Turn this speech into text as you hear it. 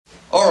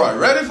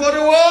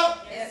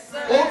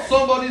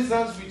join his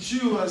hands with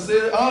you and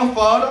say, Our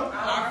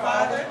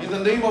Father, in the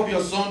name of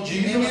your Son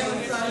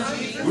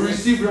Jesus, we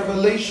receive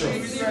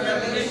revelation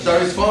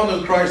that is found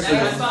in Christ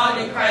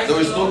alone. There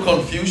is no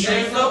confusion.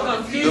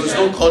 There is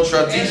no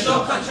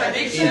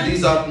contradiction in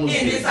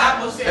this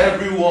atmosphere.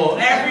 Everyone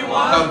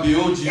can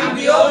behold you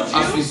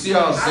as we see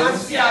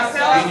ourselves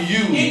in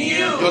you.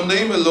 Your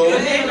name alone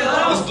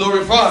is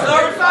glorified.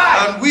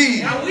 And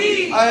we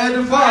are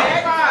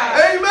edified.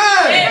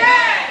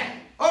 Amen.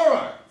 All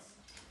right.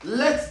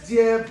 Let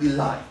there be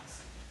light.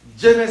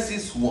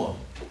 Genesis 1.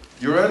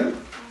 You ready?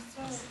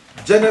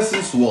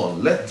 Genesis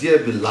 1. Let there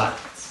be light.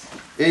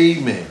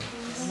 Amen.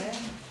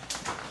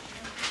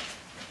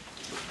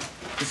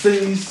 It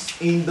says,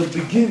 in the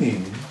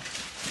beginning,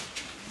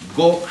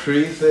 God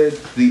created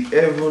the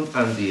heaven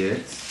and the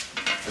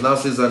earth. And now it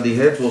says, and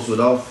the earth was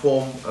without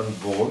form and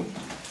void,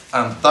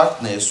 and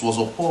darkness was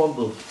upon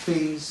the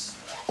face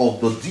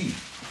of the deep.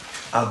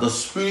 And the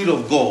Spirit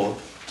of God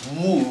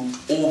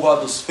moved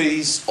over the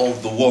face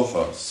of the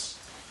waters.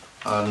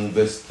 And in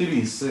verse 3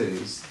 it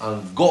says,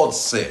 and God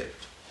said,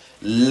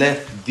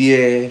 let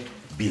there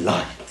be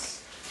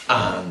light.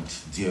 And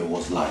there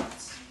was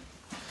light.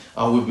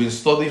 And we've been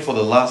studying for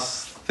the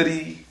last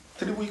three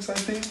weeks, I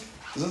think.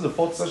 Is this the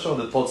fourth session or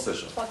the third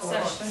session?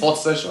 Fourth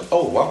session.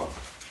 Oh, wow.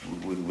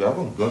 We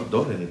haven't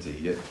done anything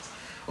yet.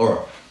 All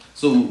right.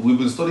 So we've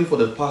been studying for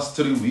the past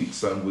 3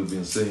 weeks, and we've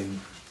been saying,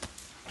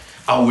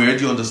 and we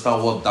already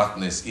understand what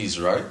darkness is,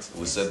 right?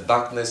 We said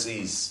darkness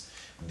is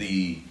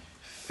the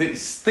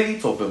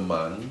state of a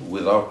man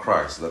without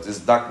Christ. That is,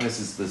 darkness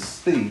is the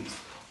state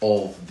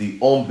of the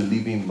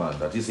unbelieving man.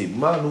 That is, a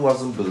man who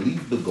hasn't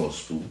believed the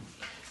gospel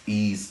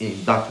is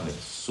in darkness.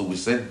 So we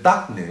said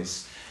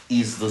darkness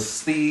is the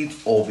state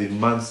of a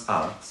man's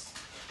heart.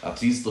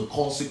 That is, the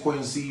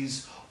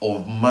consequences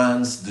of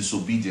man's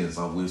disobedience.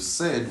 And we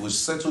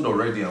settled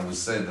already, and we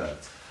said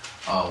that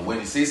when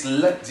it says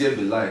let there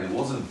be light, it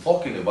wasn't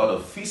talking about a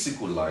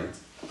physical light,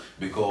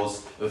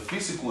 because a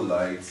physical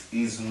light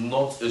is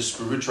not a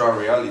spiritual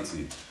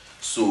reality.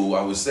 So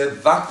I will say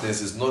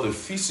darkness is not a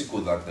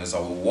physical darkness. I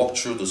will walk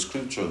through the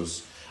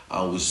scriptures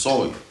and we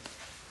saw it.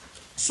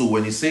 So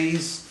when it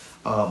says,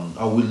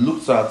 and we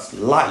looked at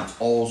light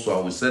also,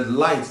 and we said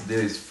light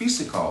there is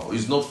physical.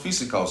 It's not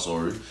physical,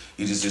 sorry.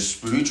 It is a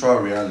spiritual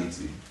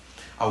reality.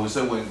 And we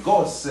said when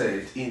God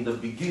said in the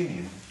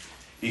beginning,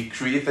 He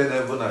created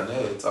heaven and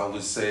earth, and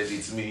we said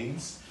it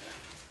means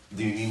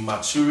the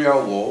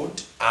immaterial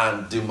world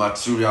and the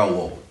material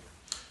world.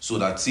 So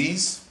that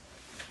is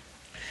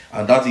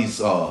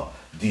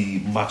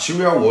the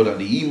material world and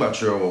the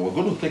immaterial world.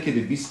 We're going to take it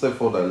a bit step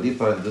further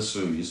later in this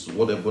series,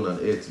 what heaven and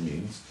earth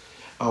means.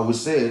 And we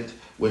said,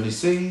 when it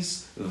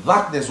says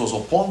darkness was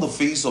upon the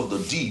face of the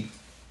deep,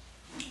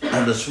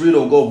 and the Spirit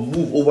of God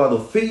moved over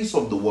the face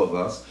of the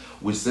waters,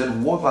 we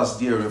said waters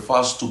there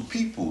refers to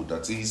people,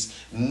 that is,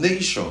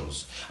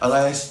 nations. And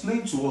I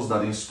explained to us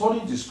that in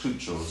studying the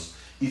scriptures,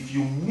 if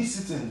you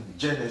miss it in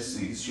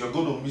Genesis, you're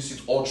going to miss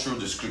it all through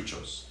the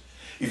scriptures.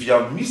 If you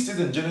have missed it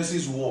in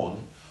Genesis 1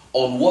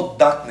 on what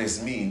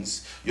darkness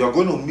means, you're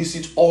going to miss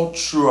it all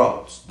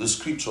throughout the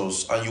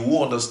scriptures, and you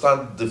won't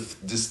understand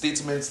the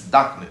statement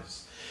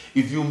darkness.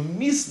 If you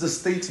miss the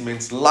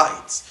statement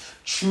light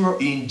through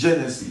in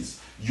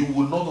Genesis, you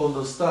will not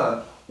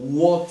understand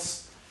what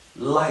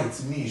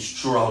light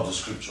means throughout the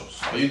scriptures.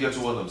 Are you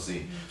getting what I'm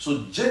saying?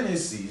 So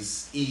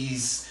Genesis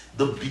is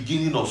the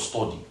beginning of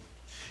study.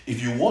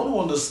 If you want to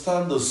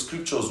understand the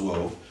scriptures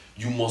well,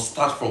 you must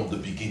start from the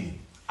beginning.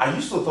 I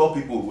used to tell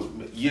people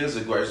years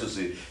ago, I used to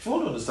say, if you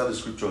want to understand the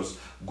scriptures,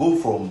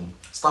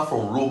 start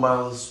from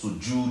Romans to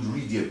Jude,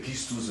 read the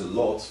epistles a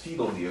lot, feed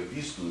on the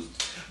epistles.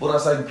 But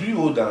as I grew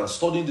older and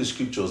studying the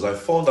scriptures, I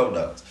found out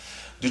that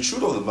the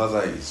truth of the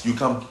matter is, you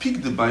can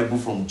pick the Bible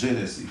from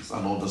Genesis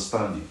and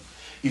understand it.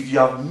 If you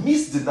have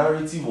missed the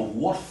narrative of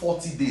what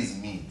 40 days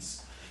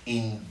means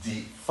in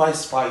the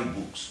first 5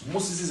 books,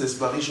 Moses'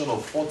 explanation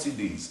of 40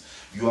 days,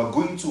 you are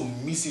going to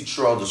miss it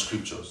throughout the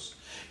scriptures.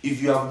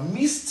 If you have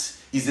missed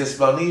his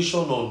explanation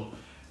on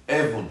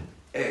heaven,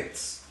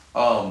 earth,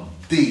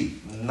 day,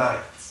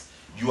 night,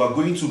 you are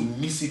going to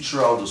miss it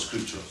throughout the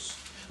scriptures.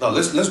 Now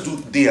let's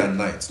do day and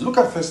night. Look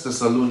at 1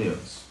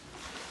 Thessalonians.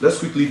 Let's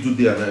quickly do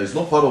day and night. It's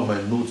not part of my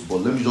notes,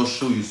 but let me just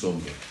show you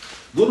something.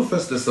 Go to 1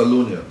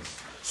 Thessalonians.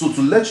 So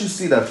to let you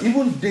see that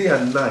even day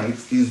and night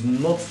is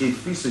not a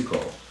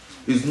physical,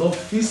 is not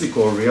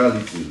physical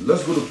reality.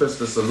 Let's go to 1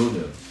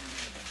 Thessalonians.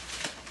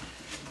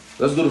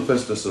 Let's go to 1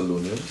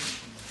 Thessalonians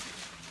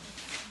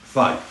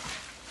 5.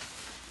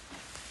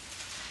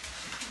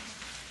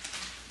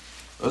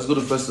 Let's go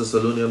to 1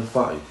 Thessalonians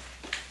 5.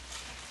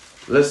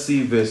 Let's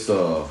see verse,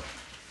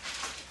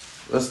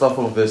 let's start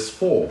from verse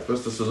 4. 1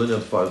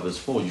 Thessalonians 5 verse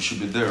 4. You should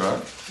be there,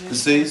 right? Yes. It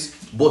says,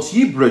 but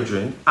ye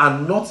brethren are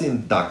not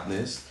in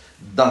darkness,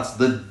 that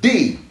the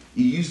day,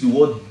 he used the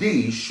word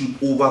day, should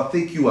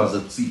overtake you as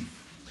a thief.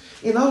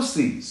 It now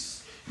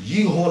says,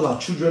 ye all are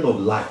children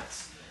of light,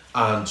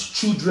 and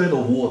children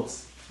of what?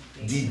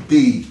 The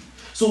day.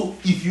 So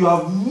if you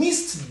have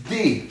missed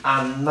day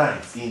and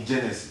night in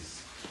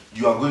Genesis,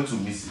 you are going to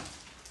miss it.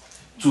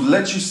 To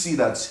let you see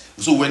that.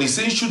 So when he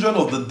says children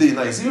of the day,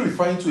 now is he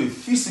referring to a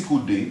physical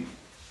day?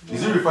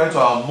 Is he referring to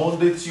our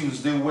Monday,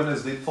 Tuesday,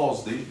 Wednesday,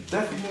 Thursday?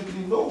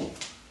 Definitely no.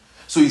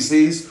 So he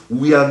says,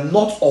 we are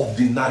not of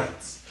the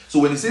night. So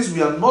when he says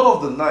we are not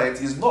of the night,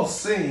 he's not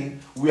saying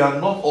we are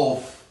not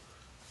of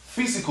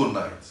physical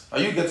night. Are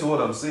you getting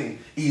what I'm saying?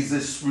 It is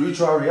a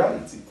spiritual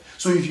reality.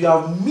 So if you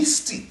have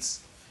missed it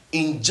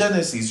in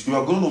Genesis, you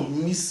are going to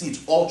miss it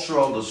all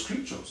throughout the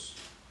scriptures.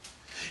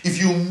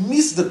 If you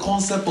miss the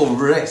concept of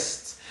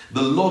rest,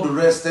 the Lord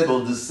rested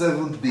on the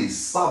seventh day,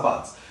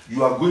 Sabbath,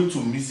 you are going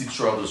to miss it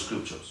throughout the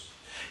scriptures.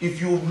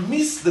 If you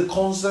miss the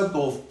concept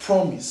of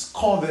promise,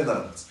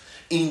 covenant,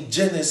 in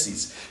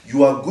Genesis,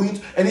 you are going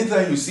to,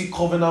 anytime you see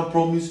covenant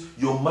promise,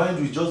 your mind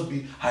will just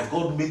be,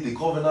 God made the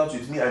covenant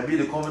with me, I made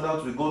a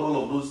covenant with God,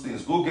 all of those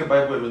things. Go get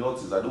Bible and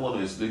notice. I don't want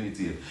to explain it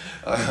here.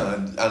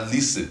 And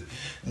listen.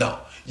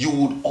 Now, you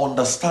would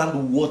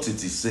understand what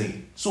it is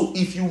saying. So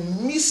if you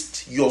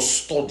missed your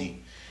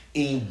study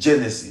in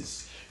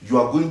Genesis, you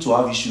are going to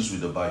have issues with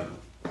the Bible.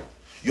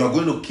 You are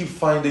going to keep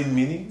finding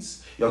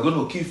meanings. You are going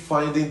to keep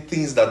finding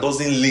things that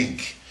doesn't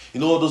link. You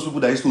know all those people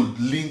that used to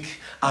link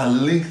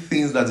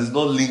things that is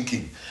not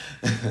linking.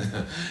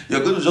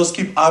 You're going to just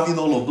keep having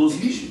all of those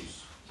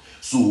issues.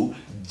 So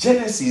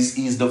Genesis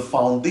is the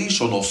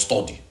foundation of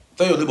study.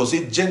 Tell your neighbor,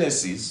 say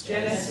Genesis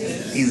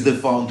is the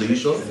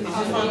foundation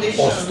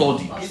of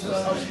study.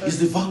 It's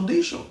the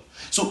foundation.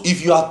 So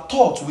if you are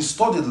taught, we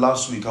studied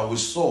last week and we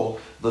saw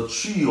the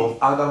tree of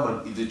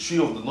Adam and the tree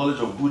of the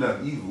knowledge of good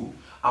and evil.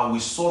 And we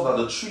saw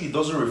that the tree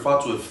doesn't refer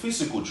to a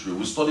physical tree.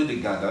 We studied the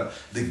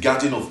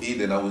Garden of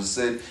Eden, and we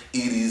said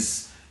it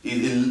is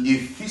a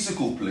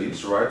physical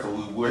place, right? And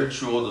we went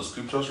through all the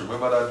scriptures.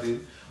 Remember that day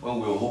when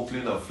we were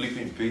opening and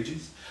flipping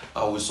pages?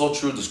 And we saw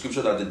through the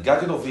scripture that the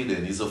Garden of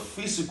Eden is a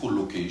physical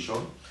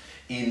location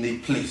in a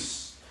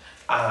place.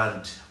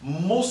 And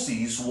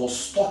Moses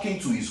was talking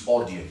to his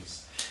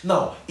audience.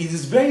 Now, it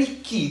is very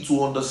key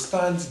to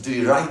understand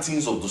the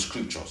writings of the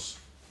scriptures.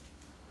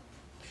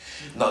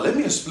 Now, let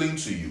me explain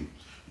to you.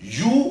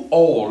 You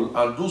all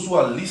and those who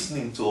are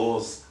listening to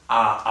us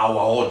are our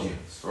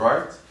audience,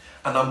 right?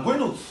 And I'm going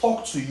to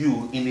talk to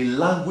you in a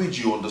language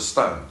you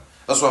understand.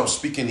 That's why I'm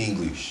speaking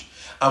English.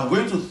 I'm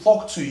going to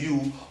talk to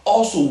you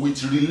also with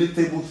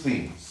relatable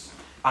things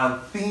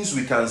and things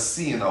we can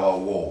see in our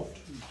world.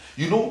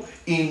 You know,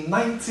 in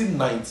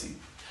 1990,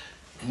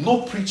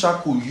 no preacher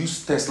could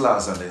use Tesla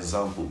as an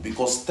example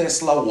because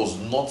Tesla was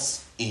not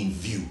in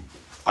view.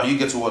 Are you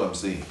getting what I'm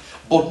saying?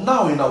 But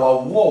now in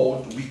our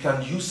world, we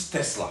can use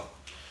Tesla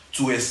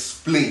to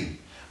explain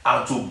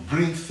and to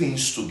bring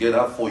things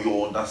together for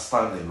your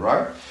understanding,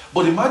 right?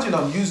 But imagine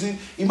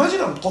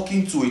I'm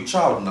talking to a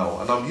child now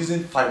and I'm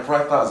using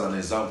typewriter as an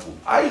example.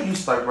 I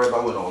used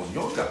typewriter when I was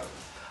younger.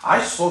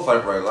 I saw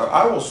typewriter.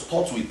 I was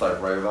taught with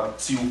typewriter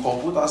till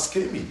computers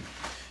came in.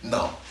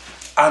 Now,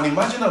 and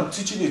imagine I'm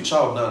teaching a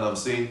child now and I'm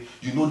saying,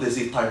 you know, there's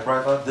a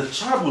typewriter. The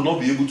child will not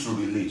be able to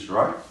relate,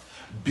 right?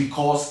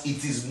 Because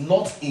it is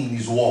not in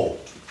his world.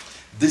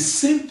 The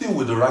same thing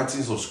with the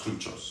writings of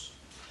scriptures.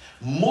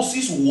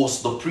 Moses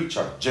was the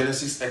preacher.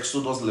 Genesis,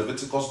 Exodus,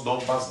 Leviticus,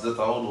 Numbers,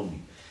 Deuteronomy.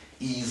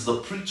 He is the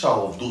preacher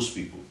of those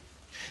people.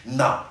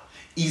 Now,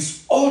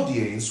 his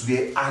audience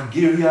were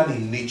agrarian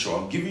in nature.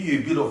 I'm giving you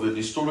a bit of an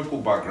historical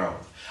background.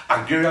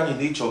 Agrarian in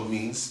nature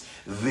means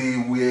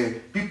they were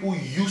people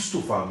used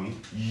to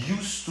farming,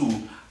 used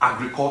to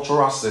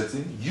agricultural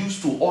setting,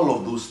 used to all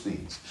of those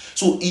things.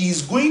 So he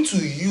is going to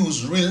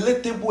use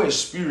relatable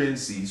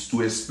experiences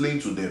to explain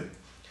to them.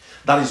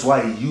 That is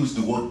why he used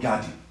the word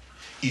garden.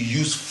 He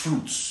used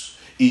fruits.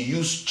 He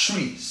used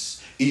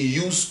trees. He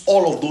used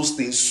all of those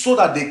things so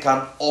that they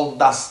can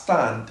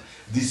understand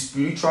the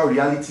spiritual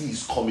reality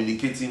he's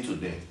communicating to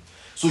them.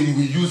 So he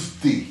will use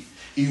day.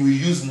 He will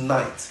use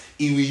night.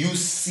 He will use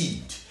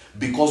seed.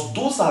 Because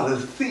those are the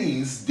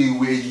things they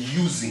were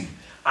using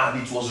and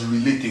it was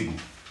relatable.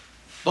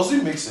 Does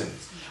it make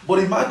sense? But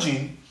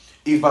imagine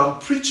if I'm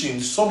preaching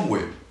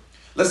somewhere.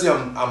 Let's say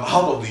I'm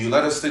out of the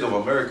United States of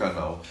America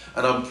now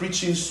and I'm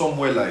preaching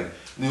somewhere like,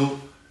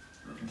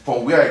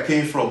 from where I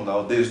came from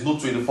now, there is no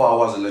 24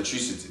 hours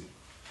electricity.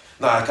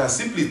 Now, I can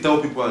simply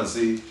tell people and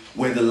say,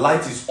 when the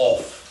light is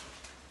off.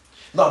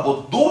 Now,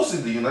 but those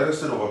in the United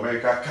States of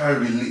America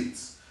can relate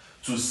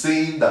to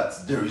saying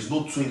that there is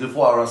no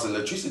 24 hours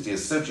electricity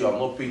except you have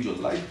not paid your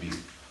light bill.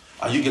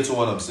 Are you getting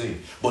what I'm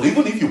saying? But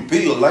even if you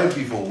pay your light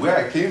bill from where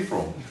I came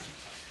from,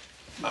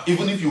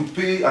 even if you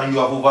pay and you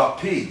have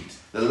overpaid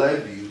the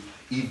light bill,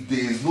 if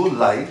there is no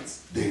light,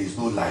 there is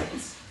no light.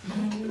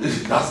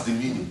 That's the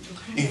meaning.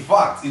 In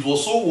fact, it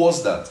was so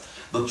worse that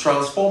the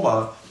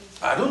transformer,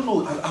 I don't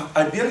know,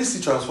 I barely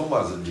see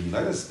transformers in the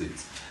United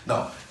States.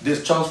 Now,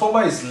 the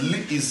transformer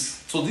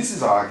is so this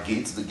is our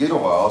gate. The gate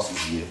of our house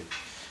is here.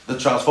 The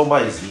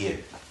transformer is here.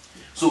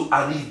 So,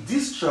 and if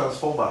this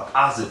transformer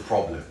has a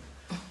problem,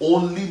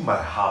 only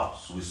my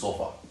house will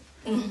suffer.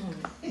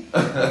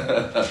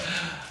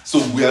 So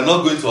we are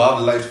not going to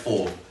have light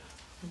for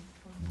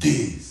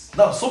days.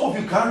 Now, some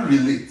of you can't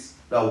relate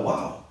that,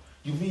 wow,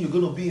 you mean you're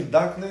going to be in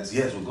darkness?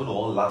 Yes, we're going to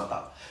on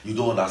lantern. You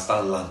don't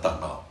understand lantern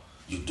now.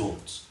 You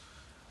don't.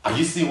 Are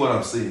you seeing what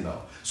I'm saying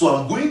now? So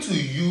I'm going to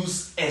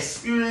use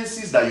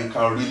experiences that you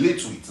can relate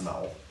to it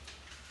now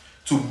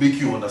to make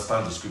you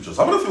understand the scriptures.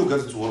 How many of you will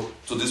get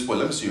to this point?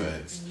 Let me see your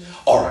hands.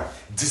 Alright,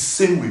 the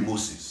same with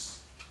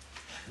Moses.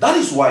 That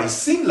is why it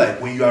seems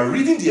like when you are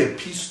reading the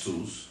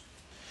epistles,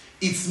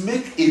 it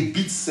makes a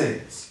bit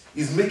sense.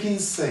 It's making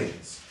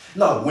sense.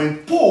 Now,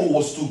 when Paul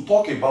was to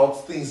talk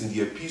about things in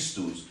the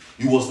epistles,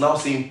 he was now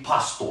saying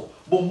pastor.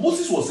 But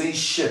Moses was saying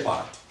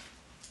shepherd.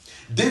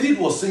 David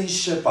was saying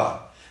shepherd.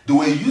 They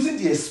were using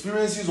the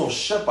experiences of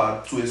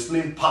shepherd to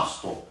explain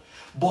pastor.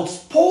 But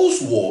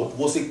Paul's word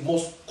was a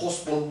more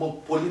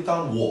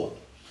cosmopolitan word,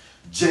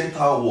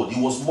 Gentile word. It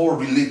was more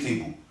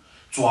relatable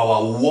to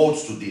our world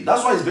today.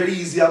 That's why it's very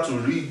easier to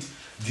read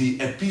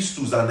the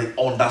epistles and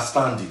they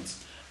understand it,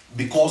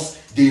 because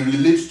they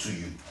relate to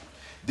you.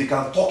 They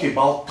can talk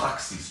about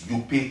taxes,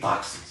 you pay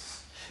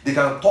taxes. They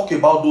can talk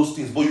about those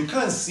things, but you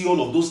can't see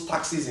all of those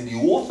taxes in the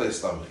Old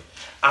Testament.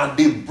 And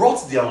they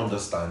brought their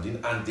understanding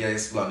and their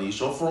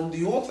explanation from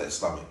the Old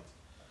Testament.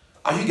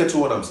 Are you getting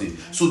what I'm saying?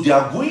 So they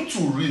are going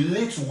to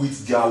relate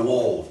with their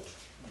world.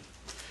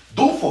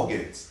 Don't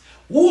forget,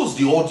 who was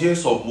the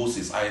audience of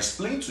Moses? I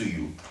explained to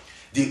you.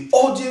 The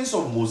audience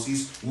of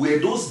Moses were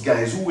those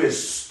guys who were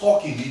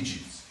stuck in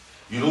Egypt.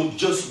 You know,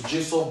 just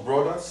Joseph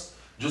brothers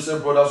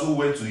who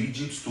went to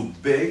Egypt to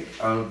beg,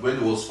 and when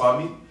there was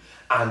famine,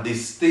 and they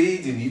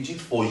stayed in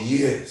Egypt for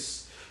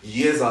years.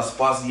 Years has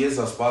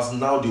passed.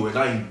 Now they were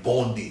now in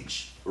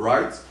bondage,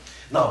 right?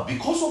 Now,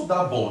 because of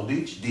that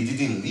bondage, they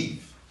didn't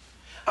leave.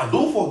 And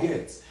don't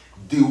forget,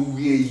 they were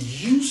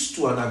used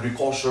to an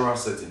agricultural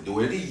setting. They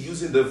were already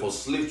using them for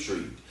slave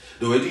trade.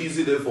 They were already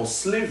using them for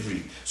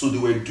slavery. So they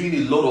were doing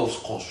a lot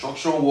of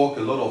construction work,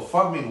 a lot of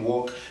farming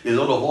work, a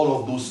lot of all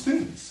of those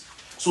things.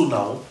 So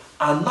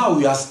now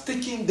we are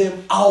taking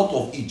them out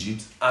of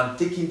Egypt and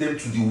taking them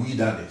to the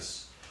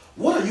wilderness.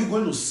 What are you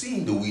going to see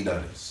in the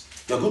wilderness?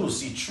 You're going to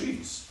see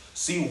trees,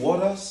 see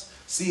waters,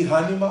 see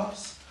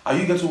animals. Are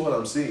you getting what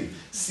I'm saying?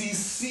 See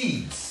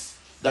seeds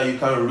that you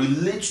can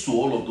relate to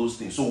all of those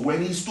things. So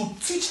when he's to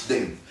teach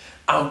them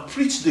and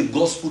preach the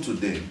gospel to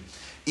them,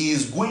 he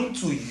is going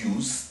to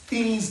use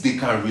things they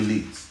can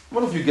relate.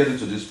 What if you get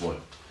into this point?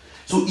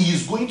 So he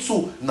is going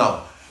to,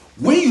 now,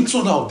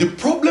 the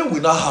problem we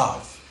now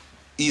have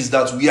is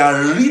that we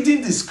are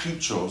reading the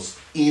scriptures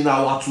in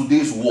our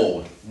today's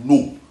world.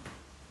 No.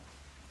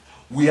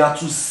 We are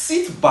to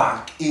sit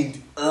back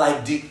in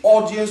like the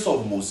audience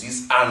of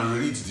Moses and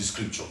read the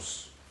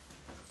scriptures.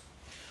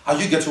 Are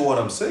you getting what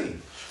I'm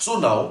saying? So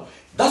now,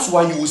 that's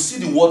why you will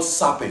see the word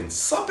serpent.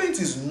 Serpent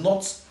is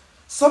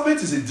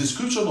a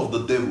description of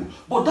the devil.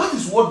 But that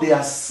is what they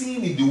are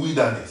seeing in the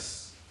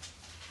wilderness.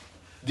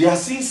 They are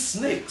seeing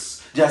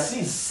snakes. They are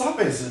seeing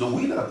serpents in the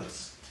wilderness.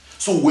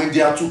 So when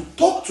they are to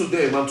talk to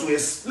them and to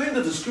explain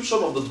the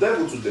description of the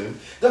devil to them,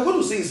 they're going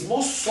to say it's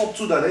more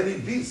subtle than any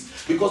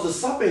beast, because the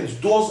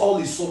serpent does all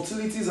his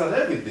subtleties and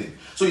everything.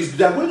 So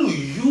they're going to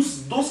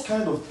use those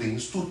kind of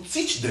things to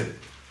teach them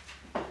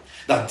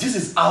that this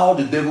is how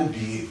the devil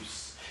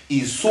behaves. He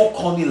is so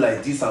cunning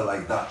like this and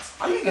like that.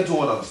 Are you getting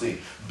what I'm saying?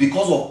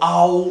 Because of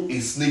how a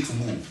snake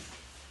moves.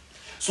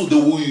 So they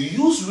will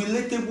use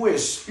relatable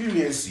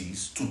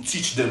experiences to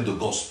teach them the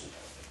gospel.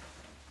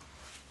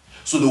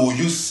 So they will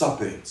use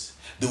serpents.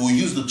 They will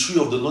use the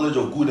tree of the knowledge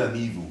of good and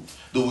evil.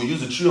 They will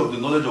use the tree of the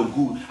knowledge of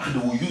good, and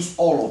they will use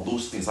all of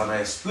those things. And I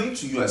explained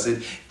to you, I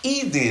said,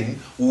 Eden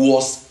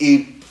was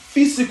a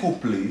physical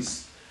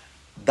place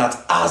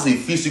that has a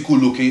physical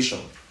location.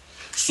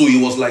 So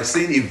it was like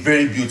saying a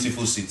very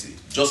beautiful city.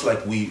 Just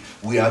like we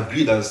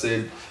agreed and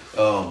said,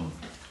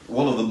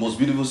 one of the most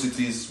beautiful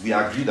cities, we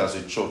agreed as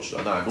a church,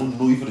 and I don't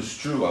know if it's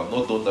true, I've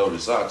not done that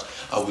research,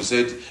 and we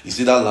said, is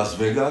it that Las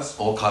Vegas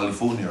or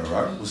California,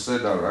 right? We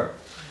said that, right?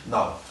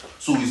 Now,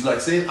 so it's like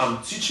saying,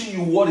 I'm teaching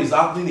you what is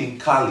happening in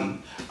Cali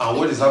and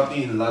what is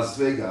happening in Las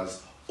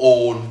Vegas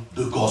on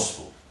the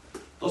gospel.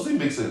 Does it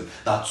make sense?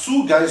 That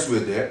two guys were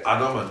there,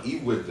 Adam and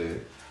Eve were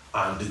there,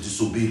 and they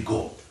disobeyed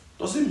God.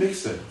 Does it make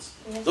sense?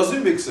 Yes. Does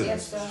it make sense?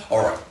 Yes, sir.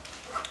 All right.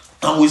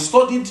 And we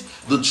studied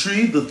the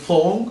tree, the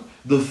tongue,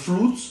 the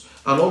fruits,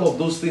 and all of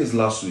those things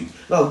last week.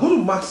 Now go to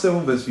Mark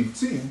 7 verse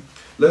 15.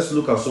 Let's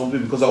look at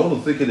something, because I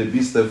want to take it a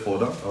bit step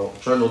further. I'll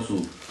try not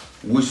to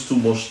waste too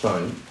much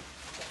time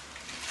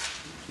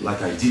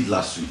like I did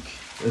last week.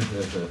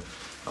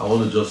 I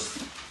want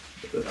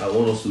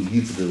us to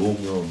hit the home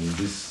run in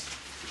this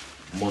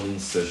morning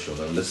session,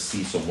 and let's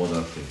see some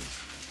other things.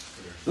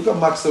 Look at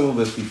Mark 7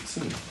 verse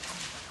 15.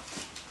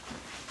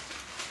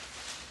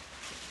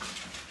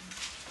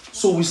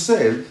 So we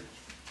said,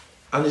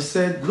 and he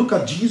said, look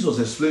at Jesus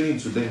explaining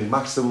to them in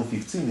Mark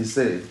 7:15. He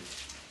said,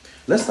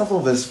 let's start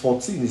from verse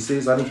 14. He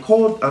says, and he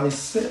called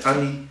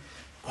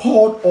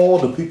all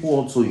the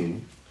people unto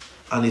him,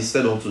 and he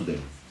said unto them,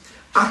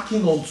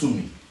 hearken unto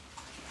me,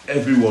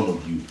 every one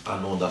of you,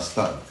 and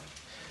understand.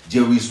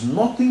 There is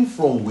nothing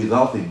from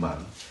without a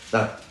man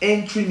that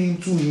entering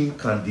into him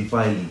can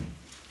defile him.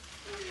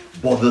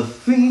 But the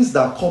things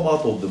that come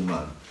out of the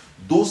man,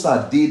 those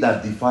are they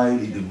that defile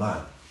the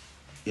man.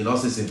 It now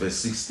says in verse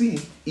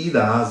 16, he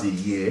that has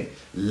a ear,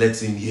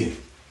 let him hear.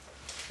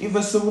 In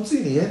verse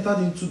 17, he entered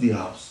into the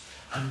house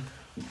and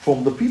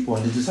from the people,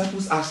 and the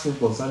disciples asked him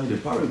concerning the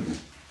parable.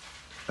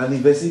 And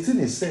in verse 18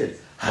 he said,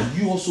 are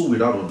you also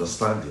without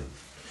understanding?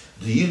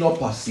 Do ye not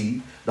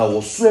perceive that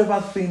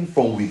whatsoever thing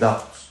from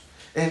without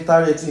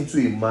entereth into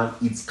a man,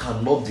 it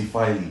cannot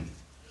defile him?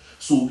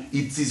 So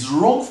it is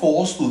wrong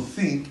for us to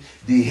think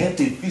they had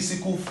a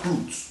physical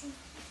fruit,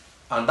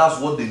 and that's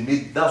what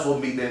made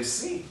them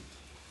sin.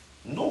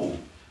 No,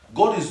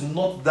 God is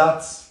not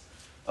that.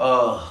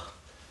 God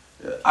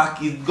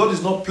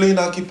is not playing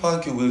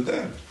hanky-panky with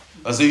them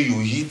and say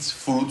you eat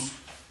fruit.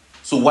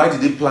 So why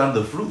did they plant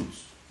the fruit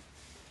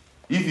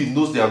if he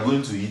knows they are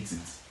going to eat it?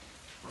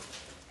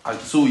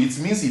 So it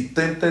means he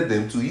tempted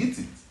them to eat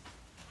it.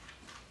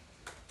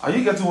 Are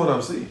you getting what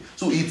I'm saying?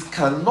 So it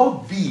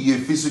cannot be a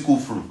physical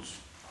fruit.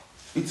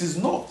 It is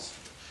not.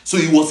 So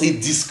it was a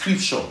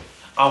description.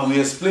 And we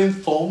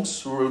explained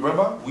tongues.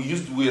 Remember? We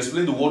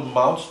explained the word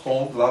mouth,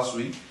 tongue last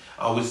week.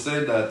 And we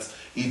said that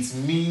it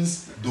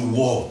means the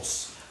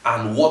words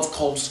and what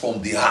comes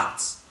from the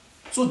heart.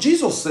 So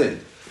Jesus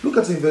said, look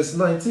at in verse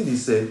 19, he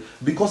said,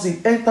 because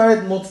it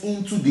entered not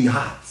into the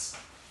heart.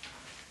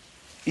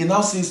 He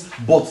now says,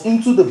 but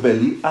into the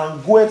belly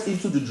and goeth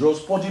into the drawers,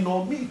 purging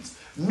all meat.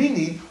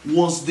 Meaning,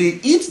 once they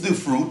eat the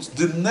fruit,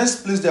 the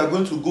next place they are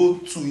going to go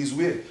to is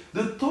where?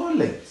 The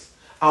toilet.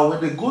 And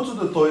when they go to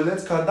the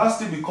toilet, can that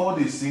still be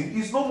called a sin?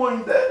 It's no more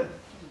in them.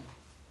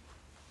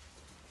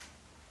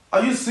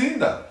 Are you seeing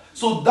that?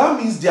 So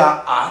that means their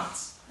heart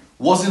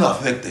wasn't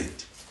affected.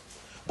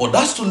 But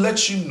that's to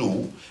let you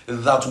know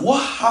that what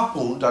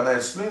happened, and I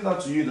explained that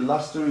to you in the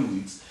last 3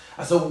 weeks,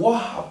 I said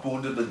what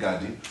happened in the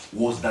garden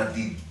was that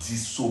they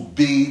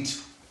disobeyed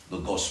the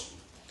gospel.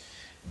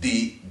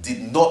 They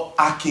did not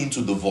hearken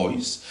to the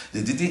voice.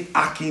 They didn't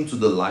hearken to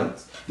the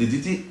light. They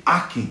didn't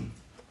hearken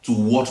to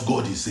what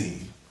God is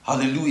saying.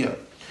 Hallelujah.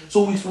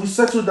 So we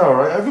settled down,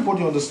 right?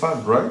 Everybody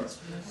understand, right?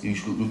 Yes.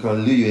 You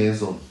can lay your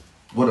hands on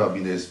what I've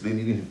been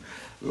explaining in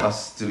the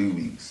last 3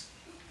 weeks.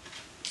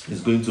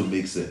 It's going to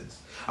make sense.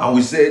 And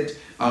we said,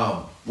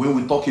 when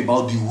we talk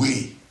about the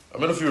way, I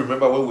don't know if you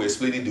remember when we were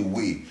explaining the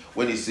way,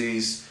 when it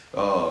says,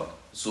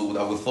 so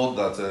that we thought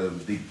that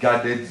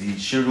the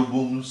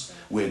cherubims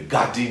were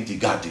guarding the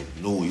garden.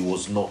 No, it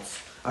was not.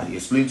 I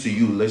explained to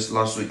you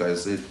last week, I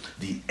said,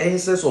 the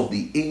essence of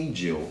the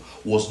angel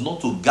was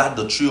not to guard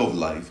the tree of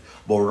life,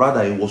 but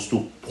rather it was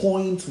to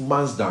point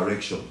man's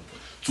direction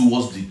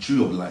towards the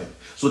tree of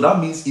life. So that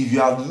means if you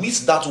have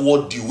missed that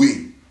word, the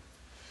way,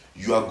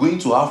 you are going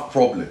to have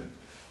problem.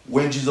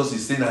 When Jesus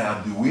is saying, I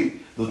am the way,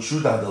 the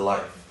truth, and the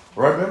life.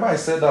 Right? Remember I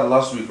said that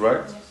last week,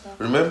 right? Yes, sir.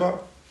 Remember?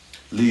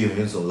 Lay your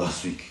hands on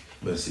last week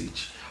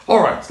message.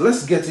 Alright,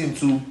 let's get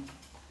into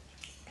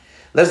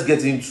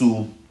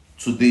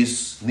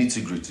today's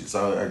nitty-gritty.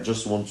 So I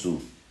just want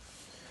to,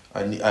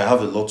 I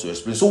have a lot to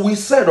explain. So we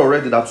said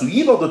already that to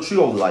eat of the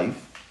tree of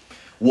life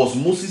was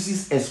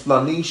Moses'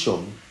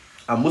 explanation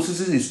and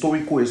Moses'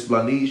 historical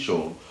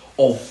explanation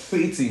of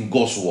faith in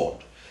God's word.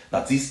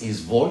 That is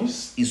his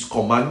voice, his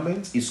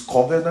commandment, his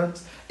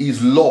covenant,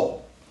 his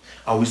law.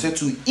 And we said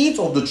to eat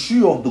of the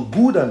tree of the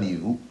good and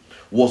evil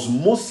was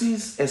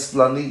Moses'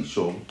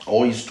 explanation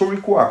or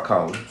historical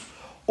account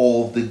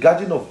of the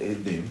Garden of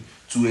Eden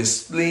to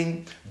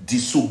explain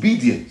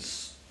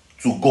disobedience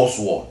to God's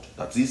word.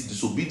 That is,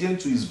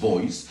 disobedience to his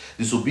voice,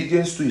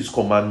 disobedience to his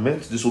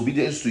commandment,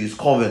 disobedience to his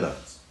covenant.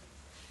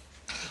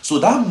 So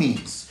that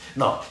means,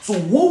 now, so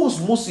what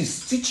was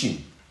Moses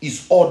teaching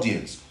his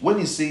audience when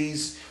he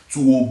says to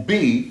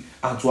obey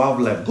and to have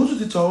life? Go to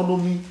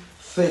Deuteronomy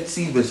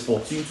 30 verse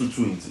 14 to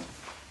 20.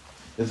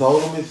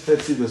 Deuteronomy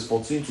 30 verse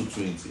 14 to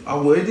 20. I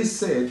already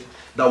said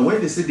that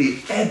when they say they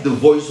heard the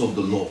voice of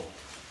the Lord,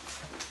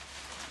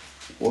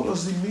 what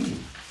does it mean?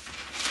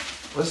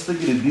 Let's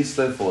take it a bit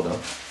step further.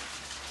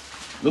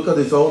 Look at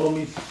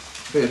Deuteronomy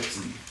 30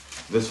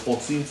 verse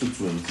 14 to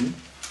 20.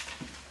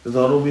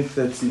 Deuteronomy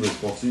 30 verse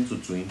 14 to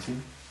 20.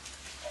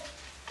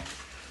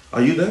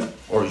 Are you there?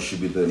 Or you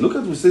should be there. Look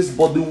at what it says,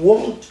 but the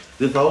word,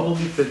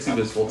 Deuteronomy 30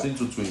 verse 14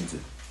 to 20.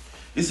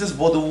 It says,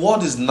 but the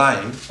word is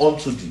nigh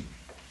unto thee,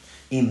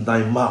 in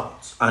thy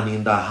mouth and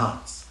in thy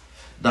heart,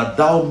 that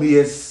thou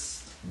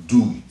mayest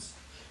do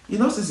it. It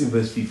now says in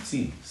verse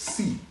 15,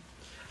 see,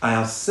 I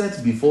have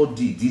set before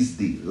thee this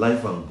day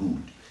life and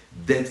good,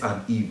 death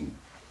and evil,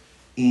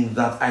 in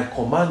that I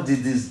command thee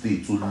this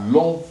day to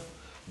love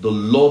the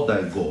Lord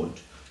thy God,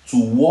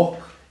 to walk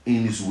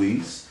in his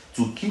ways,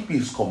 to keep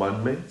his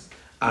commandments,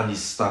 and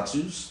his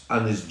statutes,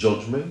 and his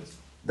judgments,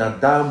 that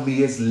thou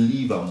mayest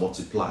live and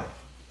multiply.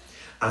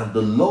 And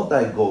the Lord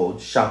thy God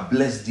shall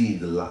bless thee in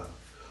the land,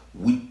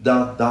 which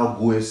thou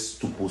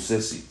goest to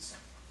possess it.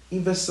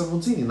 In verse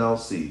 17 it now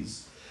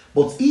says,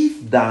 but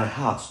if thy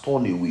heart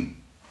turn away,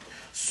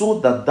 so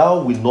that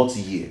thou wilt not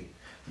hear,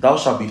 thou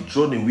shalt be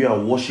drawn away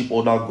and worship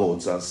other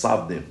gods and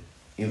serve them.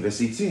 In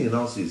verse 18 it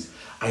now says,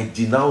 I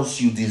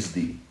denounce you this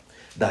day,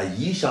 that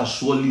ye shall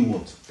surely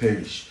what?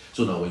 Perish.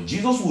 So now when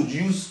Jesus would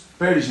use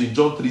perish in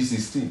John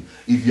 3:16,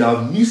 if you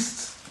have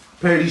missed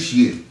perish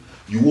here,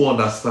 you won't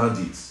understand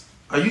it.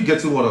 Are you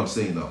getting what I'm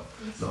saying now?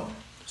 Now,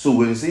 so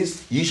when it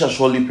says, ye shall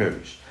surely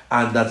perish,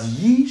 and that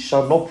ye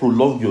shall not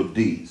prolong your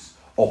days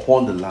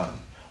upon the land,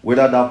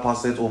 whether thou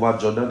passest over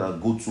Jordan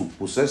and go to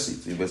possess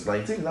it. In verse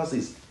 19, that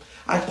says,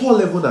 I call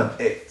heaven and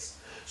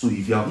earth. So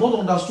if you have not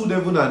understood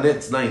heaven and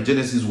earth now in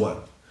Genesis 1,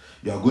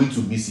 you are going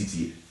to miss it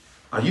here.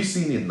 Are you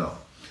seeing it now?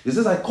 It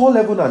says, I call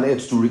heaven and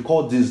earth to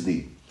record this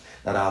day,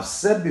 that I have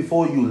set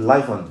before you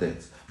life and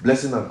death,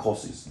 blessing and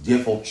curses.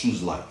 Therefore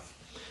choose life,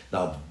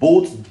 that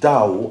both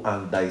thou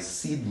and thy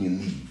seed may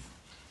live.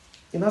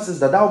 In that sense,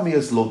 that thou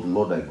mayest love the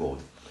Lord thy God,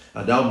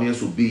 and thou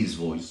mayest obey his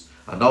voice,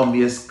 and thou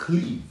mayest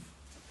cleave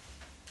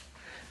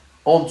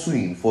unto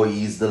him, for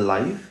he is the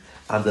life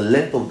and the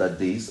length of thy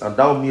days, and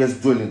thou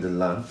mayest dwell in the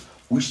land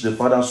which the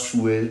fathers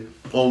sware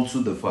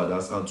unto the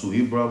fathers, and to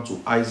Abraham,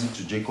 to Isaac,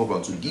 to Jacob,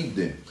 and to give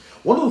them.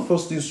 One of the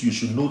first things you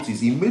should notice,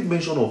 he made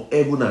mention of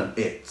heaven and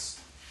earth.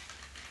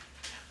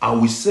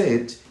 And we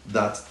said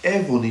that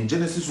heaven in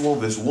Genesis 1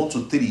 verse 1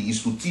 to 3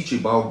 is to teach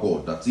about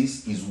God. That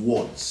is his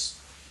words,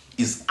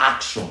 his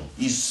action,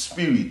 his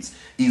spirit,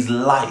 his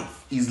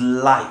life, his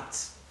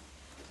light.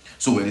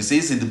 So when it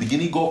says in the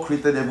beginning God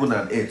created heaven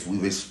and earth,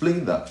 we've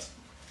explained that.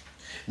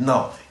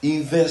 Now,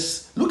 in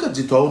verse, look at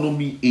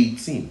Deuteronomy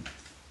 18.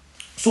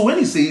 So when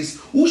it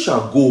says, who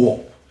shall go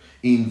up?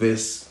 In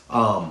verse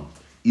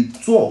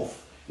 12,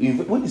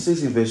 when it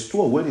says in verse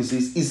 12, when it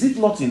says, is it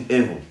not in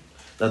heaven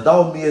that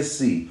thou mayest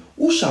say,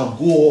 who shall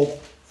go up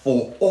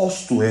for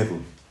us to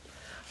heaven,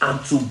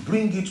 and to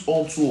bring it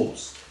unto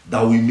us,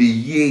 that we may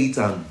hear it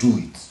and do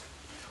it?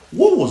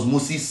 What was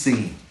Moses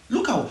saying?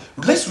 Look how,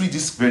 let's read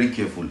this very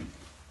carefully.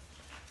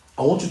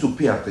 I want you to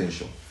pay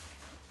attention.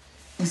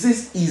 He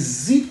says,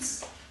 is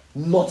it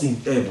not in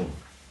heaven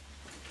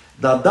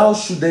that thou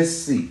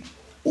shouldest say,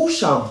 who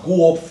shall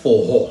go up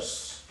for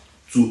us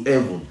to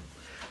heaven,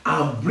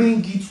 and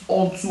bring it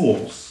unto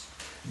us,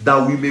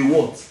 that we may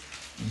what?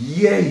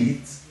 Hear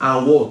it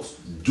and what?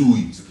 Do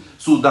it.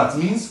 So that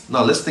means,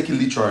 now let's take it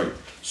literally.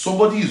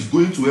 Somebody is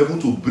going to heaven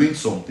to bring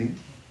something.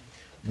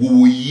 We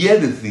will hear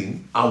the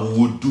thing and we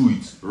will do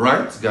it.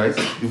 Right, guys?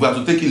 If we have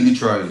to take it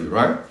literally,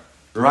 right?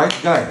 Right,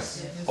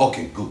 guys?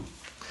 Okay, good.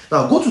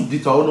 Now go to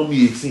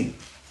Deuteronomy 18,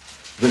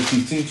 verse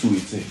 15 to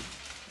 18.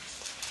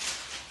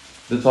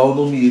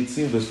 Deuteronomy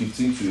 18, verse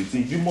 15 to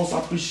 18. You must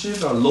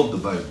appreciate and love the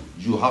Bible.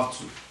 You have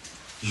to.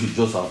 You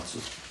just have to.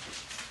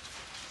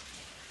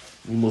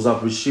 You must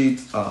appreciate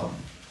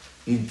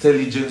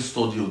intelligent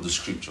study of the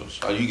scriptures.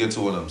 Are you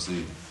getting what I'm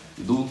saying?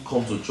 You don't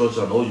come to church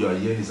and all you are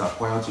hearing is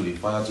acquire to the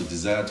fire, to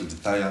desire, to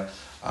desire,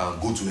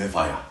 and go to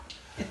hellfire.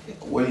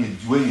 When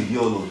you hear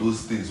all of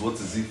those things, what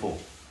is it for?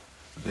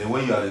 Then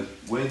when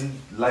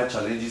life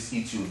challenges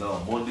hit you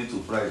now, Monday to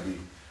Friday,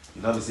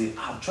 you now be saying,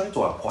 I'm trying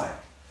to acquire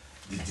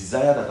the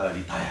desire that I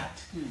retired.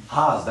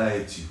 How has that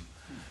helped you?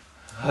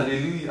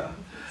 Hallelujah.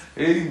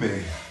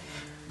 Amen.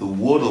 The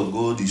word of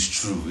God is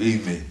true.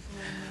 Amen.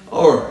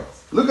 Alright.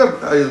 Look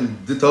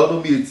at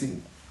Deuteronomy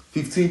 18,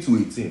 15 to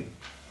 18.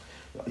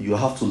 You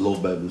have to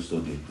love Bible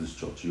study in this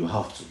church. You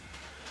have to.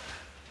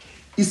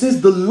 It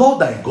says, the Lord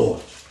thy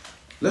God,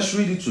 let's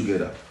read it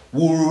together,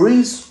 will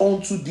raise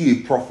unto thee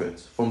a prophet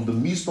from the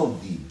midst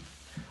of thee,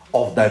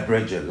 of thy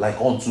brethren, like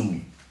unto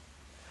me.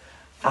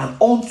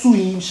 And unto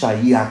him shall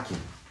ye hearken.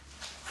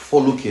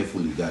 Follow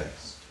carefully,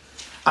 guys.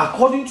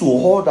 According to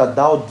all that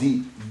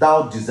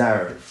thou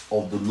desirest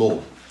of the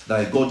Lord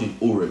thy God in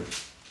Horeb,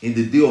 in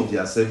the day of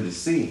the assembly,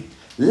 saying,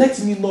 let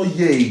me not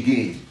hear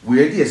again. We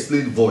already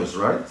explained voice,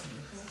 right?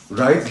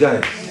 Right,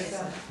 guys?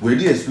 We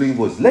already explained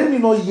voice. Let me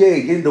not hear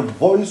again the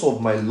voice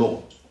of my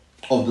Lord,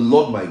 of the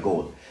Lord my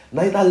God.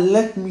 Neither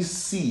let me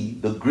see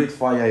the great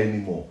fire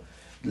anymore,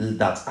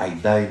 that I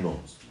die not.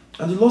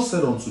 And the Lord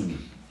said unto me,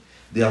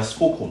 they have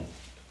spoken,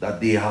 that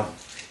they have,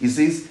 it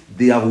says,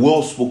 they have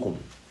well spoken,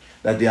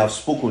 that they have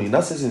spoken. And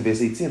that says in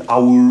verse 18, I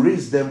will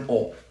raise them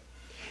up,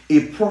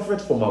 a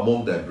prophet from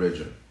among thy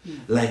brethren,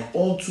 like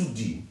unto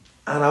thee,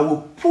 and I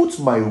will put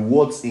my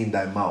words in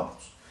thy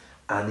mouth,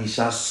 and he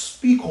shall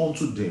speak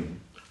unto them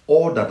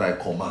all that I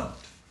command.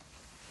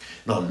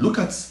 Now look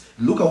at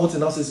what it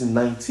now says in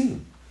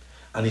 19.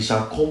 And it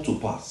shall come to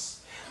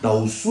pass that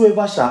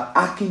whosoever shall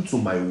hearken to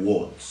my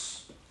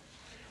words,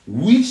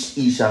 which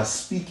he shall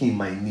speak in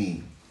my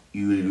name,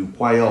 he will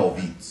require of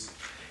it.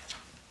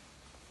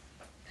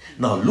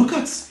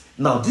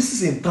 Now this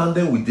is in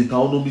tandem with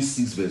Deuteronomy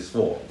 6 verse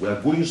 4. We are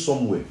going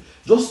somewhere.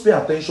 Just pay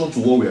attention to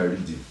what we are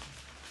reading.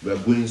 We are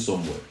going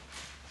somewhere.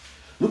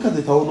 Look at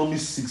Deuteronomy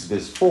 6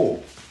 verse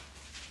 4.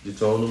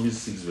 Deuteronomy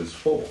 6 verse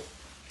 4.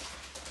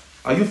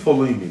 Are you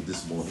following me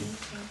this morning?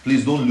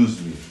 Please don't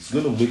lose me. It's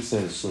going to make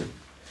sense soon.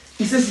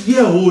 He says,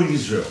 hear, O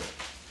Israel,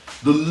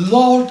 the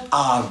Lord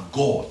our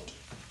God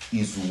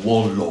is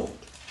one Lord.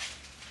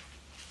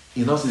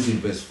 He now says in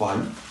verse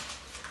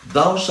 5,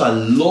 thou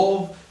shalt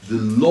love the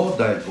Lord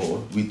thy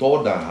God with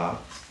all thy heart,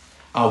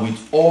 and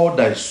with all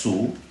thy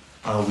soul,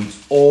 and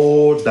with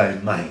all thy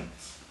might.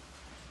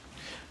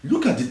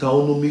 Look at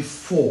Deuteronomy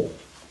 4.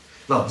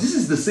 Now, this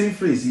is the same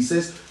phrase. He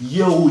says,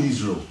 hear, O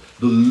Israel,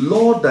 the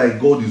Lord thy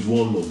God is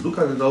one Lord. Look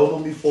at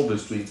Deuteronomy 4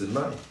 verse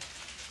 29.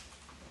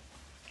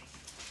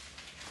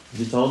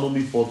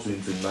 Deuteronomy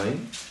 4:29.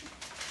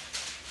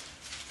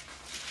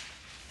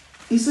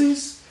 It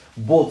says,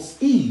 but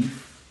if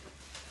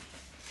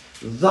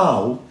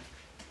thou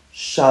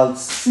shalt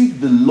seek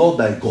the Lord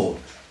thy God,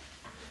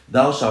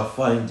 thou shalt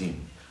find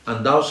him,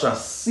 and thou shalt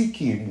seek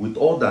him with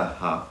all thy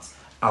heart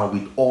and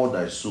with all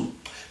thy soul.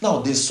 Now,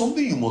 there's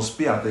something you must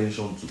pay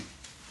attention to.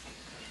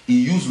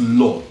 He used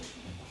Lord,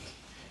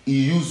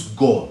 he used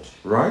God,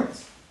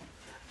 right?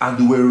 And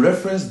they were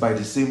referenced by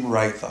the same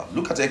writer.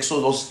 Look at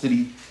Exodus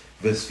 3,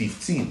 verse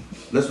 15.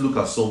 Let's look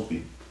at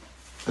something.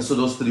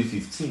 Exodus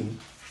 3:15.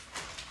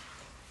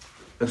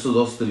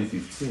 Exodus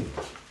 3:15.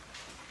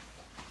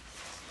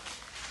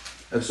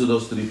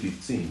 Exodus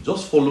 3:15.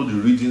 Just follow the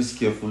readings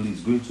carefully.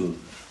 It's going to,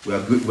 we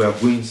are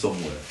going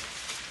somewhere.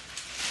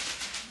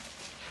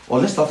 Or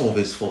let's start from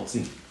verse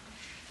 14,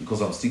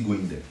 because I'm still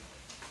going there.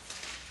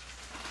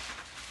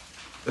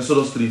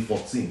 Exodus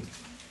 3:14.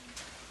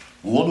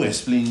 We want to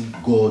explain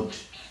God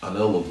and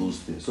all of those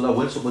things, so that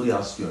when somebody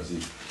asks you and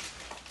says,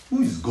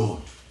 who is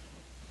God?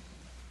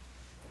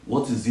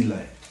 What is he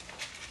like?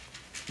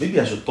 Maybe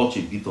I should touch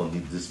a bit on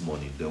it this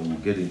morning, then we'll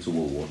get into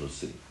what we want to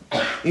say.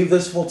 In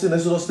verse 14,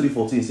 Exodus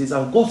 3:14, it says,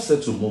 and God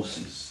said to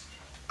Moses,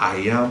 I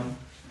am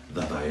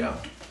that I am.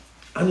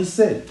 And he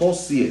said,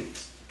 thus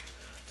saith,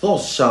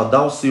 thus shalt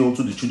thou say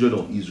unto the children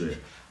of Israel,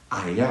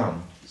 I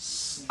am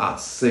hath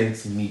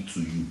sent me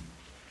to you.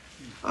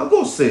 And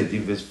God said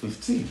in verse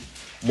 15,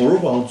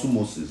 moreover unto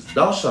Moses,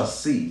 thou shalt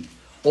say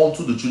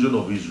unto the children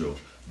of Israel,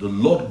 the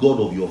Lord God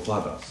of your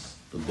fathers,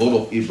 the God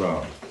of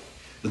Abraham,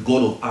 the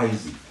God of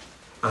Isaac,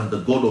 and the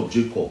God of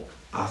Jacob,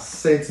 has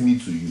sent me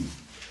to you.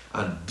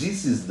 And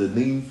this is the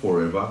name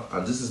forever,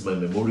 and this is my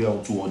memorial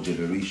unto all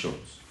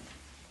generations.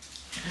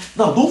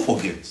 Now don't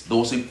forget, there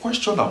was a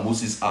question that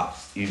Moses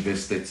asked in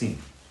verse 13.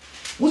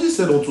 Moses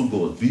said unto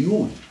God,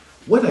 behold,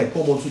 when I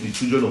come unto the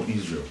children of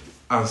Israel,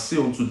 and say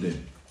unto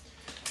them,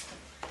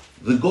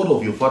 the God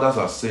of your fathers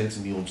has sent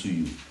me unto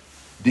you,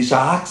 they shall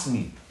ask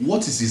me,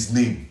 what is his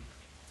name?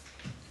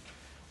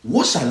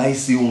 What shall I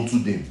say unto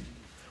them?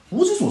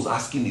 Moses was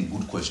asking a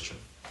good question.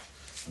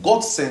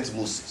 God sent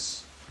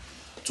Moses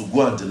to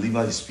go and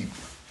deliver his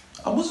people.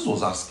 And Moses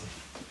was asking,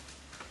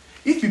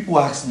 if people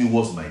ask me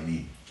what's my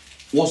name,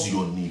 what's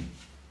your name,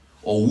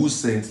 or who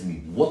sent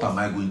me, what am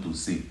I going to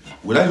say?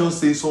 Will I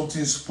just say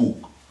something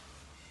spoke,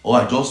 or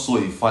I just saw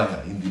a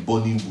fire in the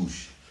burning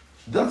bush?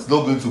 That's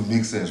not going to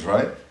make sense,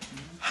 right?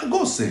 And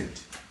God said,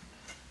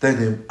 tell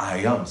them, I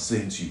am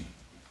sent you.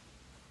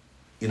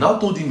 He now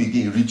told him again,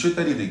 he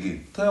reiterated it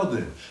again. Tell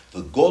them,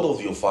 the God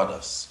of your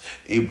fathers,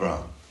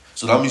 Abraham.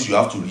 So that means you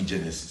have to read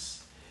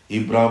Genesis.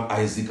 Abraham,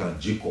 Isaac,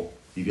 and Jacob.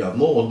 If you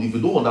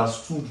don't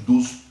understand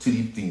those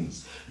three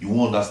things, you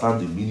won't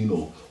understand the meaning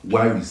of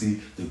why we say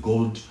the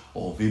God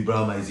of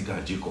Abraham, Isaac,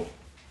 and Jacob.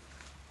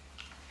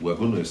 We're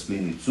going to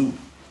explain it too.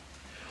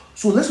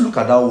 So let's look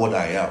at that word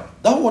I am.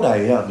 That word I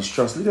am is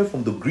translated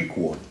from the Greek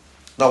word.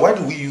 Now, why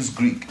do we use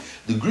Greek?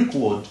 The Greek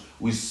word,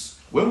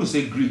 when we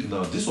say Greek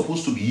now, this is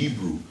supposed to be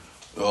Hebrew.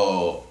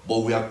 But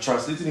we are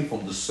translating it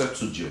from the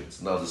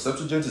Septuagint. Now, the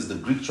Septuagint is the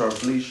Greek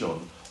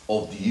translation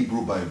of the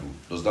Hebrew Bible.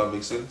 Does that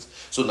make sense?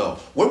 So now,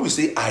 when we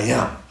say I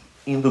am,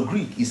 in the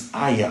Greek is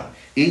Aya,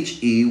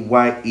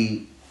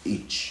 H-A-Y-A-H.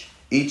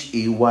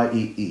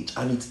 H-A-Y-A-H.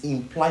 And it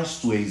implies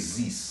to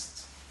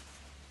exist,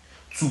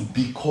 to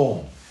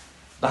become.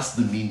 That's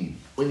the meaning.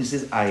 When it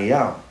says I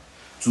am,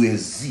 to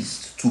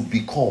exist, to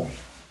become.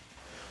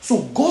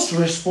 So God's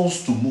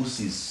response to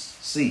Moses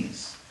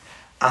says,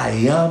 I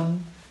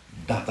am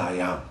that I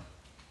am.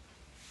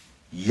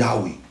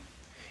 Yahweh.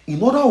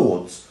 In other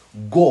words,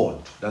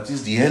 God, that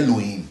is the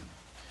Elohim,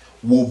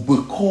 will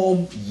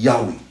become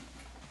Yahweh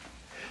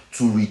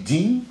to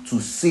redeem, to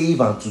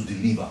save, and to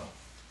deliver.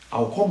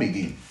 I'll come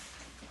again.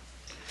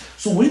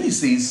 So when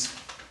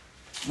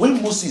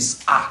when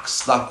Moses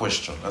asks that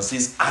question and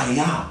says, I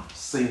am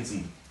sent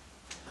him,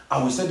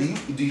 and we said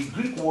the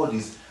Greek word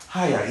is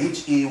Haya,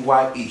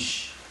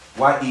 H-A-Y-H,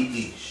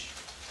 Y-A-H.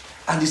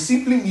 And it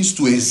simply means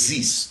to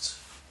exist,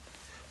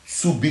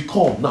 to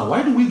become. Now,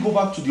 why do we go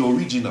back to the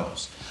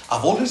originals?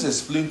 I've always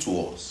explained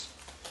to us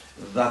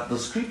that the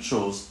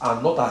scriptures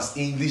are not as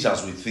English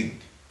as we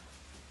think.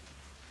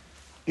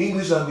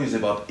 English language is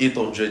about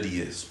 800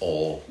 years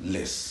or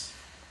less.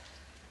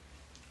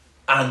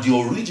 And the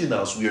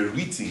originals were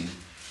written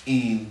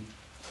in,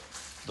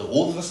 the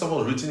Old Testament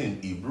was written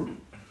in Hebrew.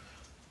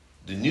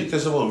 The New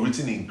Testament was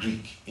written in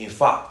Greek. In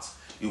fact,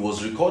 it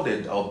was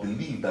recorded, I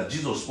believe, that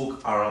Jesus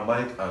spoke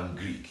Aramaic and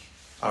Greek.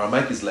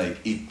 Aramaic is like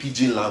a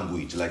pidgin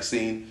language, like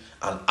saying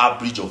an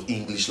average of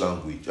English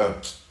language,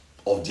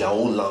 of their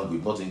own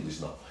language, not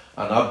English now.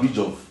 An average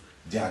of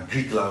their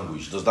Greek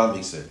language. Does that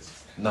make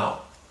sense?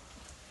 Now,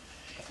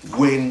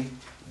 when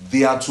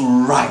they are to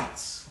write,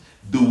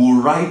 they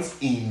will write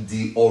in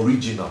the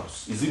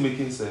originals. Is it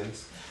making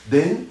sense?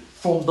 Then,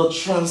 from the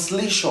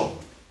translation,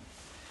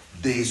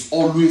 there is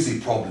always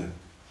a problem.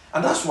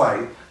 And that's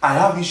why I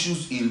have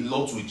issues a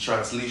lot with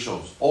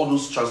translations. All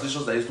those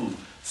translations that used to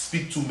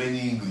speak too many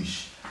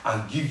English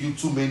and give you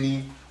too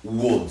many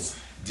words.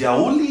 They are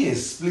only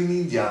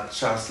explaining their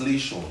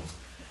translation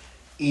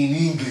in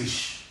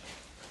English.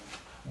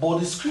 But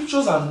the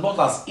scriptures are not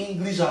as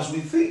English as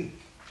we think.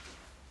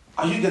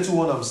 Are you getting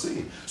what I'm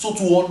saying? So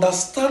to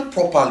understand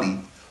properly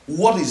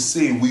what is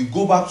saying, we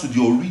go back to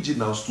the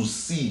originals to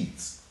see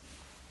it.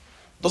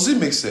 Does it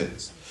make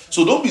sense?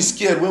 So don't be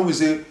scared when we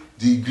say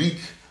the Greek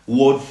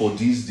word for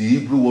this, the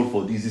Hebrew word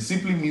for this. It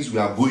simply means we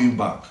are going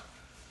back.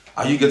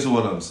 Are you getting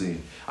what I'm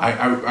saying?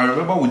 I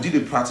remember we did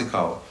a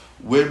practical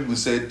when we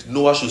said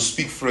Noah should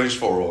speak French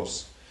for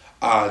us.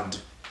 And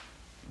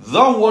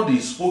that word he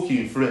spoke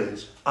in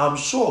French, I'm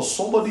sure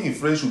somebody in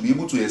French will be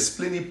able to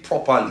explain it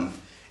properly,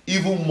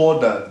 even more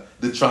than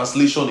the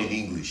translation in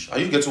English. Are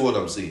you getting what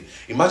I'm saying?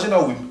 Imagine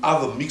how we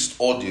have a mixed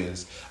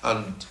audience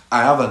and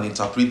I have an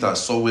interpreter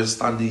somewhere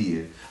standing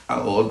here,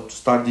 and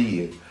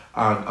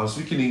I'm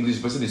speaking English,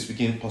 the person is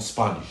speaking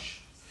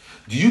Spanish.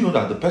 Do you know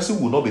that the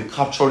person will not be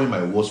capturing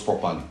my words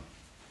properly?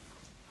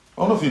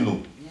 I don't know if you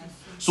know. Yes.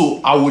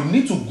 So I would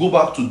need to go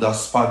back to that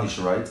Spanish,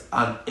 right,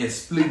 and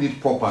explain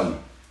it properly.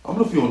 I don't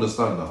know if you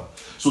understand now.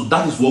 So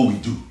that is what we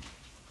do.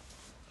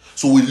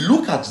 So we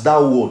look at that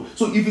word.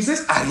 So if it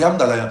says I am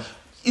that I am,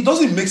 it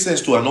doesn't make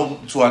sense to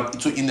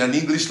in an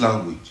English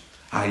language.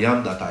 I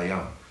am that I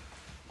am.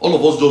 All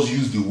of us just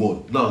use the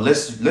word. Now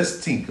let's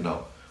think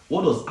now.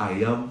 What does I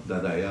am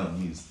that I am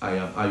means? I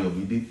am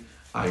Ayomide.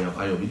 I am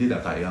Ayomide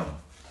that I am.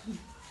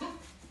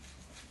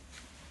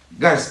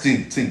 Guys,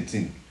 think.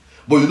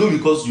 But you know,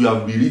 because you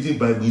have been reading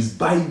Bible, his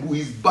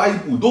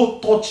Bible.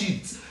 Don't touch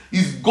it.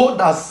 It's God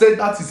that said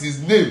that is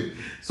his name.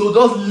 So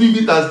just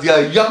leave it as the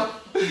I am.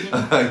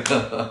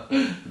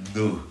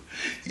 No.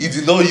 He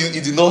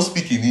did not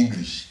speak in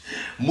English.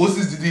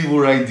 Moses didn't even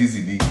write this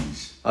in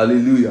English.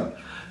 Hallelujah.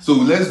 So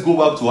let's go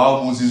back to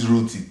how Moses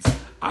wrote it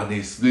and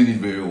explain it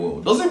very well.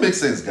 Does it make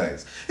sense,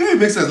 guys? If it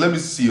makes sense, let me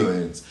see your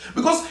hands.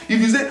 Because if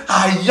you say,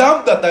 I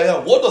am that I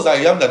am, what does I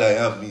am that I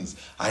am means?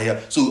 I am.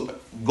 So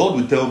God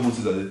will tell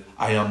Moses that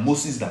I am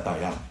Moses that I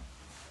am.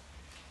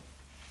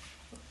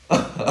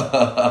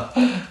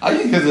 Are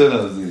you getting what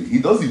I'm saying?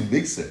 It doesn't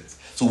make sense.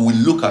 So we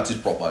look at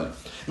it properly.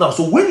 Now,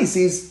 so when he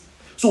says,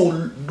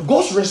 so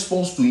God's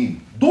response to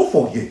him, don't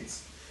forget,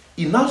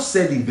 he now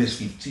said in verse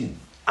 15,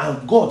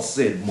 and God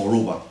said,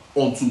 moreover,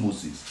 unto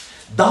Moses,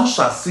 thou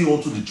shalt say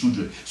unto the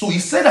children. So he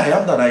said, I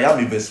am that I am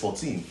in verse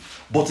 14.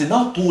 But he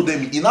now told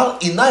them, he now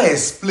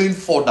explained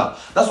further.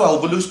 That's why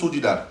I've always told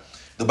you that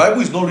the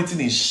Bible is not written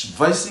in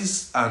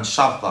verses and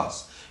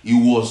chapters. It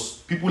was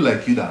people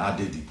like you that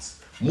added it.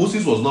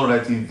 Moses was not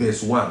writing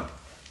verse 1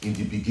 in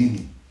the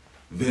beginning.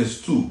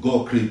 Verse 2,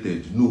 God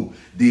created. No,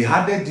 they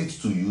added it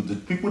to you. The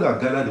people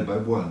that gathered the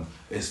Bible and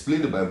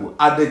explained the Bible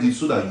added it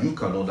so that you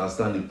can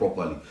understand it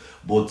properly.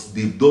 But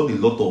they've done a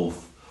lot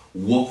of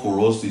work for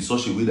us in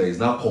such a way that is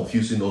now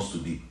confusing us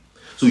today.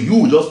 So you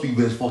will just pick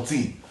verse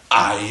 14.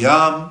 I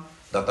am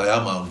that I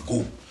am, and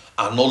go.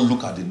 And not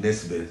look at the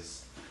next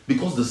verse.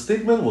 Because the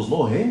statement was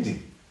not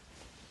ending.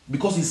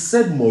 Because he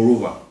said,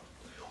 moreover,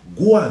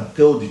 go and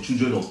tell the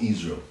children of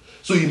Israel.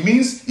 So it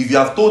means if you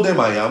have told them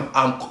I am,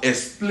 I'm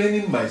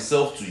explaining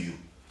myself to you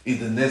in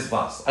the next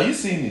verse. Are you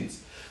seeing it?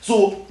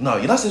 So now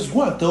it says,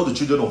 go and tell the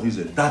children of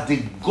Israel that the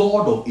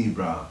God of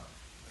Abraham,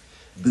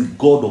 the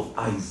God of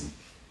Isaac,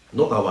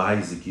 not our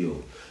Isaac here,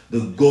 the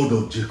God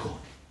of Jacob,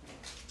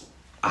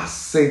 has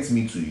sent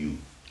me to you.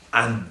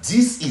 And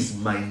this is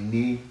my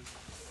name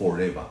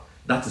forever.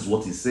 That is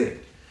what he said.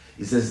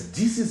 He says,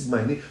 this is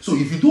my name. So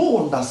if you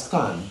don't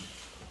understand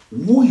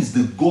who is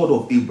the God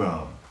of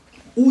Abraham,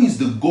 who is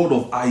the God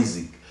of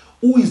Isaac,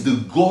 who is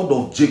the God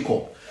of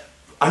Jacob,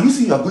 are you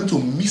saying you are going to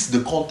miss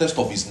the context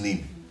of his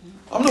name?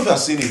 I don't know if you are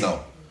seeing it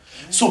now.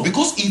 So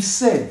because it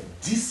said,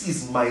 this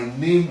is my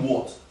name,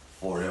 what?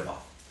 Forever.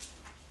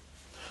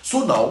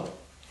 So now,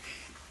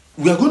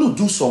 we are going to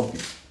do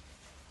something.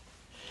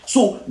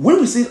 So when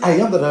we say I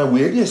am that I am,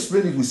 we already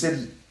explained it. We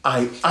said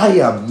I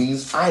am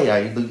means I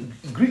in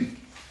the Greek.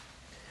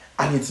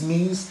 And it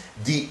means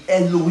the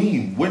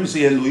Elohim. When we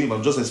say Elohim,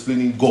 I'm just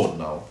explaining God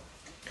now,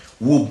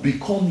 will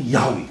become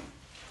Yahweh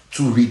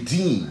to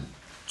redeem,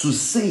 to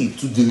save,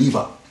 to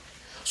deliver.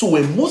 So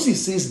when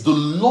Moses says the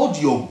Lord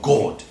your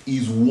God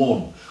is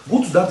one,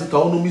 go to that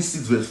Deuteronomy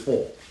 6 verse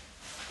 4.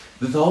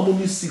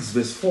 Deuteronomy 6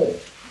 verse 4.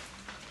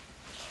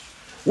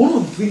 One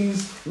of the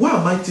things, why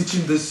am I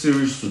teaching this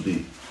series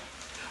today?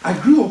 I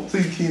grew up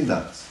thinking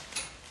that,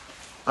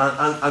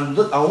 and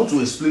I want to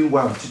explain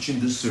why I'm teaching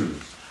this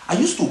series. I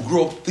used to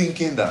grow up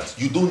thinking that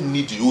you don't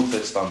need the Old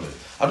Testament.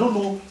 I don't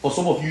know, for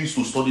some of you used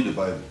to study the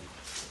Bible.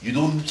 You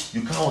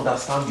can't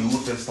understand the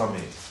Old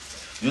Testament.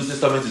 The Old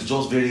Testament is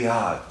just very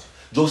hard.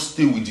 Just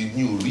stay with the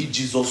new, read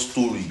Jesus'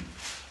 story,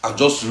 and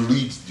just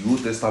read the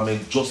Old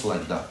Testament just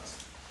like that.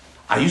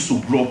 I used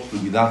to grow up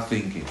with that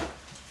thinking.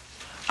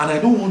 And I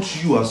don't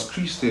want you as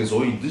Christians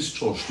or in this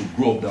church to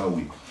grow up that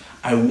way.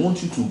 I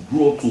want you to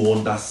grow up to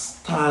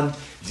understand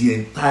the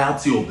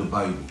entirety of the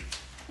Bible.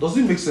 Does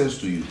it make sense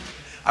to you?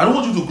 I don't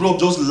want you to grow up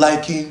just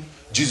liking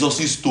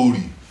Jesus'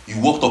 story. He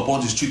walked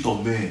upon the street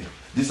of men.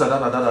 This,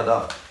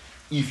 that.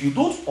 If you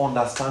don't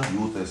understand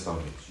the Old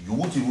Testament, you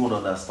won't even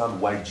understand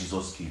why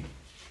Jesus came.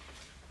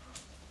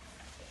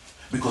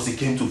 Because he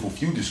came to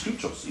fulfill the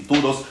scriptures. He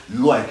told us,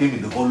 lo, I came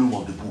in the volume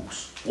of the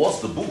books. What's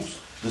the books?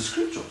 The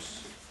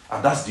scriptures.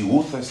 And that's the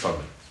Old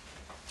Testament.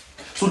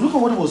 So look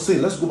at what he was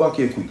saying. Let's go back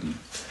here quickly.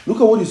 Look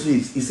at what he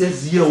says. He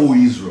says, hear, O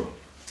Israel,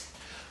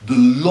 the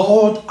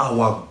Lord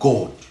our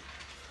God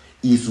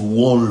is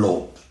one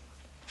Lord.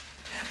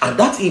 And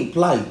that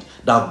implied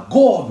that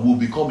God will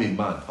become a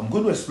man. I'm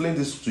going to explain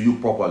this to you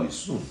properly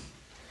soon.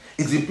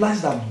 It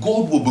implies that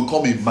God will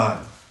become a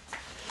man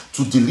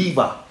to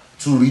deliver,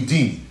 to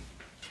redeem.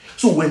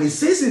 So when he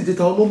says in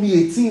Deuteronomy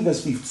 18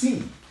 verse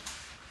 15,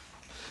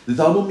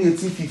 Deuteronomy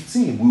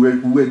 18:15,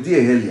 we were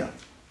there earlier.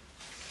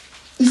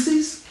 He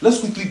says, let's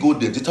quickly go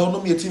there.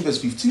 Deuteronomy 18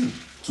 verse 15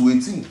 to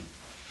 18.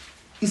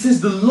 He says,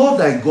 the Lord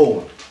thy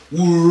God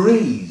will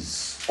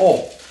raise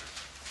up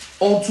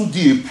unto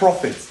thee a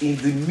prophet in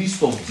the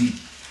midst of thee,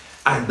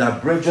 and thy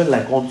brethren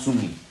like unto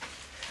me.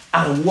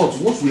 And what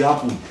will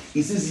happen?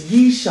 He says,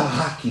 ye shall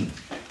hearken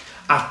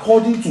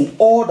according to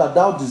all that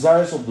thou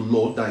desirest of the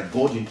Lord thy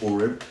God in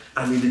Horeb,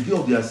 and in the day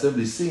of the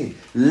assembly, saying,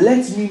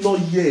 let me not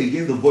hear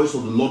again the voice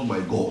of the Lord my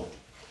God,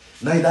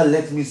 neither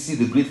let me see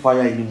the great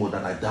fire anymore,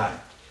 that I die.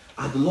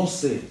 And the Lord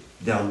said,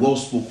 they are well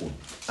spoken,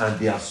 and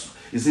they are,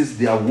 it says,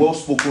 they are well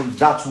spoken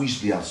that which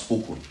they have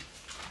spoken.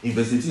 In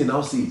verse 18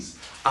 now says,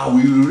 I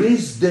will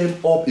raise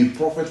them up a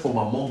prophet from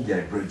among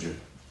their brethren,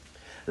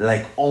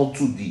 like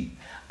unto thee.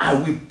 I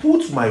will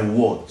put my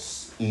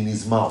words in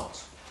his mouth,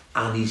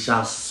 and he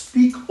shall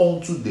speak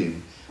unto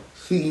them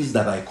things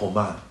that I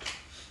command.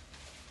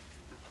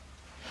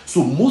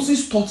 So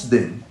Moses taught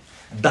them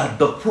that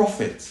the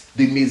prophet,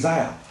 the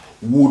Messiah,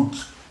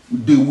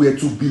 they were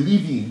to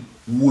believe in,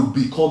 would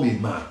become a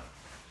man.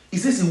 He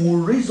says he will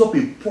raise up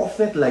a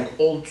prophet like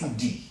unto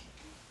thee.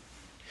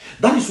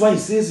 That is why he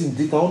says in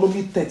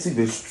Deuteronomy 30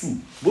 verse 2.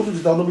 Go to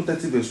Deuteronomy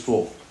 30 verse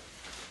 12.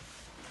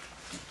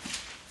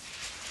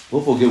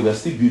 Don't forget, we are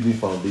still building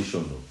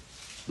foundation though.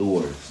 Don't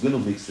worry, it's going to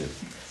make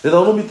sense.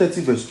 Deuteronomy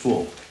 30 verse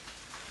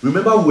 12.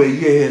 Remember we were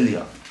here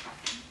earlier,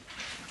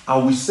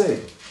 and we said,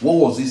 what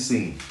was he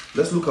saying?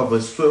 Let's look at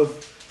verse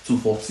 12 to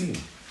 14.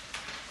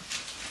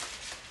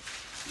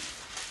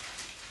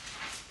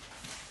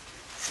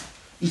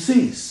 He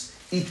says,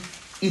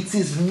 it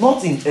is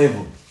not in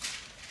heaven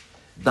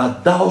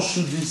that thou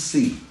shouldest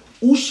say,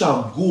 who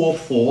shall go up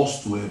for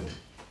us to heaven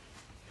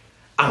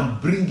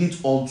and bring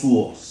it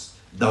unto us,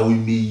 that we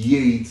may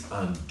hear it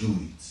and do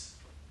it.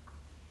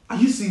 Are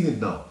you seeing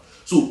it now?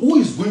 So who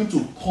is going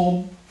to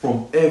come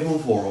from heaven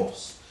for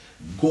us?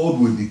 God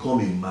will become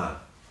a man.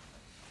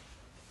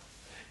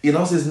 It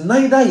now says,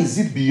 neither is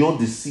it beyond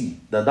the sea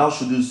that thou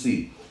shouldest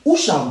say, who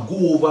shall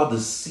go over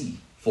the sea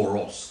for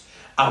us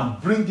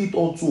and bring it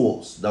unto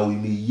us, that we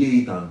may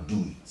hear it and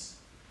do it.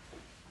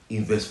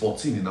 In verse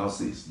 14 it now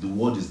says, the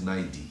word is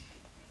nigh thee,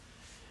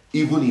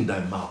 even in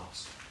thy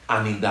mouth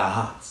and in thy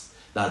heart,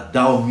 that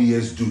thou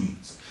mayest do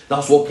it.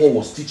 That's what Paul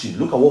was teaching.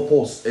 Look at what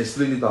Paul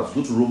explained it as.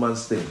 Go to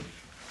Romans 10.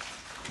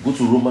 Go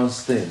to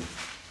Romans 10.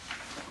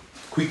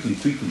 Quickly.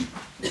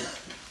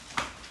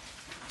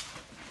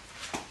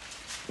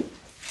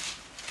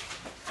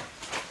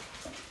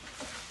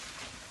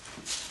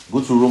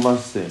 Go to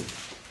Romans 10.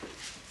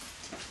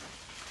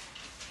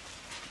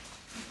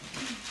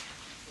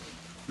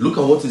 Look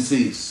at what it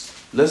says.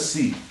 Let's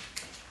see.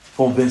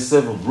 From verse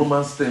 7.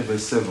 Romans 10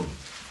 verse 7.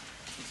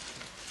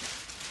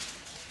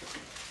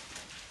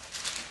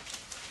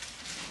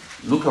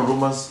 Look at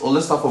Romans, or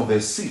let's start from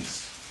verse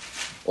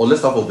 6. Or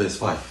let's start from verse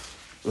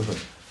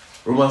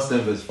 5. Romans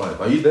 10 verse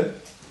 5. Are you there?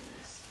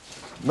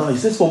 Now it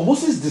says, for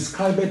Moses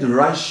described the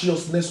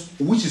righteousness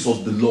which is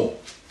of the law,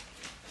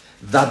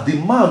 that the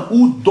man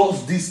who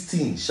does these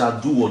things shall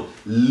do what?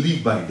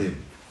 Live by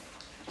them.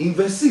 In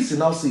verse 6 it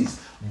now says,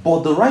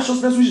 but the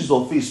righteousness which is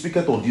of faith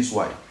speaketh on this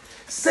wise,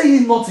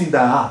 saying not in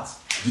thy heart,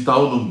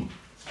 Deuteronomy,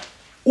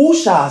 who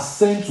shall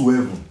ascend to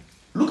heaven?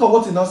 Look at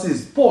what it now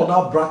says. Paul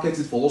now brackets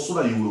it for us so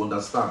that you will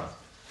understand.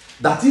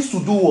 That is to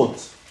do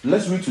what?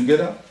 Let's read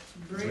together.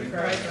 Bring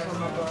Christ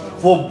from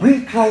above. For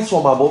bring Christ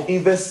from above.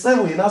 In verse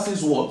 7 it now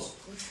says what?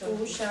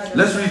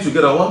 Let's read it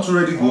together. 1, 2,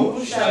 ready, go.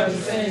 Who shall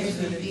descend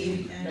into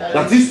thee?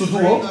 That is to do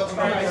what?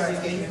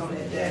 Christ again from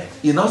the dead.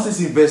 It now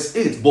says in verse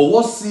 8, but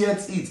what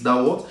saith it?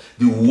 That what?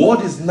 The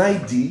word is nigh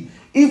thee,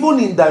 even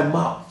in thy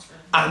mouth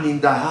and in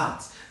thy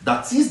heart.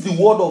 That is the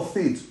word of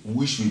faith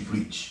which we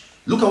preach.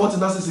 Look at what it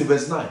now says in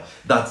verse 9.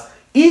 That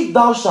if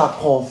thou shalt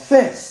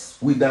confess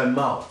with thy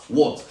mouth,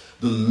 what?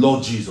 The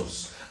Lord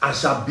Jesus, and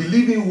shalt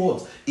believe in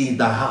what? In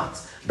thy heart,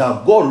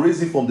 that God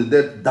raised him from the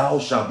dead, thou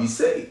shalt be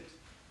saved.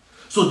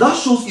 So that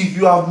shows if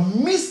you have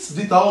missed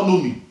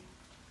Deuteronomy,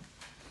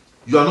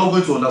 you are not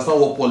going to understand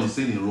what Paul is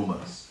saying in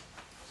Romans.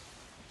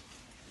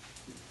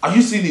 Are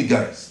you seeing it,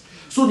 guys?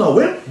 So now,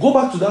 go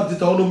back to that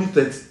Deuteronomy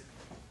 30,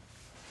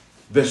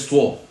 verse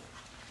 12.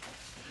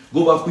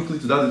 Go back quickly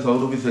to that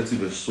Deuteronomy 30,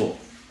 verse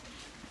 12.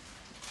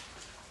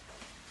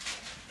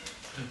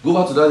 Go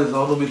back to that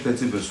Deuteronomy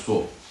 30, verse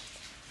 12.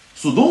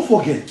 So don't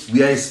forget,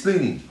 we are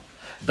explaining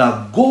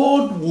that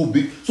God will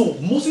be... So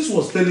Moses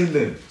was telling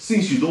them,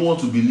 since you don't want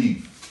to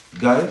believe,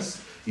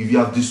 guys, if you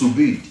have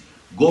disobeyed,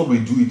 God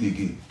will do it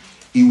again.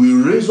 He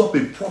will raise up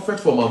a prophet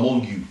from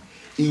among you.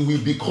 He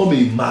will become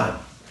a man.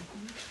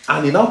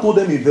 And he now told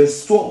them in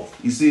verse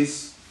 12, he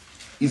says,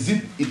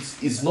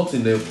 it's not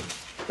in heaven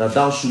that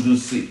thou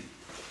shouldest say,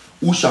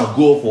 who shall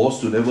go up for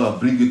us to heaven and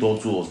bring it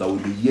unto us, that we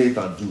may hear it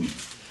and do it?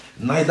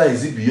 Neither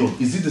is it beyond.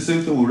 Is it the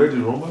same thing we read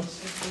in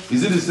Romans?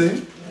 Is it the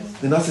same?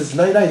 And that says,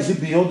 neither is it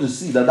beyond the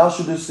sea that thou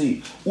shouldest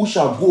say, who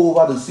shall go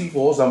over the sea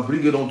for us and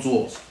bring it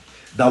unto us,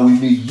 that we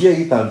may hear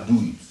it and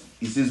do it?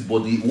 He says,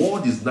 but the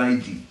word is nigh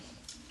thee,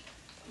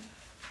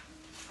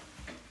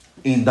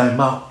 in thy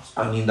mouth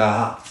and in thy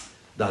heart,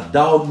 that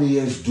thou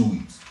mayest do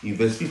it. In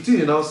verse 15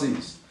 it now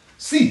says,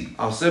 see,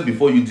 I've said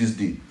before you this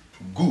day,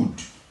 good,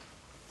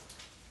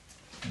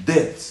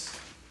 death,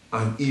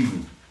 and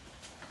evil.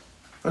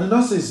 And it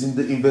now says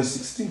in verse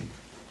 16,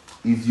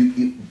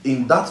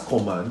 in that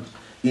command,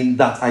 in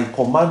that I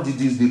command thee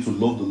this day to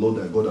love the Lord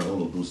thy God and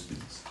all of those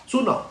things.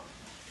 So now,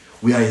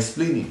 we are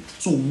explaining.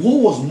 So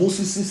what was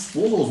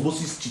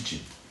Moses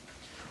teaching?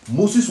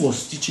 Moses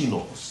was teaching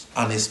us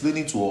and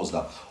explaining to us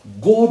that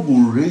God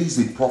will raise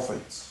a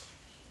prophet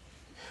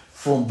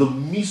from the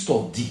midst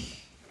of thee,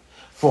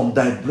 from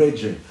thy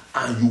brethren,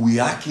 and you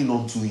will hearken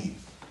unto him.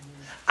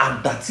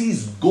 And that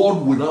is,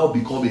 God will now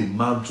become a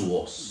man to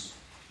us.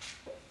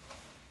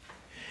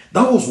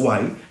 That was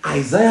why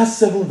Isaiah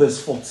 7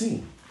 verse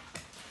 14.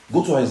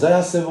 Go to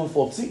Isaiah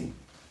 7:14.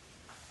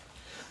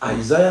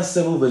 Isaiah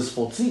 7 verse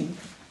 14.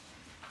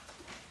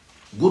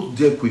 Go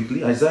there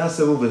quickly. Isaiah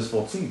 7 verse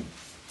 14.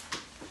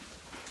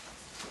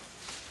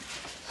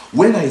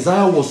 When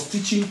Isaiah was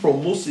teaching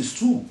from Moses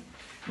too,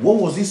 what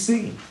was he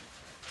saying?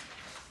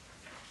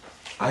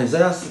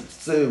 Isaiah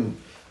 7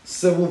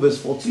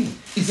 verse 14.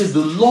 It says,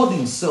 the Lord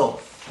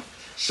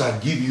himself shall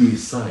give you a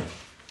sign.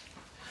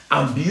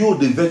 And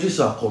behold, the virgin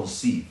shall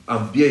conceive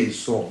and bear a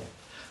son,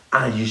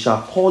 and you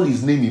shall call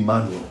his name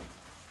Emmanuel.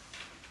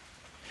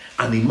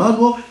 And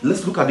Emmanuel,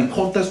 let's look at the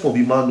context of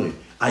Emmanuel.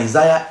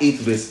 Isaiah 8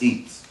 verse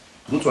 8.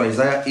 Go to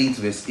Isaiah 8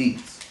 verse 8.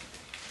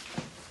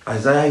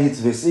 Isaiah 8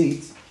 verse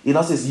 8. It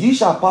now says, ye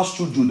shall pass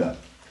through Judah,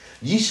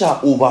 ye shall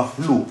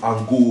overflow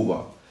and go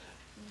over.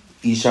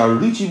 Ye shall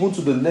reach even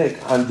to the neck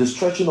and the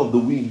stretching of the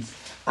wings,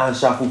 and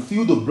shall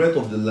fulfill the breadth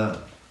of the land.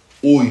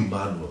 O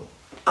Emmanuel.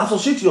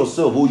 Associate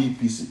yourself, O ye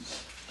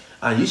pieces,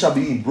 and ye shall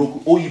be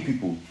broken, O ye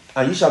people,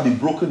 and ye shall be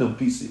broken in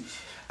pieces,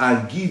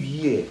 and give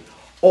ear,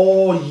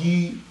 all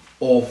ye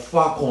of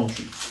far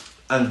countries,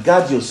 and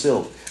guard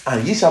yourself,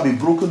 and ye shall be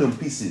broken in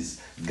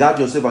pieces. Guard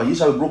yourself, and ye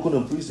shall be broken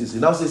in pieces. It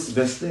now says,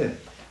 verse 10,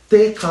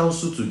 take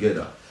counsel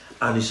together,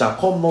 and it shall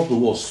come not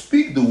to us.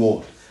 Speak the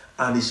word,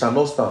 and it shall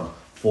not stand,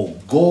 for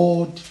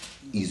God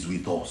is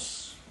with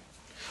us.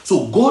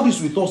 So God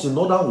is with us. In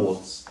other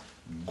words,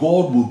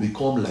 God will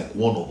become like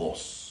one of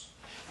us.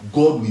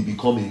 God will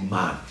become a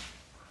man.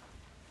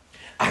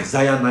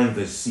 Isaiah 9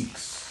 verse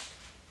 6.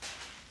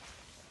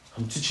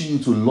 I'm teaching you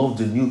to love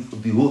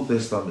the Old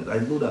Testament. I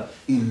know that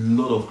a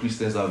lot of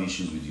Christians have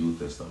issues with the Old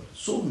Testament.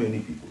 So many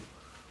people.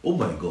 Oh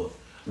my God.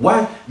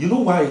 Why? You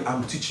know why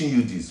I'm teaching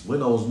you this?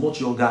 When I was much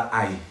younger,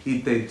 I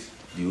hated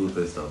the Old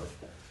Testament.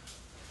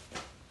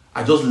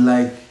 I just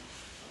like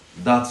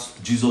that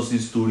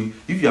Jesus' story.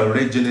 If you have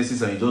read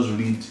Genesis and you just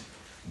read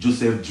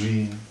Joseph's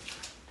dream,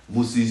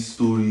 Moses'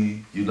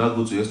 story, you now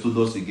go to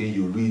Exodus again,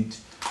 you read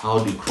how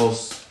they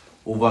cross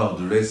over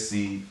on the Red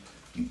Sea,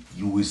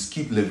 you will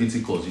skip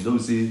Leviticus. You don't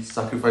say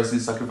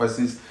sacrifices,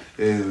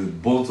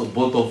 burnt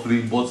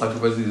offering, burnt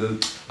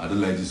sacrifices. I don't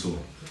like this one.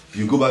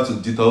 You go back to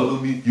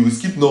Deuteronomy, you will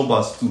skip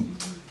Numbers too.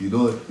 You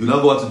know, you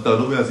now go back to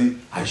Deuteronomy and say,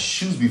 I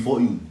choose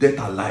before you death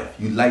and life.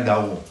 You like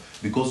that one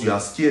because you are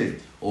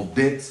scared of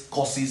death,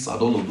 curses,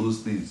 and all of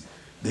those things.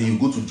 Then you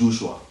go to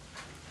Joshua.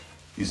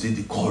 You say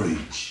the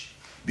courage,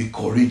 be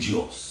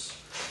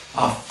courageous,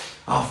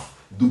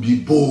 do be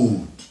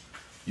bold.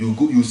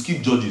 You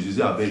skip Judges. You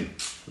say, I beg,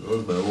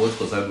 that's my words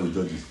concern with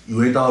Judges.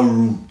 You enter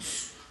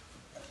roots.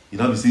 You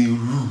now be saying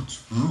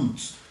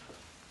roots.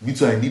 Me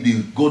too. I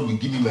need God will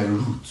give me my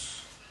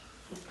roots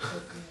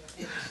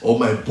or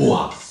my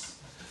Boaz.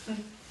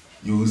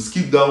 You will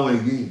skip that one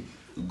again.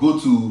 Go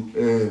to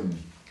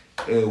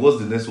what's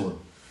the next one?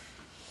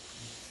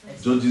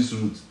 Judges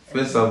roots.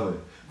 First Samuel.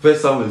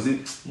 You say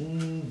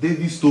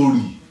David's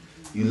story.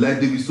 You like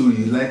David's story.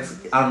 You like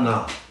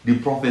Anna, the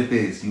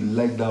prophetess. You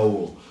like that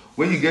one.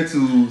 When you get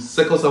to 2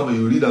 Samuel,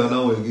 you read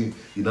another one again.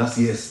 You now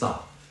see Esther.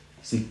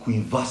 You say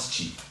Queen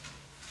Vashti.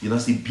 You now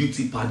see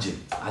beauty pageant.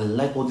 I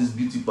like all this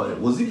beauty pageant.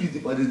 Was it beauty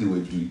pageant they were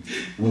doing?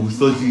 We will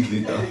study it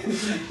later.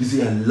 You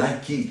say, I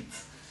like it.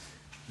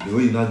 The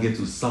way you now get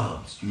to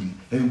Psalms,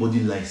 everybody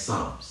likes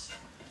Psalms.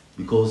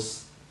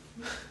 Because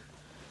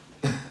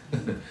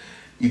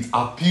it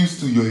appeals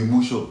to your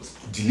emotions.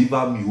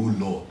 Deliver me, oh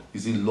Lord. You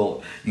say,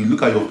 Lord. You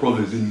look at your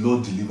problems, you say,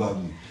 Lord, deliver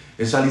me.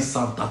 Especially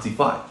Psalm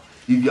 35.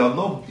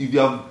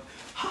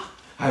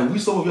 I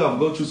wish some of you have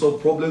gone through some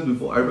problems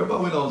before. I remember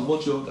when I was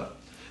much younger,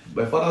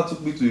 my father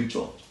took me to a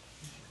church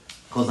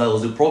because I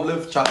was a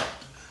problem child.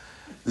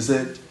 He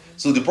said,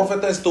 so the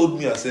prophetess told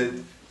me, I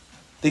said,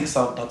 take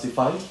Psalm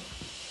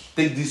 35,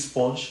 take this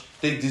sponge,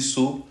 take this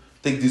soap,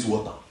 take this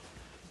water.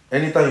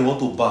 Anytime you want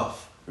to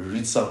bath,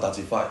 read Psalm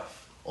 35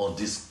 on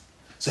this.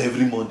 So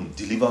every morning,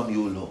 deliver me,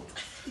 O Lord.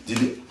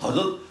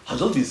 I'll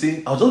just be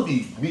saying,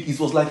 it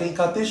was like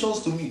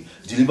incantations to me.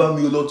 Deliver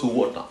me, O Lord, to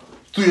water.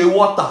 To a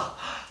water.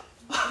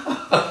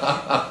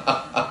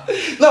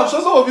 Now, I'm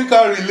sure some of you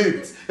can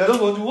relate. You're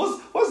just wondering,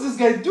 what's this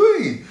guy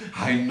doing?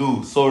 I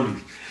know, sorry.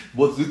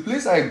 But the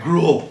place I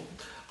grew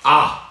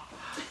up,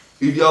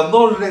 if you have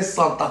not read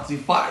Psalm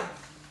 35,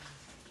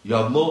 you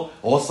have not,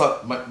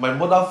 also, my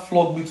mother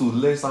flogged me to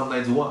learn Psalm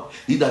 91.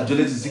 He that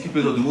dwelleth in the secret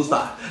place of the Most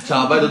High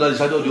shall abide under the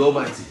shadow of the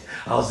Almighty.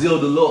 I'll say of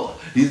the Lord,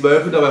 He is my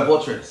refuge and my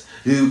fortress.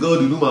 He will go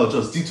to do my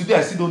trust. Till today,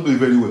 I still don't know it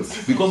very well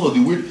because of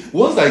the way.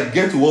 Once I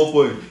get to one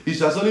point, He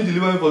shall suddenly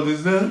deliver me from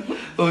this snare,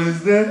 from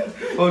this snare,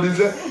 from this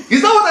snare.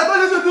 Is that what I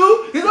told you to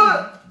do? Is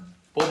that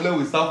problem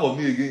will start for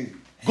me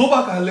again? Go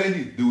back and learn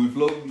it. They will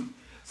flog me.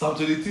 Psalm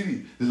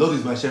 23, the Lord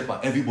is my shepherd.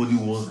 Everybody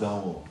wants that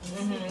one.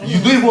 You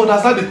don't even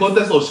understand the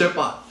context of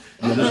shepherd.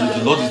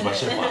 The Lord is my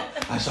shepherd.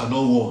 I shall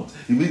not want.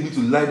 He made me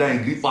to lie down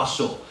in green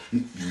pasture.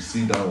 You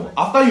see that one.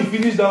 After you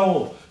finish that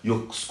one,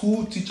 your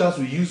school teachers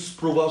will use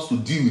Proverbs to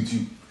deal with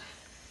you.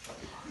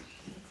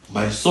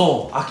 My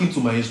son, hearken to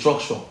my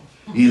instruction.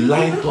 A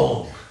lying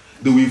tongue.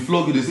 They will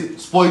flog you. They say,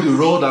 spoil the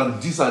rod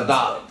and this and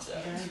that.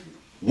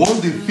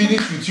 Once they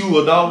finish with you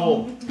on that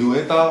one, they will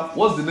enter.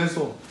 What's the next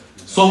one?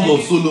 Song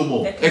of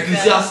Solomon,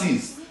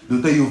 Ecclesiastes.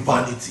 They'll tell you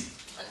vanity.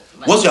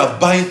 Once you are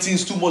buying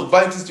things too much,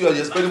 buying things too much,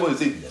 you're spending money,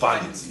 they say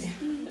vanity.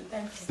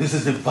 This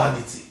is a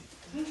vanity.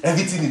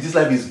 Everything in this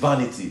life is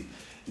vanity.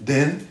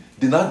 Then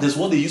there's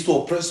what they used to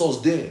oppress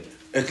us there.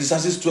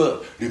 Ecclesiastes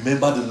 12.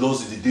 Remember the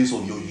laws in the days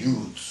of your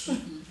youth.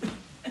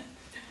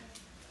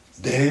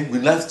 Then we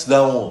left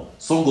that one.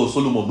 Song of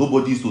Solomon.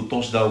 Nobody used to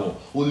touch that one.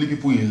 Only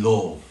people in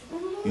love.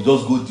 You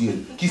just go there.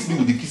 Kiss me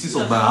with the kisses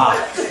of my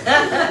heart.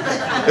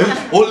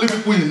 Only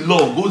people in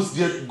love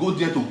go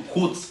there to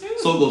quote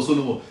Song of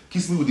Solomon.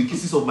 Kiss me with the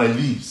kisses of my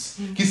lips.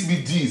 Kiss me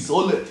this.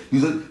 So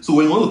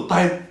when you want to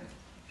type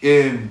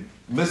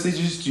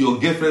messages to your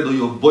girlfriend or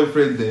your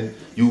boyfriend, then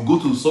you go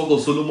to Song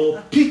of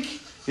Solomon, pick.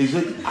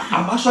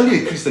 I'm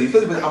actually a Christian. You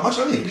tell them, I'm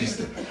actually a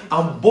Christian.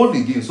 I'm born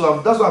again.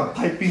 So that's why I'm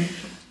typing.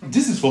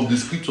 This is from the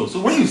scripture.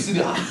 So when you see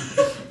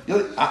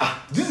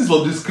this is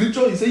from the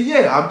scripture, you say,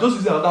 yeah, I'm just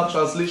using another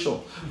translation.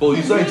 But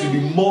you say it will be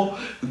more,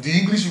 the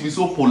English will be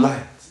so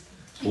polite.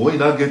 But when you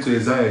now get to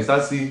Isaiah, you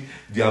start seeing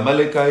the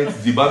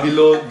Amalekites, the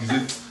Babylon, you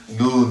say,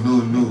 no.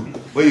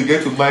 When you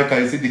get to Micah,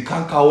 you say the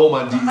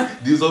cankerworm and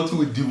the something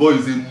with the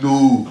voice, you say,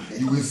 no.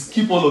 You will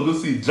skip all of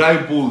those things, dry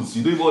bones.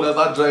 You don't even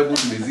understand dry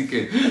bones in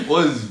Ezekiel.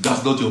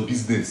 That's not your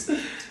business.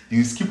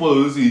 You skip all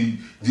of those things.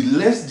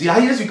 The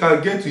highest you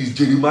can get to is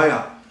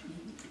Jeremiah.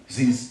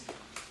 He says,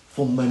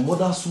 from my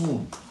mother's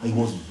womb, I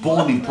was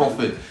born a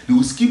prophet. They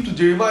will skip to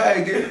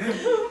Jeremiah again.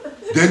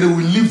 Then they will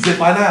leave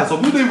Zephaniah.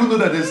 Some people don't even know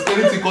that there's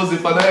anything called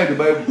Zephaniah in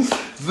the Bible.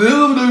 They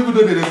don't even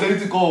know that there's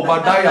anything called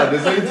Obadiah.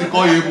 There's anything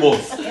called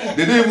Amos.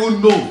 They don't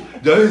even know.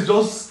 They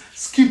just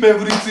skip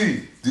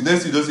everything. The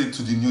next thing, just say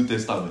to the New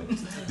Testament,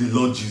 the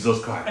Lord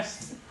Jesus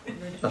Christ.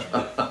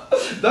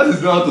 That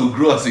is not how to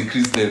grow as a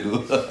Christian,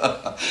 though.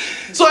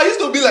 So I used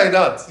to be like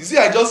that. You see,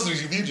 I just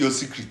revealed your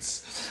secrets.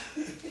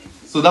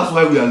 So that's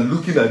why we are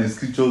looking at the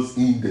scriptures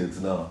in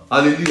depth now.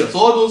 Hallelujah. So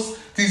all those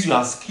things you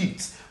have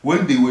skipped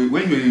when you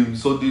were in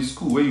Sunday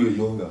school, when you were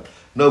younger,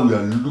 now we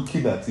are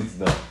looking at it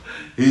now.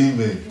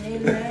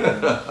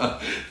 Amen.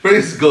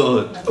 Praise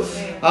God.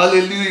 Amen.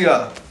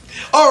 Hallelujah.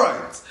 All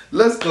right,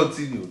 let's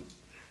continue.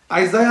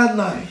 Isaiah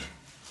 9,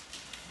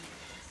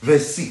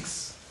 verse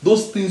 6.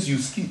 Those things you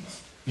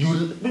skipped.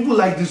 People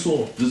like this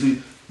one. You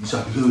say, you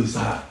shall be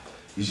Isaiah.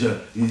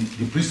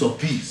 The Prince of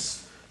Peace.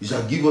 You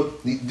shall give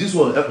up. This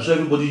one, I'm sure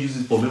everybody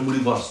uses it for memory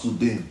verse to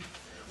them.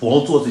 For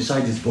unto us a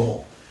child is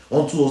born,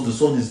 unto us the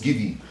son is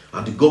given,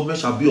 and the government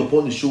shall be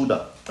upon his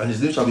shoulder, and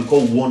his name shall be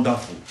called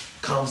Wonderful,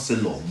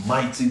 Counselor,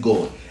 Mighty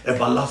God,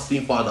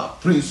 Everlasting Father,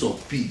 Prince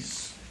of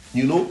Peace.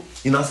 You know,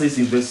 in answer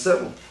in verse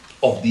 7,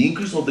 of the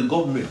increase of the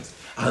government,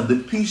 and the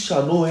peace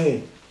shall no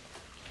end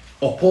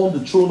upon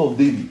the throne of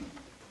David,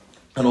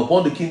 and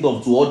upon the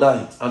kingdom to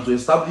order it, and to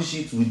establish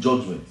it with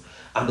judgment,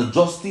 and the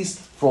justice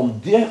from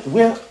there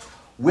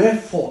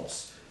wherefore,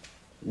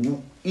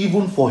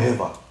 even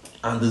forever,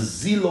 and the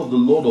zeal of the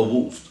Lord of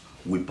hosts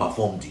will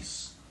perform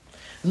this.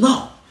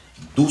 Now,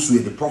 those were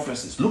the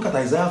prophecies. Look at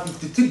Isaiah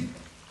 53,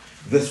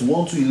 verse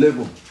 1 to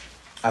 11.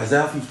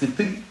 Isaiah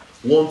 53,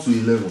 1 to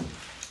 11.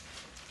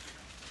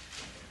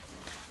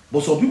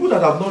 But some people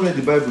that have not read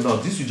the Bible now,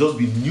 this will just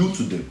be new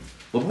to them.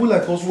 But people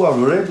like us who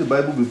have read the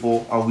Bible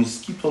before and we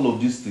skipped all of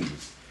these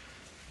things.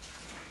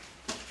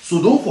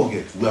 So don't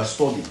forget, we are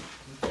studying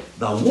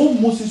that what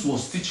Moses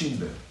was teaching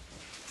them,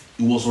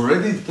 he was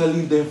already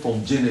telling them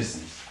from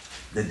Genesis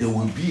that there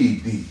will be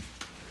a day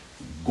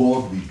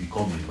God will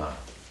become a man.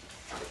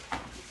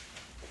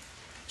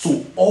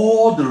 So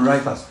all the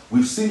writers,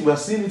 we are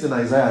seeing it in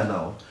Isaiah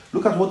now.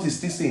 Look at what he's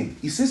still saying.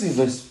 He says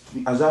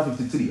in Isaiah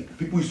 53,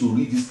 people used to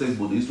read this text,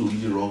 but they used to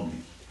read it wrongly.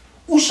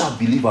 Who shall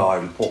believe our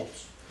report?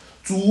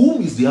 To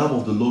whom is the arm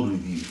of the Lord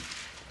revealed?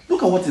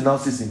 Look at what he now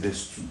says in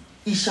verse 2.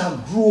 He shall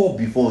grow up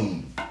before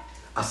him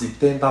as a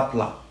tender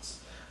plant,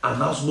 and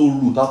has no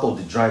root out of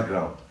the dry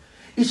ground.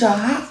 He shall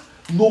have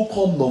no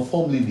comb nor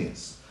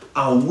formeliness,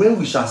 and when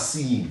we shall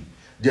see him,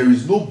 there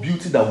is no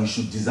beauty that we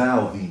should desire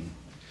of him.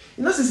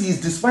 In that sense, he is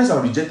despised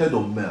and rejected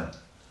of man,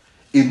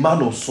 a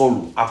man of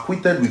sorrow,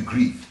 acquainted with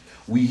grief.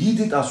 We hid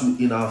it as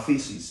we in our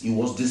faces. He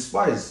was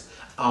despised,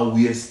 and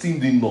we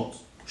esteemed him not.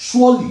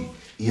 Surely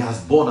he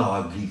has borne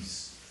our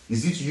griefs.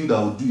 Is it you that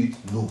will do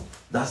it? No.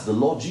 That's the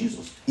Lord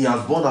Jesus. He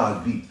has borne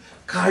our grief,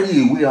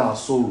 carry away our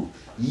sorrow.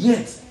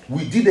 Yet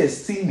we did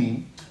esteem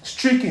him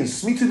stricken,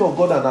 smitten of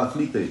God, and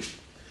afflicted.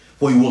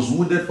 For he was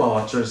wounded for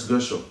our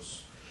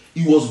transgressions.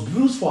 He was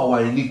bruised for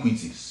our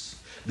iniquities.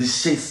 The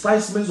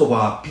chastisement of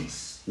our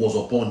peace was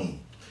upon him,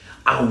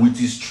 and with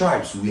his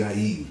stripes we are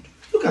healed.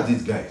 Look at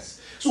it,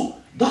 guys. So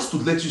that's to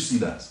let you see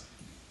that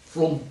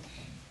from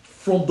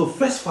the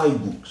first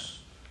 5 books,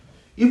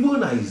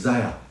 even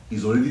Isaiah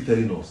is already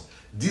telling us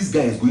this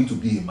guy is going to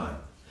be a man,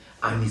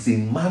 and he's a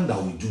man that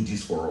will do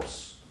this for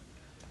us.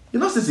 You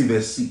know, says in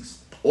verse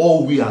 6,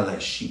 all we are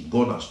like sheep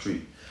gone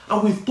astray,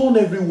 and we've turned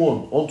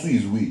everyone unto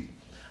his way,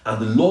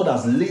 and the Lord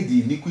has laid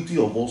the iniquity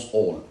of us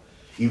all.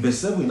 In verse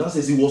 7, it now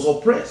says he was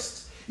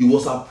oppressed, he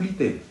was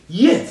afflicted,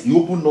 yet he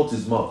opened not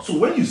his mouth. So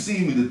when you see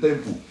him in the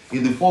temple,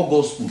 in the 4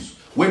 Gospels,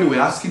 when they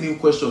were asking him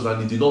questions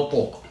and he did not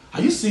talk,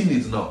 are you seeing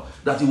it now?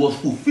 That he was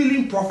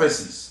fulfilling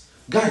prophecies.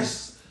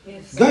 Guys,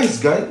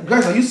 guys,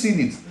 are you seeing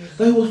it? Yes.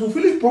 That he was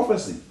fulfilling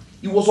prophecy.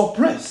 He was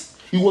oppressed,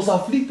 he was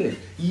afflicted,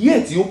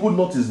 yet he opened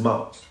not his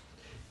mouth.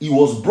 He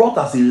was brought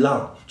as a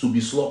lamb to be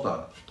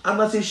slaughtered,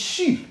 and as a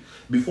sheep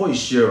before his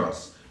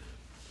shearers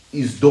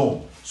is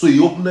dumb, so he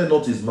opened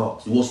not his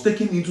mouth. He was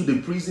taken into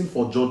the prison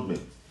for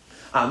judgment.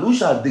 And who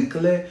shall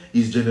declare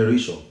his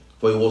generation?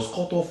 For he was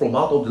cut off from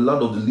out of the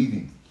land of the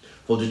living.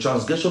 For the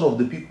transgression of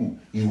the people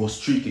he was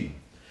stricken,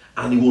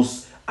 and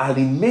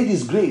he made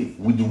his grave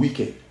with the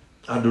wicked,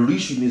 and the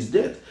rich in his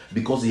death,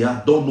 because he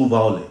had done no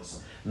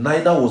violence,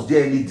 neither was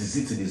there any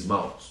deceit in his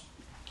mouth.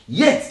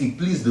 Yet he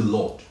pleased the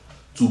Lord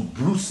to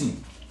bruise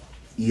him.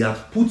 He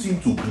hath put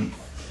him to grief.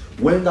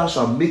 When thou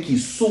shalt make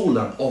his soul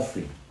an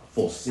offering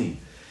for sin,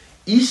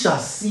 he shall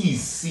see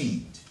his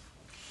seed,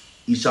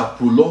 he shall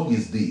prolong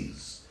his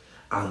days,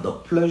 and the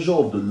pleasure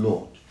of the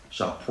Lord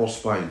shall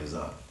prosper in his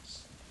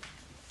hands.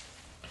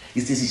 He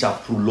says he shall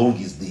prolong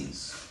his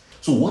days.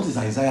 So what is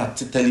Isaiah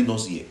telling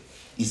us here?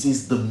 He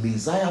says the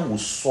Messiah will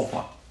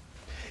suffer.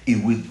 He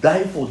will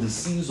die for the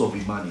sins of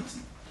humanity,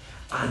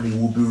 and he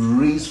will be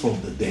raised from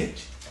the dead.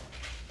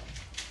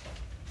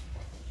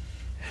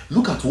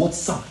 Look at what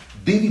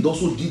David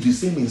also did the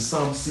same in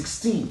Psalm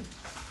 16.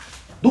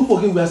 Don't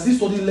forget, we are still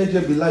studying Let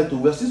There Be Light.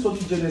 We are still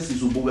studying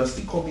Genesis, but we are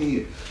still coming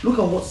here. Look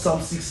at what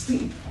Psalm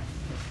 16,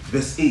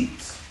 verse 8.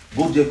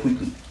 Go there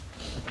quickly.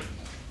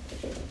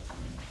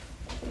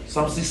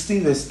 Psalm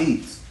 16, verse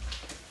 8.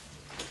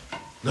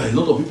 Now, a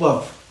lot of people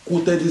have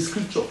quoted this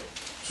scripture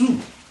too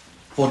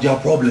for their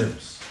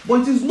problems,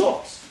 but it is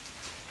not.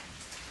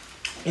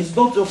 It's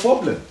not a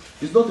problem.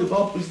 It's not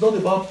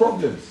about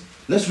problems.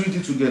 Let's read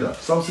it together.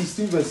 Psalm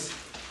 16, verse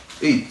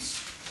 8.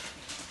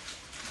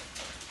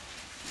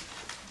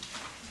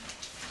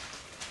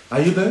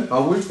 Are you there?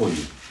 I'll wait for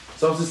you.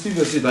 Psalm 16,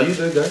 verse 8. Are you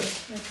there,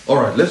 guys? Yes. All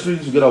right, let's read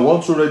it together.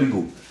 1, 2, ready,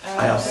 go.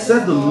 I have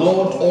set the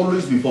Lord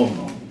always before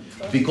me,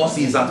 because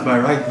he is at my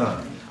right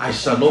hand. I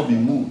shall not be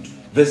moved.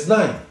 Verse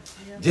 9.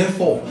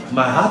 Therefore,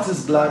 my heart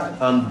is glad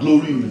and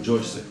glory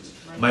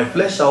rejoiceth. My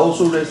flesh shall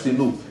also rest in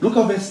hope. Look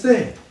at verse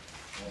 10.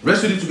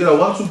 Let's read it together.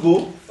 1, 2,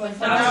 go. For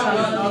thou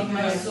wilt not leave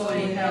my soul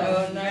in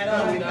hell,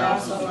 neither wilt thou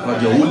suffer. But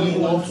the only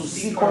one to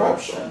see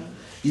corruption.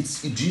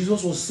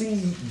 Jesus was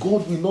saying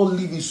God will not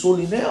leave his soul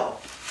in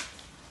hell.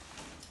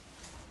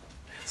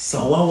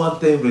 Psalm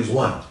 110 verse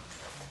 1.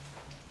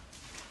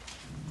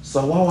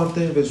 Psalm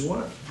 110 verse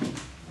 1.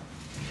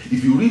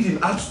 If you read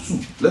in Acts 2,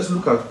 let's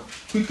look at,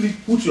 quickly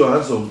put your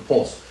hands on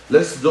pause.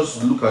 Let's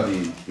just look at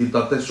the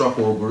intertextual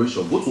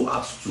corroboration. Go to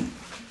Acts 2.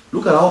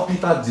 Look at how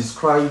Peter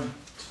described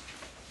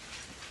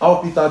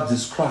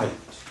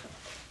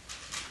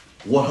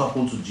what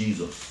happened to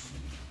Jesus.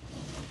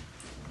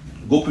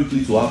 Go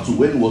quickly to Acts 2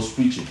 when he was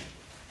preaching.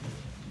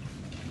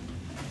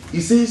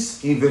 He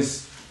says in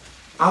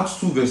Acts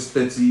 2 verse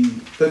 30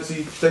 to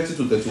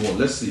 31.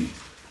 Let's see.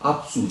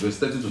 Acts 2 verse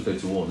 30 to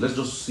 31. Let's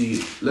just see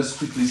it. Let's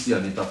quickly see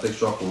an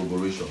intertextual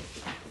corroboration.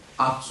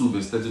 Acts 2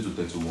 verse 30 to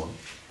 31.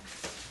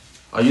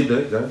 Are you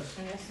there, guys?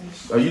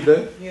 Yes. Are you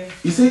there? Yes.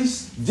 He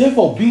says,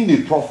 therefore being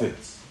a prophet.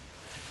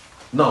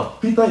 Now,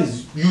 Peter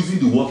is using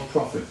the word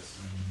prophet.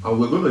 And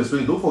we're going to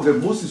explain. Don't forget,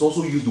 Moses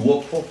also used the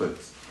word prophet.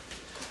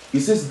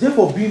 He says,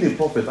 therefore being a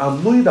prophet,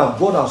 and knowing that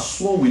God has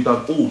sworn with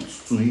an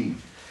oath to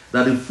him,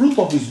 that the fruit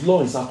of his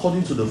law is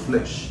according to the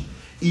flesh,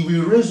 he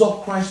will raise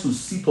up Christ to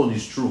sit on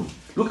his throne.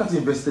 Look at it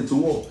in verse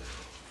 31.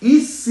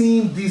 He,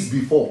 seeing this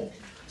before,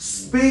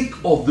 spake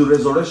of the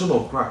resurrection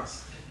of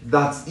Christ,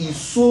 that his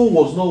soul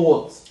was not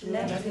what?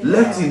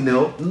 Left in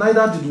hell,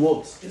 neither did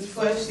what?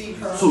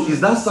 So is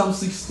that Psalm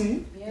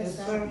 16? Yes,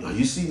 sir. Are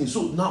you seeing it?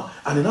 So now,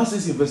 and it now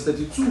says in verse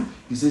 32,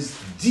 he says,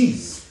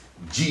 this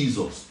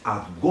Jesus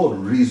hath God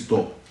raised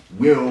up,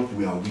 whereof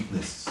we are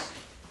witnesses.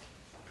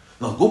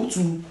 Now go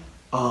to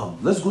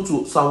Let's go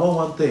to Psalm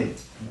 110,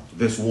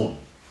 verse 1.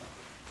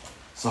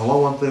 Psalm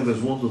 110,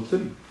 verse 1 to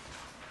 3.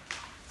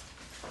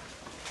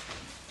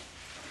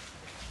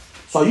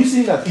 So are you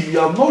saying that if you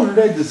have not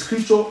read the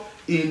scripture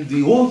in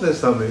the Old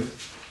Testament,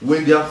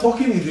 when they are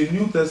talking in the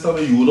New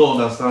Testament, you will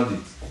not understand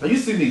it? Are you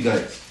seeing it,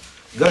 guys?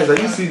 Guys,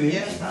 are you seeing it?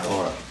 Yes, sir.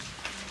 All right.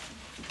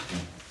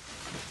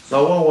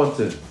 Psalm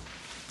 110,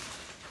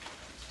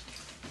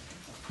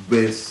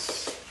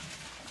 verse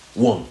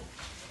 1.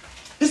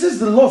 It says,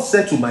 the Lord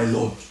said to my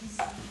Lord.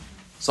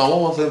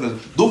 Psalm 110,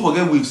 verse. Don't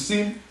forget, we've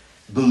seen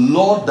the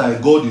Lord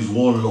thy God is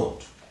one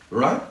Lord.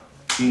 Right?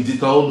 In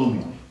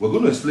Deuteronomy. We're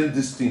going to explain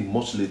this thing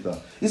much later.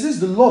 It says,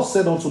 the Lord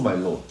said unto my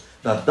Lord,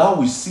 that thou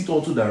will sit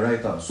unto thy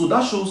right hand. So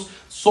that shows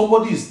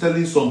somebody is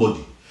telling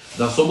somebody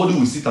that somebody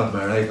will sit at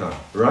my right hand.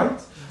 Right?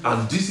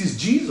 And this is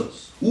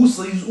Jesus. Who is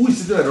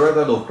sitting at the right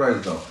hand of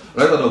Christ now?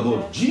 Right hand of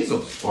God?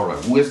 Jesus.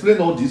 Alright. We'll explain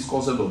all this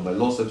concept of my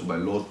Lord said to my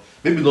Lord.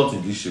 Maybe not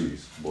in this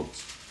series, but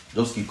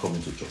just keep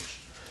coming to church.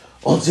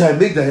 Until I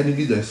make thy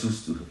enemy thy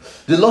footstool.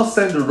 The Lord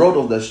sent the rod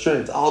of thy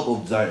strength out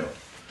of Zion.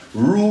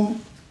 Rule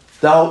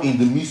thou in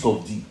the midst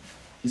of thee.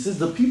 He says,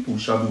 the people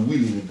shall be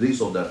willing in the days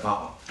of thy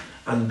power,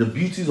 and the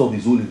beauties of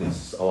his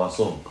holiness, our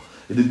song.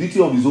 In the beauty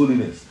of his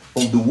holiness,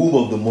 from the womb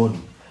of the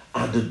morning,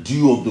 and the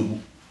dew of the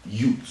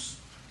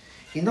youths.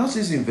 He now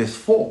says in verse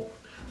 4,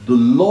 the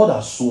Lord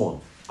has sworn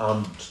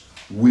and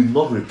will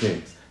not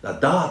repent,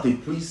 that thou art a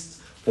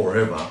priest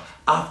forever,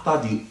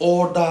 after the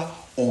order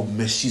of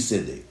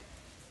Melchizedek.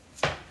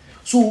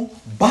 So,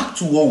 back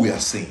to what we are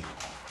saying.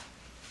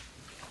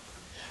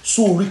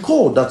 So,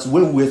 recall that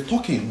when we were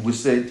talking, we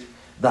said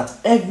that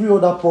every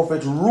other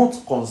prophet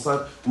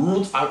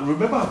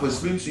remember I've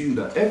explained to you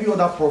that every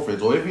other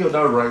prophet or every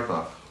other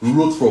writer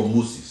wrote from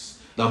Moses.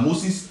 That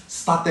Moses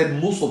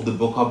started most of the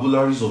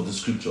vocabularies of the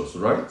scriptures,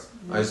 right?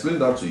 I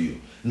explained that to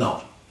you.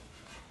 Now,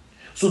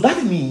 so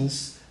that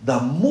means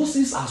that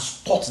Moses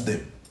has taught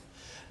them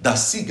that,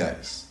 see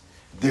guys,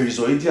 there is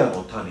already an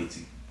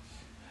alternative.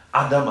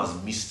 Adam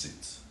has missed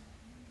it.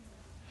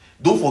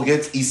 Don't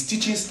forget, his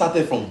teaching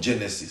started from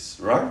Genesis,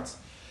 right?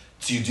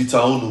 To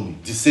Deuteronomy,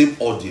 the same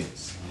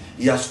audience.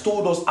 He has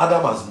told us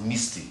Adam has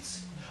missed it.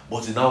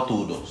 But he now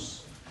told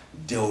us,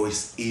 there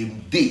is a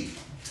day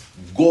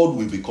God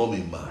will become a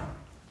man.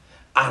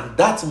 And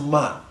that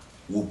man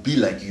will be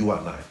like you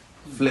and I,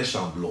 flesh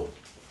and blood.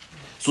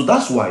 So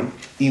that's why,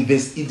 in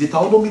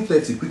Deuteronomy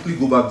 30, quickly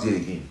go back there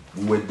again.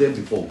 We were there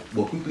before,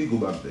 but quickly go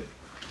back there.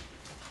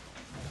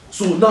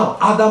 So now,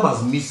 Adam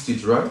has missed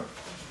it, right?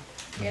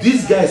 Yes,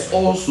 these guys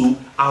also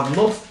have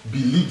not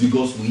believed the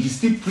gospel. He's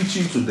still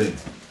preaching to them.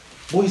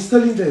 But he's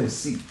telling them,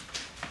 see,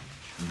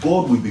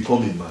 God will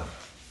become a man.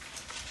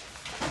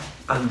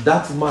 And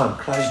that man,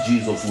 Christ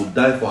Jesus, will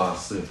die for our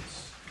sins.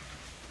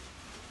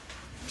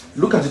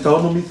 Look at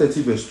Deuteronomy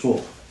 30 verse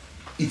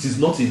 12. It is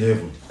not in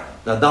heaven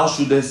that thou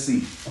shouldest say,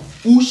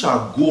 who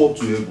shall go up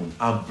to heaven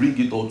and bring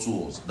it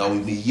unto us, that we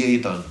may hear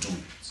it and do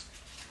it?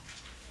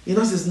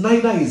 It says,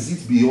 neither is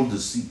it beyond the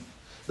sea,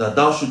 that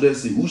thou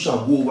shouldest say, who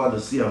shall go over the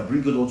sea and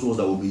bring it unto us,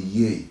 that we may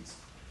hear it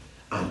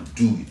and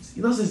do it?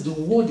 It says, the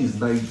word is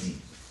nigh thee,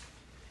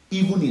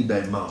 even in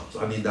thy mouth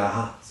and in thy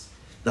heart,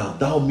 that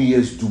thou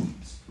mayest do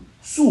it.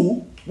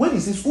 So, when he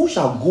says, who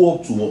shall go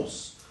up to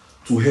us,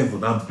 to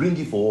heaven, and bring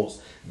it for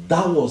us,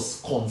 that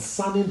was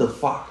concerning the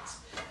fact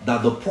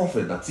that the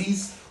prophet, that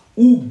is,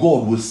 who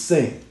God will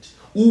send,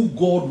 who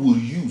God will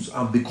use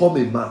and become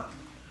a man,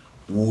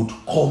 would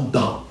come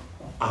down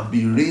and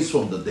be raised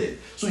from the dead.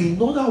 So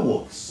in other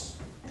words,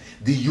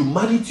 the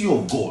humanity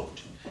of God,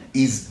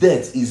 his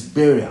death, his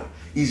burial,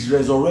 his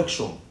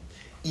resurrection,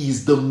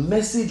 is the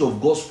message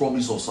of God's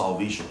promise of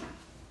salvation.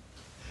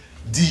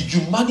 The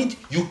humanity,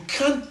 you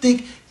can't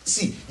take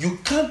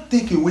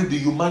away the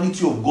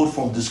humanity of God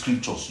from the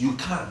scriptures. You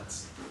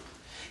can't.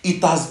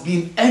 It has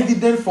been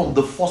evident from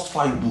the first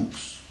 5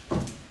 books.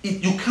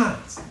 You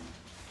can't.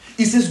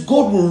 It says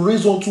God will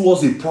raise unto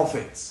us a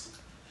prophet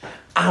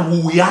and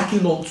we will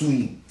hearken unto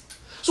him.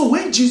 So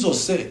when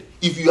Jesus said,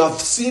 if you have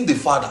seen the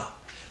Father,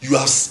 you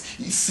have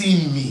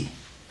seen me,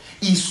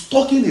 he's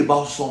talking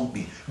about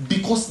something,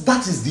 because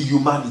that is the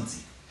humanity.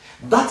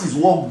 That is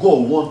what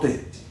God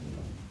wanted.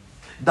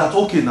 That,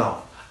 okay,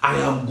 now I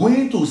am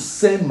going to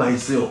send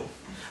myself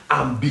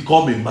and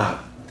become a man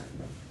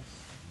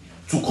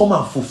to come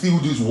and fulfill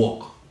this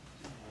work.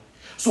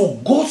 So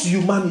God's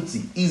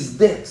humanity, his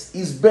death,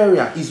 his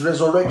burial, his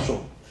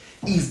resurrection,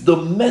 is the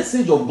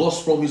message of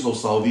God's promise of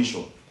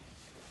salvation.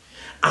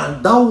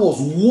 And that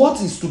was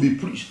what is to be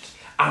preached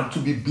and to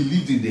be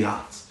believed in the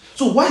heart.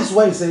 So why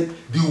he said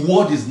the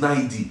word is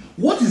nigh thee.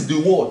 What is the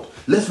word?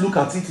 Let's look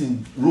at it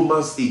in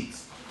Romans 8.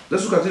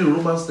 Let's look at it in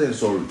Romans 10,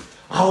 sorry.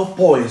 How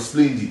Paul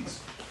explained it.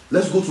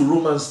 Let's go to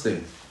Romans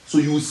 10. So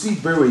you will see it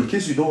very well. In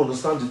case you don't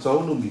understand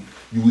Deuteronomy,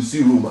 you will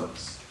see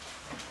Romans.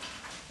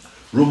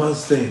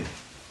 Romans 10.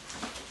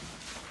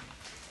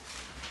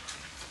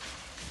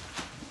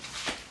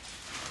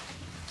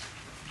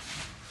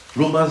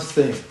 Romans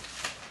 10.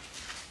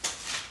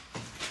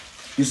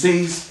 It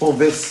says from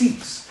verse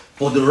 6,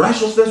 for the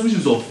righteousness which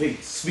is of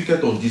faith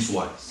speaketh on this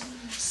wise.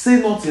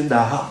 Say not in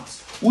thy heart,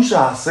 Who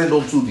shall ascend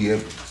unto the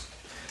heavens?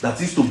 That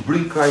is to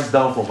bring Christ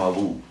down from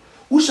above.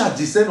 Who shall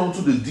descend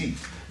unto the deep?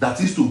 That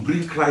is to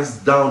bring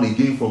Christ down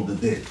again from the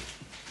dead.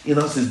 He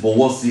now says, but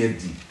what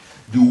saith thee?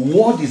 The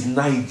word is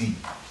nigh thee,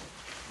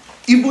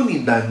 even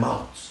in thy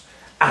mouth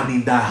and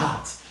in thy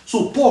heart.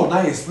 So Paul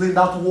now explained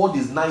that word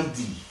is nigh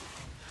thee.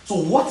 So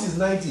what is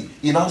nigh thee?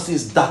 He now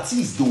says, that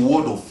is the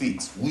word of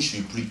faith which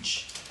we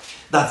preach.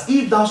 That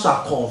if thou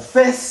shalt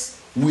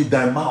confess with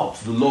thy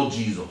mouth the Lord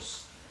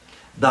Jesus,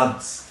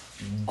 that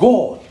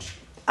God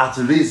hath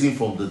raised him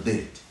from the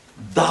dead,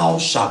 thou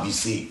shalt be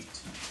saved.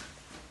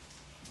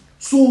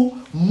 So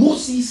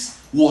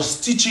Moses was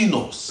teaching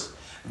us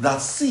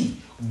that, see,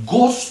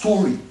 God's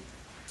story,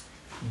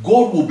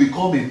 God will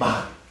become a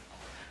man,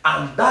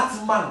 and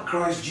that man,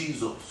 Christ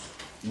Jesus,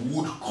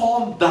 would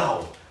come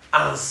down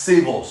and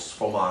save us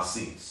from our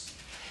sins.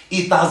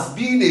 It has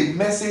been a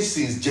message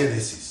since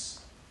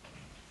Genesis.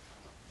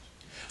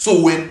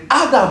 So when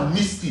Adam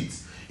missed it,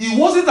 it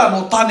wasn't an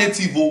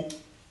alternative,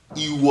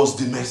 it was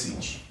the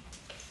message.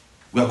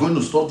 We are going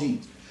to study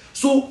it.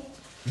 So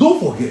don't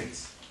forget,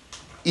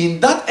 in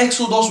that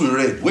Exodus we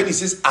read, when he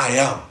says, I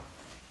am,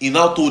 he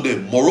now told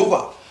them,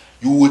 moreover,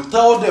 you will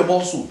tell them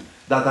also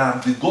that I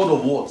am the God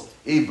of what?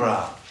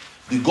 Abraham,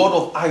 the God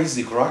of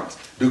Isaac, right?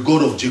 The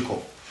God of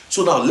Jacob.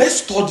 So now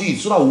let's study it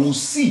so that we'll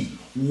see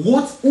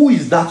who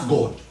is that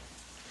God.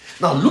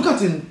 Now look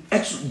at in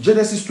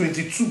Genesis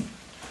 22.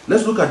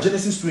 Let's look at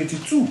Genesis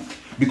 22,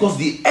 because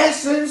the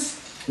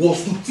essence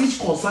was to teach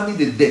concerning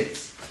the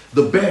death,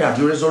 the burial,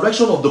 the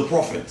resurrection of the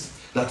prophets.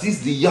 That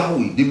is the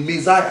Yahweh, the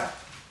Messiah,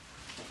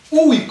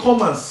 who will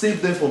come and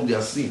save them from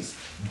their sins,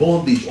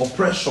 bondage,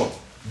 oppression,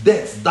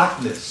 death,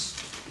 darkness.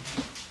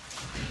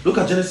 Look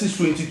at Genesis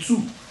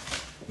 22,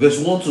 verse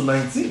 1 to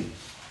 19.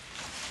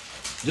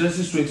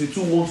 Genesis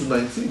 22, 1 to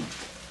 19.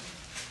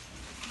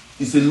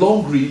 It's a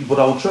long read, but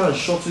I will try and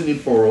shorten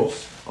it for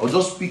us. I'll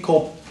just pick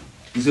up.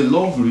 It's a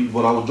long read,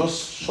 but I will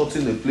just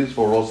shorten the place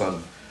for us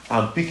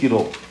and pick it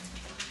up.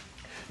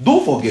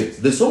 Don't forget,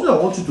 there's something I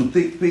want you to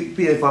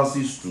pay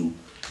emphasis to.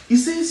 It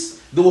says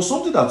there was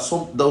something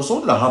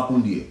that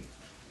happened here.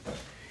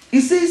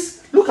 It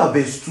says, look at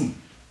verse 2.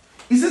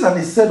 It says, and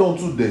he said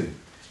unto them,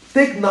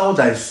 take now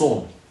thy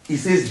son. He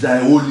says, thy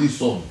only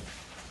son.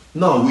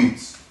 Now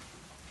wait.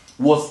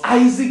 Was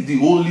Isaac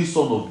the only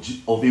son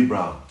of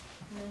Abraham?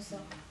 No, sir.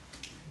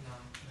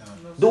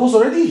 No. There was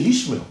already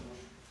Ishmael.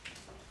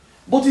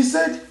 But he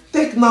said,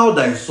 take now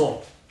thy son,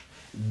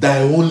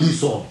 thy only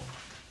son.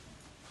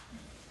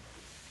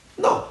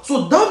 Now,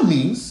 so that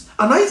means,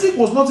 and Isaac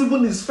was not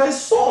even his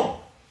first son.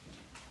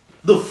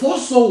 The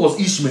first son was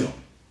Ishmael.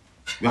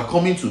 We are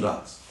coming to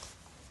that.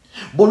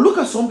 But look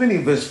at something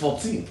in verse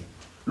 14.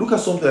 Look at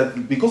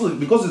something, because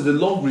it's a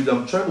long read,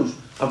 I'm trying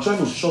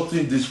to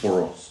shorten this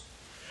for us.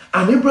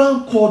 And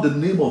Abraham called the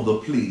name of the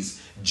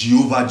place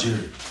Jehovah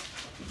Jireh.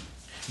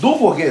 Don't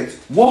forget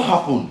what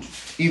happened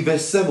in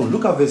verse 7.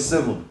 Look at verse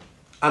 7.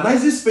 And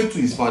Isaac spake to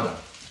his father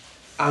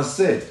and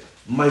said,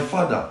 my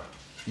father,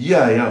 here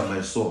I am,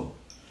 my son.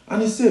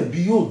 And he said,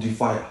 behold the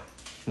fire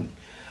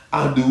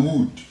and the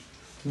wood.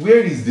 Where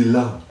is the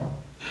lamb?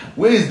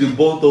 Where is the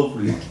burnt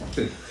offering?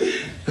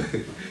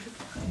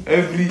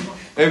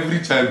 Every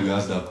time we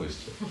ask that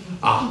question.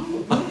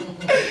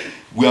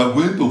 We are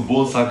going to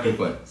burn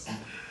sacrifice.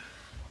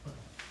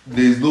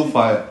 There is no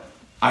fire.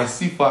 I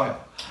see fire.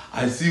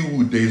 I see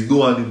wood. There is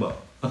no animal.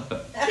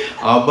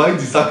 I'll buy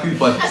the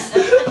sacrifice.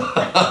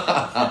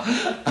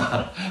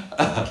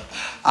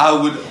 I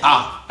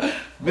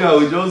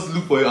would just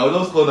look for it. I would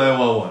just call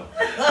 911.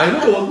 I know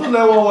there was no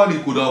 911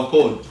 he could have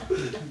called.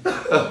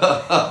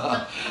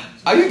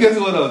 Are you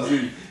getting what I'm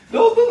saying?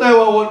 There was no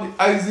 911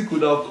 Isaac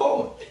could have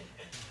called.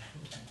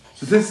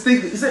 So he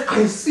said,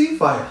 I see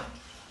fire.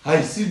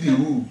 I see the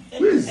wood.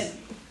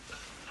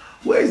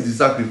 Where is the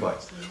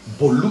sacrifice?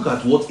 But look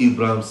at what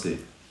Abraham said.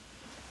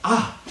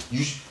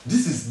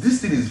 This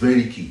thing is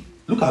very key.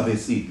 Look at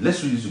verse 8.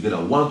 Let's read it together.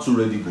 1, 2,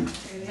 ready, go.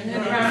 And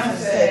Abraham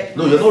said,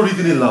 no, you're not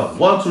reading it loud.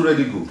 1, 2,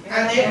 ready, go.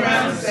 And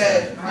Abraham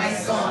said, my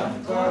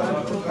son, God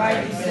will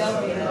provide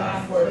himself a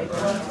lamb for the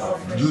burnt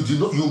offering.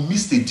 You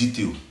missed a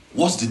detail.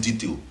 What's the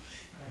detail?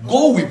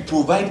 God will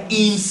provide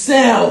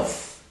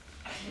himself.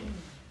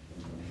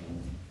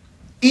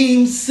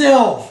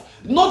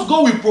 Himself. Not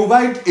God will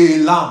provide a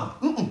lamb.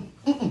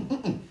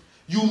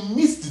 You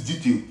missed the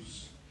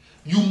details.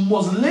 You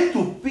must learn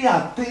to pay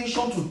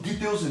attention to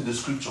details in the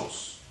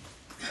scriptures.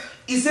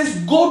 It says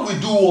God will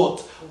do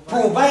what?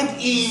 Provide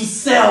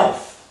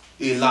himself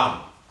a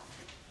lamb.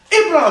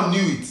 Abraham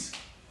knew it.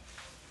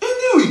 He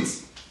knew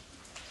it.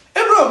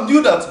 Abraham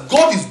knew that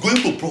God is going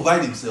to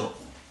provide himself.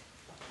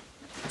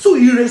 So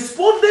he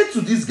responded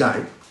to this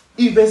guy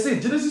in verse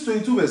 8, Genesis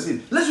 22 verse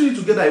 8. Let's read it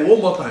together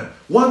one more time.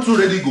 1, 2,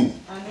 ready, go.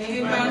 And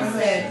Abraham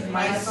said,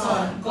 my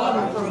son, God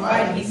will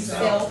provide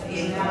himself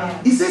a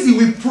lamb. He says he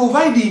will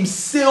provide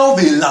himself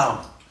a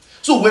lamb.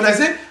 So when I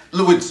say,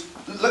 wait,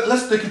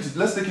 let's take it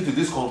to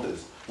this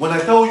context. When I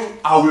tell you,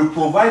 I will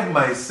provide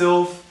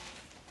myself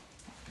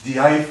the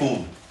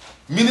iPhone,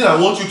 meaning I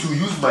want you to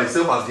use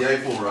myself as the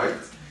iPhone, right?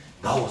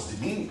 That was the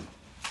meaning.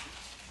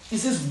 He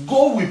says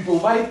God will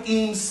provide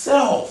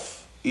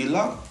himself a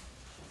lamb.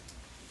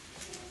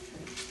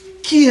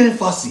 Key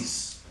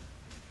emphasis.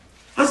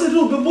 I said,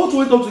 no, the both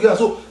went up together.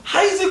 So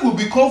Isaac will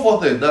be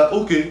comforted that,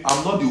 okay,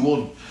 I'm not the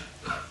one.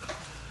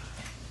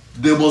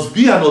 There must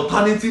be an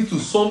alternative to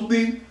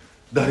something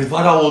that the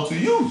father wants to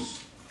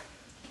use.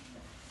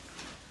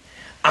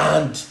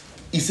 And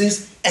he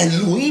says,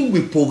 Elohim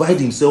will provide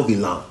himself a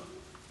lamb.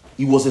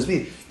 He was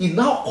explaining. He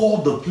now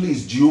called the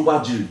place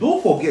Jehovah Jireh.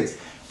 Don't forget,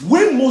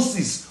 when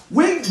Moses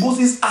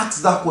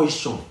asked that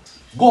question,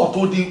 God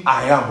told him,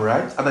 I am,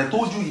 right? And I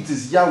told you it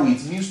is Yahweh.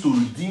 It means to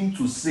redeem,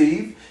 to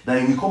save. That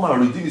he will come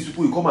and redeem his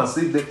people, he will come and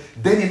save them.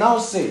 Then he now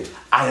said,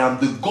 I am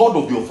the God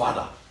of your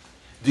father,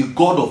 the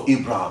God of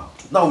Abraham.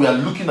 Now we are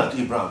looking at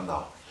Abraham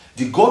now.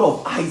 The God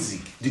of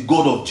Isaac, the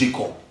God of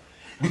Jacob.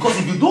 Because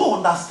if you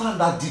don't understand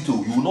that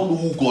detail, you will not know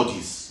who God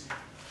is.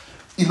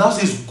 He now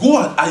says,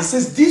 go and he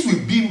says, this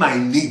will be my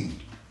name.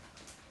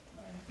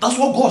 That's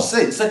what God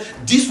said. He said,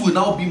 this will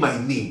now be my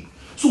name.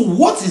 So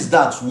what is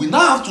that? We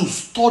now have to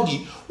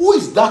study, who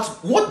is that?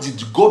 What did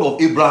the God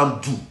of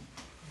Abraham do?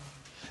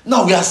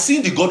 Now we are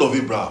seeing the God of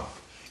Abraham.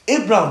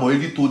 Abraham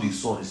already told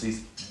his son, he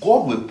says,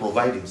 God will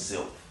provide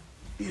himself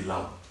a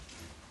lamb.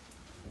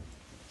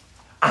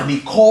 And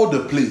he called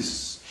the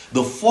place.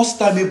 The first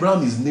time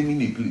Abraham is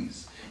naming a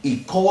place,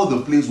 he called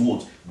the place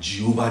what?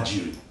 Jehovah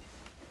Jireh.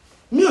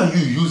 Me and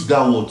you use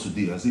that word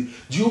today and say,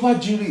 Jehovah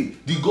Jireh,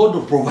 the God,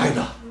 the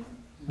provider.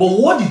 But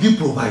what did he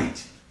provide?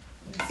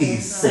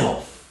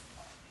 Himself.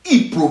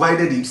 He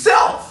provided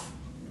himself.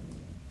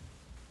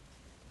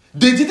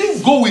 They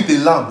didn't go with a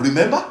lamb,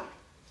 remember?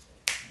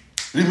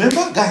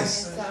 Remember,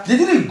 guys? They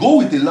didn't go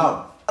with a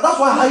lamb. And that's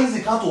why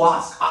Isaac had to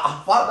ask,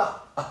 Father,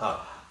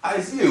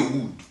 I see a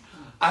wood.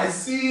 I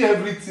see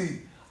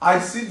everything. I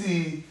see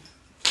the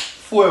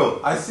fuel.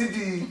 I see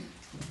the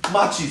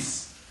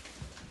matches.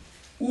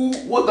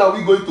 What are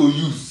we going to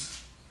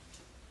use?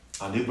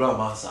 And Abraham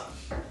answered,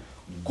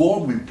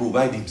 God will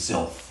provide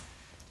himself.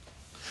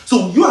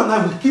 So you and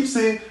I will keep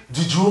saying,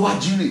 the Jehovah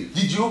Jireh,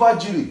 the Jehovah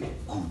Jireh.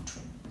 Good.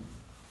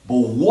 But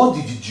what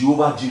did the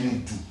Jehovah Jireh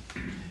do?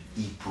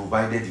 He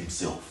provided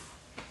himself.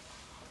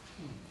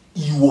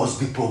 He was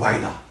the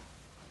provider.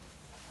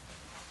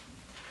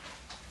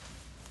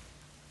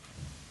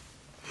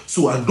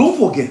 So, and don't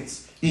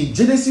forget, in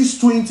Genesis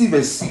 20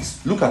 verse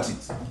 6, look at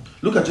it.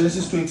 Look at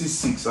Genesis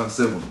 26 and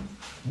 7.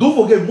 Don't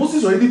forget,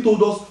 Moses already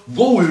told us,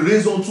 God will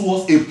raise unto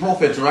us a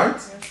prophet, right?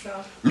 Yes,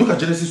 sir. Look at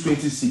Genesis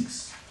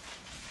 26.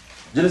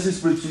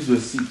 Genesis 26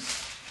 verse 6.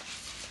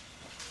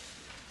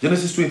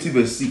 Genesis 20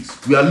 verse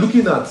 6. We are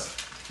looking at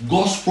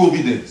God's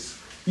providence,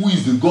 who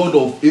is the God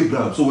of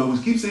Abraham. So when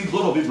we keep saying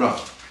God of Abraham,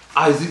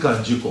 Isaac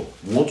and Jacob,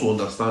 we want to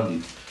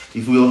understand it.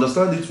 If we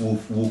understand it, we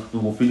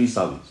will finish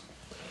service.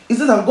 It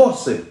says that God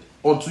said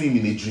unto him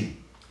in a dream,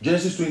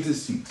 Genesis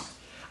 26,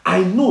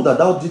 I know that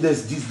thou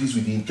didst this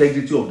with the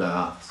integrity of thy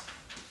heart,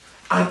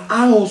 and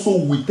I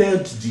also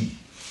withheld thee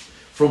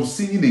from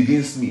sinning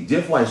against me.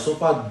 Therefore I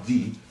suffered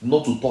thee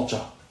not to touch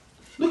her.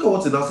 Look at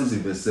what it now says in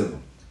verse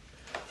 7.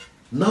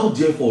 Now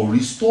therefore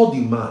restore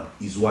the man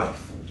his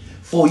wife,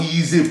 for he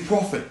is a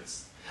prophet,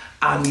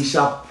 and he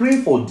shall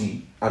pray for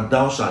thee, and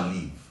thou shalt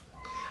live.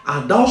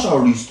 And thou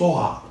shalt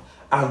restore her,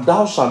 and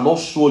thou shalt not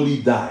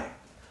surely die,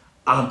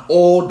 and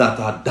all that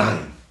are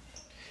dying.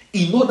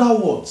 In other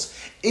words,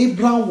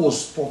 Abraham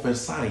was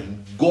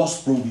prophesying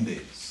God's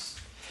providence.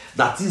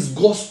 That is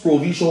God's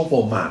provision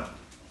for man.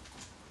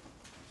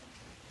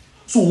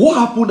 So what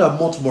happened at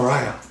Mount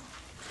Moriah?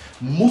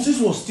 Moses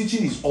was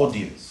teaching his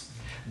audience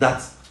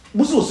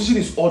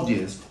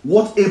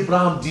what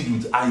Abraham did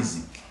with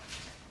Isaac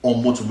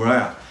on Mount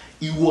Moriah.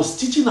 He was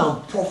teaching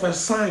and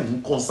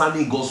prophesying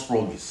concerning God's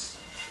promise.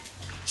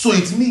 So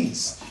it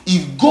means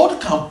if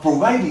God can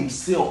provide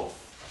himself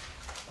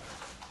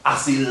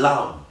as a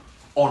lamb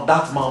on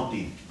that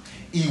mountain,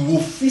 he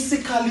will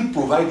physically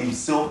provide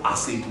himself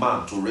as a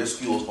man to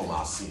rescue us from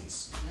our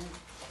sins.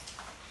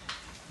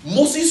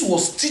 Moses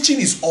was teaching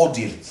his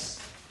audience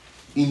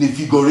in a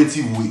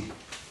figurative way.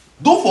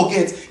 Don't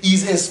forget,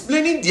 he's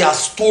explaining their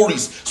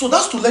stories. So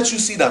that's to let you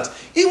see that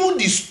even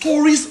the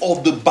stories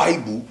of the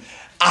Bible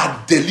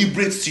are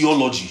deliberate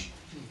theology.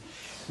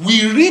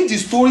 We read the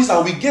stories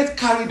and we get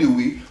carried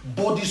away,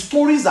 but the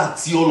stories are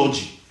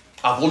theology.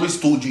 I've always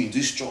told you in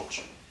this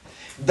church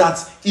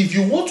that if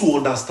you want to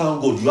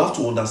understand God, you have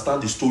to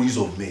understand the stories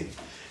of men.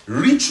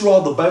 Read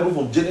throughout the Bible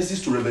from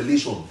Genesis to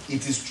Revelation.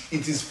 It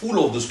is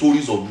full of the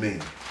stories of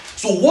men.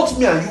 So what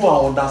me and you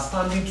are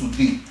understanding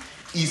today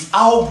is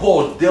how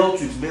God dealt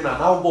with men and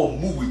how God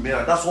moved with men,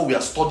 and that's what we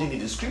are studying in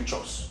the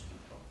scriptures.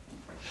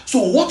 So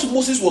what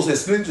Moses was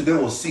explaining to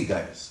them was, see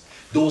guys,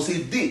 there was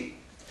a day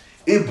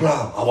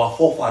Abraham, our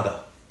forefather,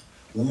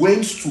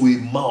 went to a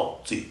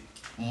mountain,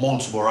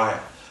 Mount Moriah,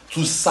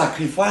 to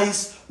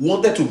sacrifice,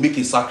 wanted to make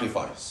a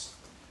sacrifice.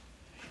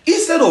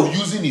 Instead of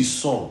using his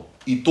son,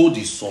 he told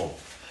his son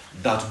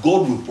that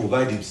God will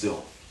provide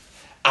himself.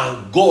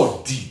 And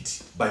God did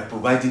by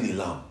providing a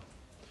lamb.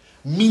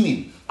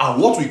 Meaning, and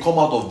what will come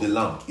out of the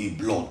lamb? A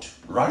blood,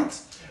 right?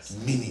 Yes.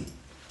 Meaning.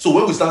 So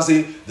when we start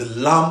saying the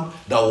lamb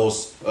that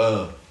was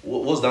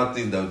what's that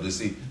thing that they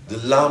say? The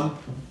lamb,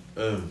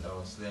 That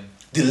was slain.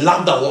 the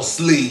lamb that was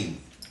slain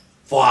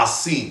for our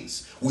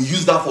sins. We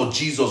use that for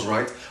Jesus,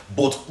 right?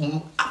 But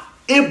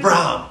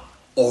Abraham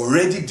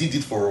already did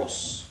it for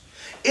us.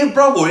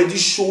 Abraham already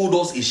showed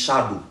us a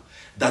shadow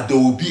that there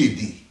will be a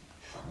day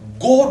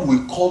God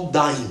will come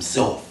down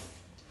himself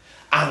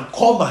and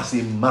come as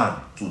a man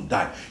to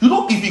die. You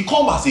know, if he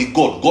come as a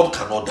God, God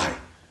cannot die.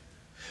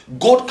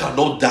 God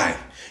cannot die.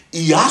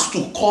 He has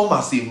to come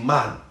as a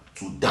man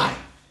to die.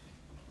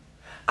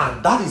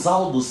 And that is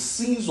how the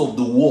sins of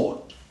the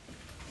world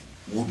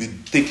will be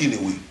taken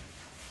away.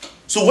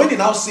 So when he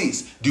now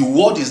says, the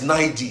word is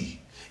nigh thee,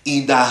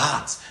 in thy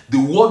heart, the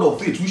word of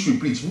faith which we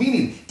preach,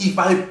 meaning, if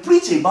I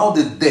preach about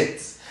the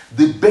death,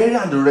 the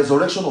burial and the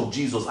resurrection of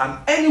Jesus, and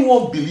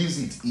anyone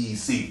believes it, he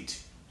is saved.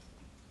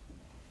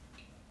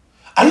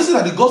 Are you saying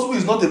that the gospel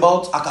is not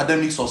about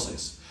academic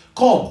success?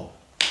 Come,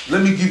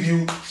 let me give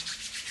you,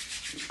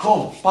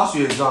 come, pass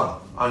your exam,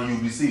 and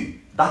you'll be saved.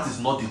 That is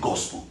not the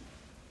gospel.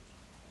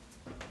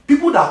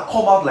 People that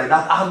come out like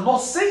that are not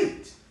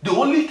saved. They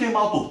only came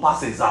out to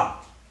pass exam.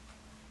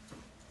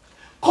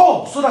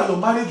 Come so that your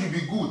marriage will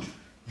be good.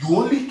 You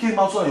only came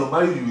out so that your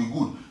marriage will be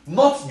good.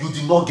 Not you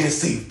did not get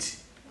saved.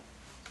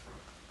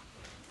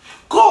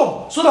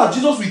 Come so that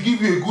Jesus will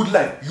give you a good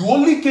life. You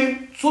only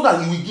came so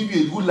that he will give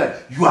you a good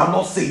life. You are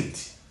not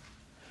saved.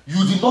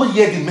 You did not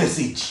hear the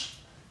message.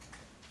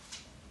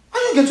 Are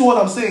you getting what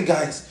I'm saying,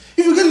 guys?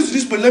 If you get into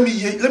this point, let me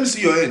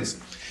see your hands.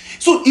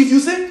 So if you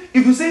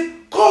say,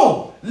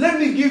 come, let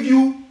me give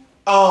you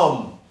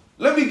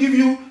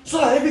so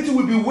that everything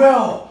will be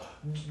well.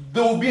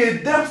 There will be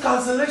a debt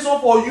cancellation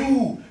for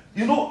you.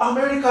 You know,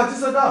 America,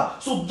 this and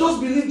that. So just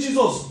believe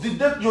Jesus.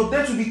 Your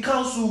debt will be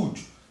cancelled.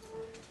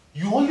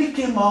 You only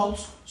came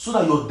out so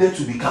that your debt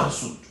will be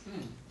cancelled.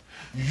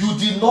 You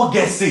did not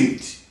get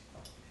saved.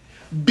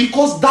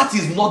 Because that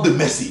is not the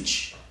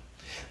message.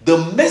 The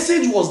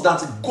message was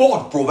that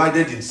God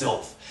provided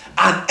himself.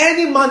 And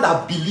any man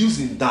that believes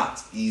in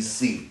that, he is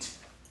saved.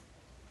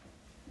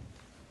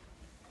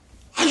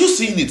 Are you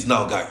seeing it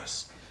now,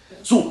 guys?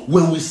 So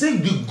when we say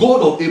the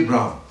God of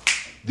Abraham,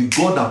 the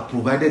God that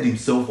provided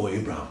himself for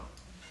Abraham.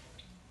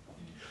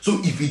 So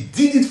if he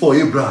did it for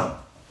Abraham,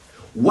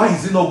 why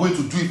is he not going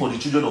to do it for the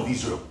children of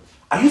Israel?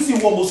 Are you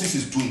seeing what Moses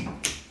is doing?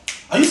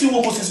 Are you seeing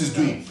what Moses is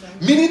doing?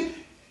 Meaning,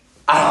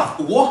 I have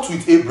walked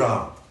with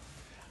Abraham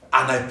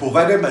and I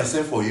provided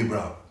myself for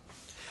Abraham.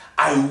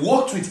 I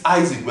walked with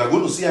Isaac. We are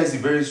going to see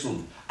Isaac very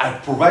soon. I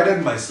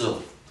provided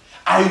myself.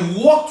 I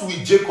walked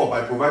with Jacob.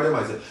 I provided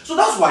myself. So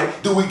that's why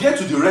they will get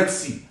to the Red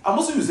Sea. And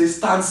Moses will say,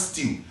 stand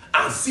still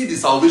and see the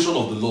salvation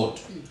of the Lord.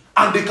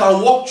 And they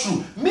can walk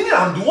through. Meaning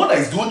I'm the one that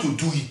is going to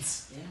do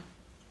it. Yeah.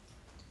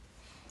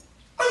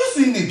 Are you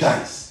seeing it,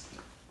 guys?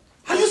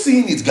 Are you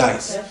seeing it,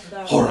 guys?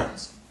 All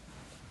right.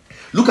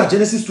 Look at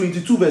Genesis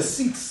 22 verse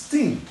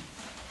 16.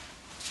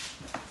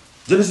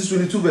 Genesis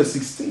 22 verse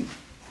 16.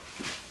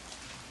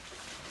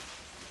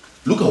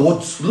 Look at what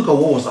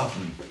was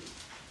happening.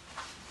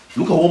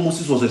 Look at what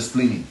Moses was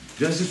explaining.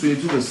 Genesis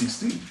 22 verse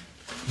 16.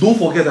 Don't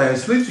forget, I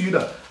explained to you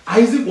that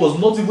Isaac was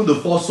not even the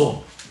first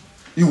son.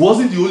 He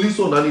wasn't the only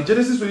son. And in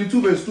Genesis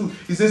 22 verse 2,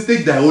 he says,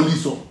 take thy only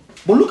son.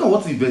 But look at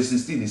what in verse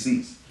 16 he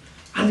says.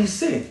 And he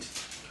said,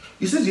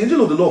 the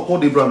angel of the Lord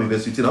called Abraham in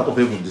verse 15 out of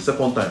heaven the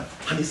second time.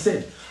 And he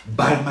said,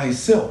 by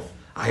myself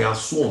I have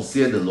sworn,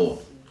 saith the Lord.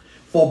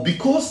 For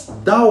because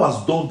thou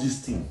hast done this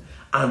thing,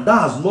 and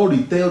thou hast not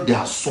retailed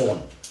their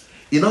son.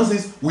 He now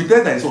says,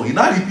 without thy son. He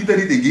now repeated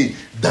it again,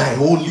 thy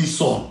only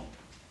son.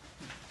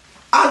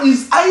 And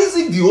is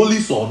Isaac the only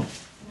son?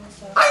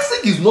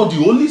 Isaac is not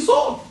the only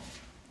son.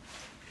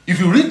 If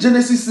you read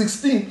Genesis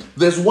 16,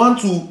 verse 1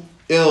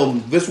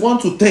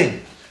 to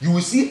 10, you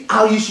will see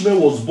how Ishmael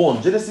was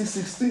born. Genesis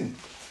 16,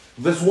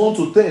 verse 1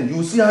 to 10, you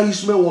will see how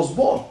Ishmael was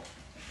born.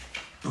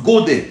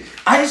 Go there.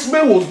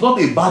 Ishmael was not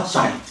a bad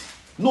child.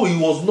 No, he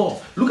was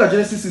not. Look at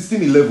Genesis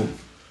 16:11.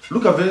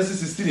 Look at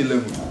Genesis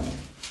 16:11.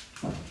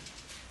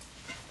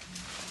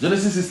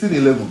 Genesis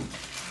 16:11.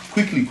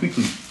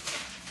 Quickly.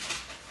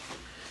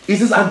 It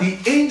says, and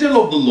the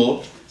angel of the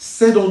Lord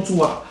said unto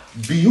her,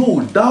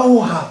 behold, thou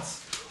art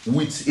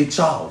with a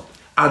child,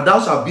 and thou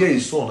shalt bear a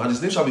son, and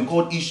his name shall be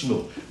called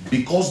Ishmael,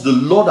 because the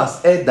Lord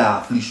has heard thy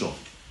affliction.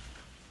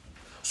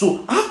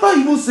 So after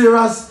even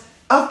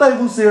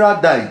Sarah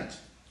died,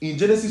 in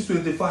Genesis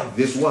 25,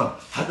 verse 1,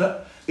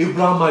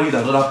 Abraham married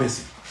another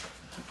person.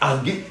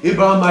 And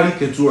Abraham married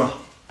Keturah.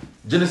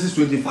 Genesis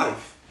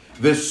 25,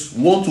 verse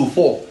 1 to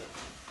 4.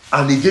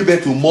 And he gave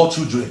birth to more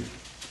children.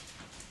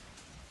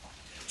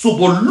 So,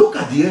 but look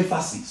at the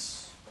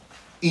emphasis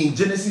in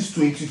Genesis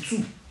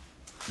 22.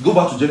 Go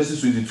back to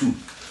Genesis 22.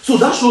 So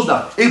that shows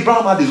that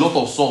Abraham had a lot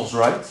of sons,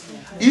 right?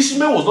 Yeah.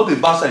 Ishmael was not a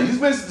bad child. His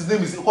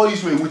name is called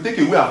Ishmael. We take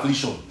away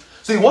affliction.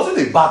 So he wasn't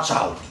a bad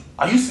child.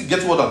 Are you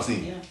getting what I'm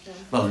saying? Yeah.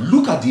 Now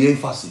look at the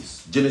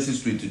emphasis.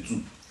 Genesis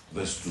 22,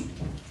 verse 2.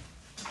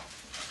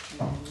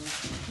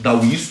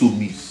 That we used to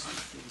miss.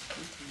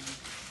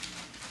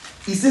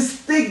 He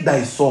says, take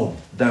thy son,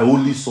 thy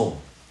only son.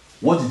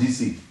 What did he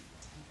say?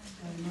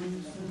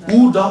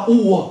 Who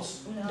what?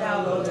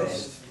 Thou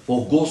lovest.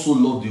 For God so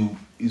loved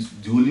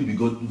the only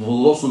begotten, for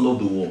God so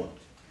loved the world,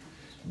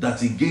 that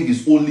he gave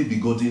his only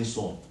begotten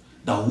Son,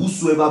 that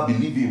whosoever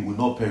believe in him will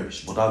not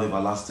perish, but have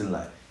everlasting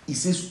life. He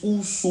says,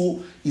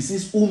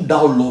 whom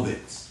thou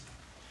lovest.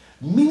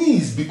 Meaning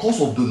is because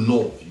of the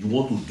love you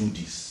want to do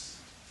this.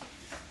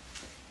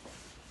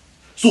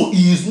 So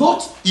he is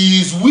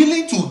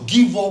willing to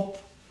give up,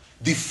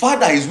 the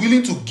Father is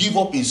willing to give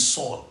up his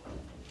Son.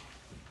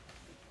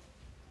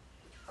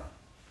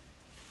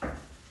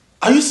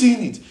 Are you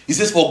seeing it? He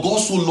says, for God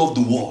so loved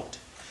the world,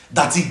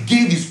 that he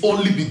gave his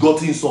only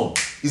begotten Son.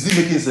 Is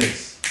it making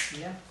sense?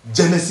 Yeah.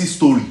 Genesis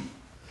story.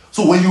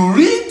 So when you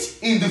read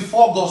in the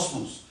 4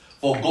 Gospels,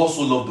 for God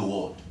so loved the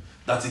world,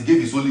 that he gave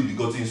his only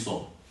begotten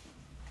Son,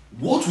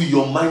 what will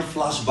your mind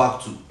flash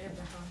back to?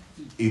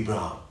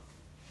 Abraham.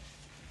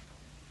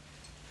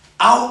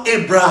 How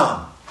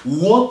Abraham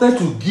wanted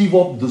to give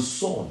up the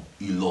son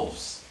he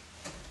loves.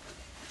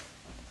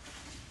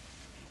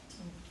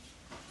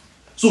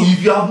 So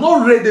if you have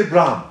not read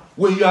Abraham,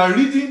 when you are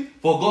reading,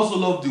 for God so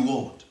loved the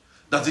world,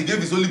 that he gave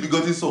his only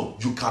begotten Son,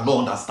 you cannot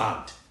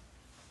understand.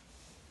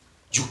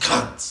 You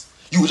can't.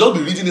 You will just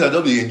be reading it and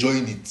just be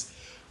enjoying it.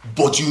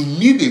 But you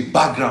need a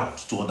background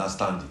to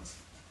understand it.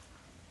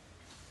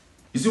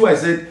 You see why I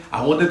said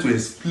I wanted to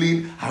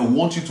explain, I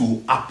want you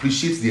to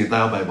appreciate the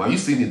entire Bible. Are you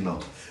seeing it now?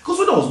 Because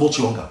when I was much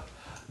younger,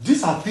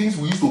 these are things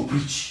we used to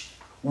preach.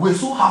 We're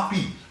so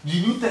happy. The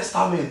New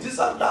Testament, this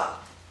and that.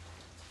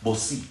 But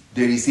see,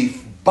 there is a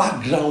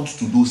background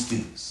to those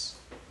things.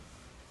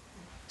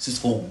 It says,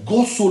 for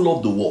God so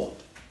loved the world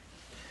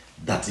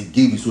that he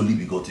gave his only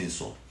begotten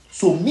Son.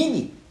 So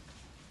meaning,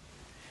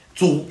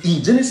 so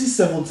in Genesis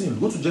 17,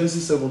 go to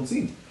Genesis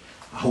 17.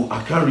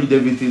 I can't read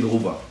everything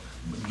over.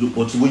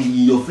 But when you,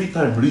 in your free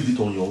time, read it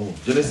on your own.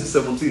 Genesis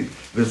 17,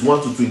 verse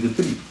 1 to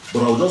 23.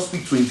 But I'll just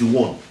speak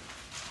 21.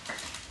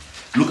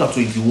 Look at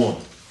 21.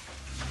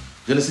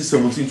 Genesis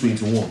 17,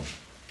 21.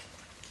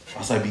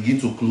 As I begin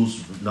to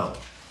close now.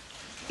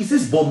 It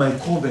says, but my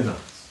covenant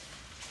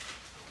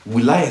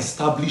will I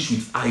establish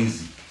with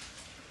Isaac,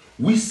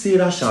 which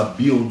Sarah shall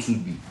be unto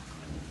thee.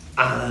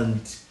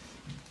 And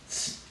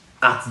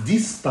at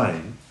this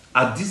time,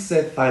 at this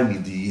set time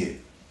in the year,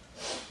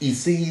 it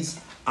says,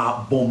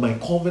 but my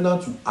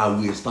covenant I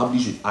will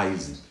establish with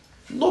Isaac,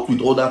 not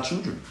with other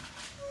children.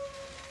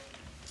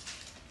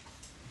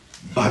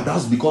 But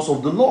that's because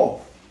of the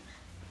law.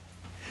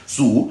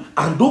 So,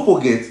 and don't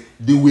forget,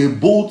 they were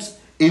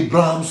both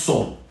Abraham's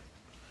son.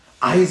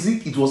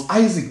 Isaac, it was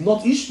Isaac,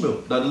 not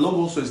Ishmael, that the Lord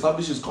wants to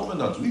establish his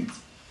covenant with.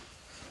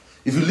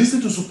 If you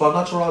listen to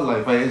Supernatural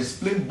Life, I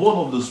explain born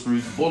of the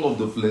spirit, born of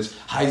the flesh,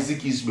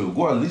 Isaac, Ishmael.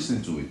 Go and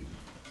listen to it.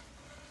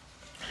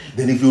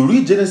 Then if you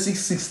read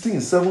Genesis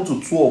 16, 7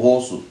 to 12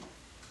 also,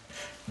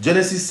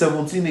 Genesis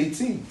 17,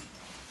 18,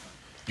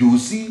 you will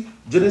see,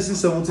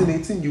 Genesis 17,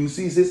 18, you will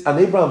see, it says, and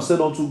Abraham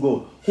said unto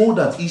God, hold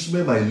that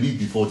Ishmael might live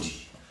before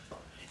thee.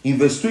 In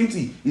verse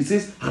 20, it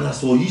says, and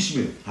as for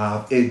Ishmael, I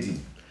have heard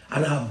him,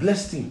 and I have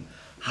blessed him,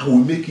 I will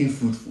make him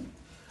fruitful,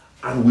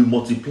 and will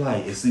multiply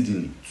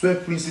exceedingly.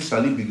 12 princes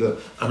shall he beget,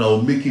 and I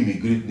will make him a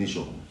great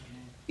nation.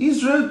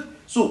 Israel,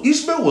 so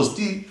Ishmael was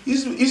still,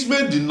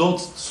 Ishmael did not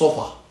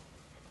suffer,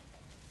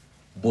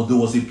 but there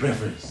was a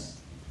preference.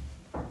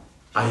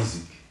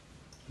 Isaac,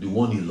 the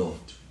one he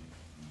loved.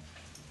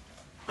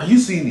 Are you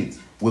seeing it?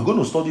 We're going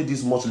to study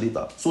this much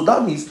later. So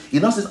that means, it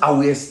now says, I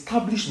will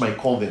establish my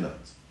covenant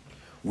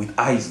with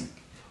Isaac,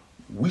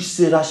 which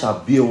Sarah shall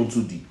bear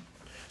unto thee.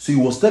 So he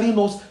was telling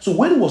us, so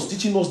when he was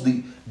teaching us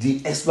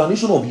the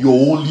explanation of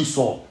your only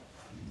son,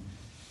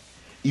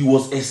 he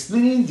was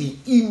explaining the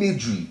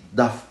imagery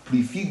that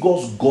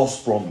prefigures God's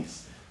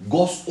promise.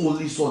 God's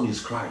only son is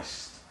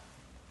Christ.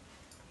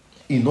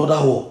 In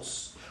other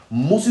words,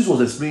 Moses was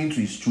explaining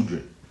to his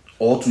children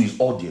or to his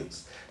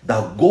audience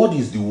that God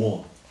is the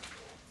one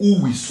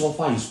who will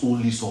suffer his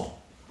only son.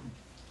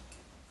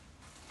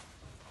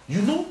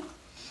 You know,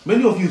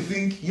 many of you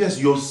think,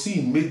 yes, your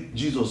sin made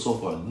Jesus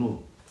suffer.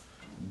 No.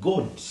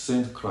 God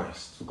sent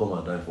Christ to come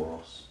and die for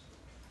us.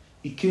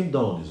 He came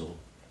down on his own.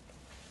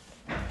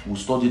 We'll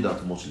study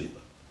that much later.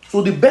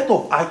 So the birth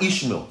of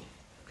Ishmael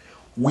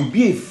will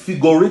be a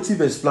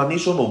figurative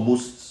explanation of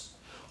Moses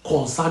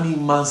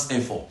concerning man's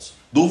effort.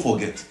 Don't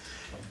forget,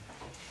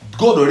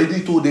 God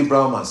already told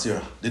Abraham and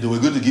Sarah that they were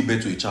going to give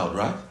birth to a child,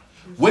 right?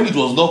 When it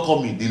was not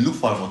coming, they looked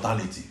for an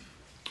alternative.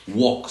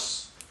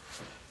 Works.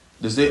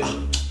 They say,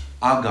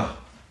 Agar,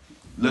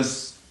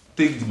 let's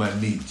take my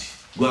maid.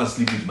 Go and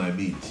sleep with my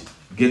maid.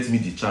 Get me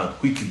the child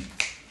quickly.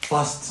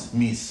 Fast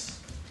means.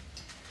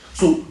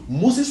 So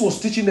Moses was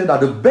teaching them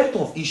that the birth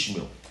of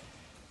Ishmael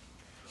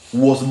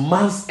was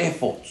man's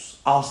efforts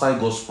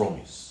outside God's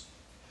promise.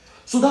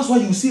 So that's why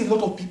you see a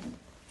lot of people.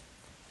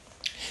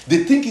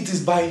 They think it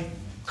is by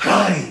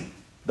crying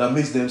that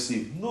makes them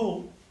saved.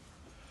 No.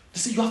 They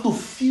say you have to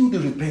feel the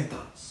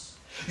repentance.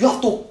 You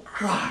have to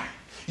cry.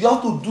 You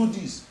have to do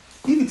this.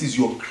 If it is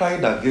your cry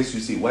that gets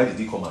you say, why did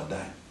he come and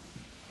die?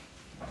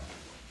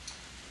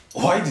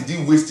 Why did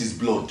he waste his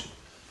blood?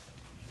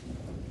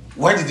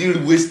 Why did he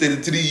waste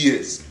 33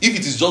 years? If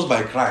it is just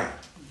by crying.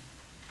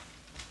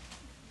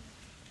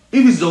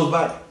 If it's just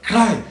by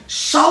cry,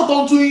 shout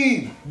unto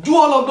him, do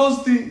all of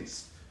those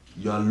things.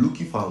 You are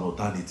looking for an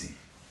alternative.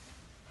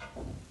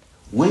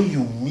 When you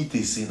meet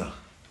a sinner,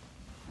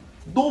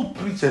 don't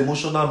preach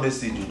emotional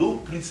message.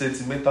 Don't preach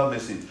sentimental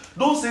message.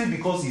 Don't say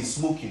because he's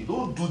smoking.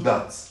 Don't do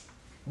that.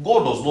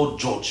 God does not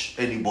judge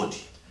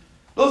anybody.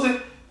 Don't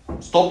say,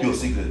 stop your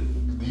cigarette.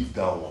 Leave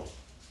that one.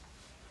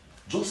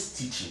 Just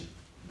teach him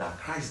that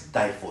Christ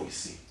died for his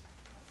sin.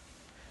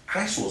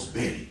 Christ was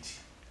buried.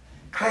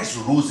 Christ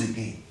rose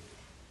again.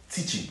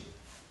 Teach him.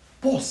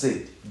 Paul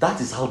said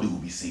that is how they will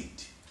be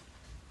saved.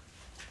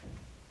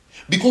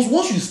 Because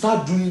once you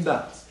start doing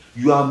that,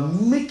 you are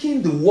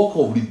making the work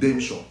of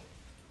redemption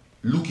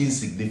look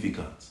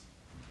insignificant.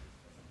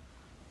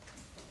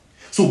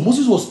 So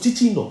Moses was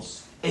teaching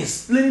us,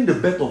 explaining the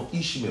birth of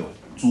Ishmael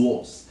to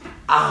us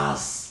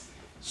as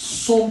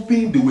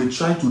something they were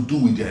trying to do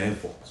with their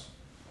efforts.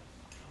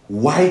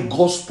 Why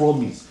God's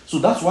promise? So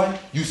that's why,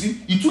 you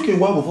see, it took a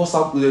while before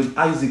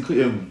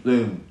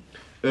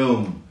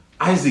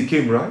Isaac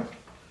came, right?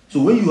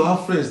 So when you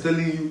have friends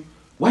telling you,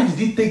 why did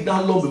it take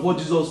that long before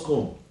Jesus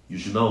come? You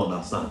should now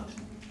understand.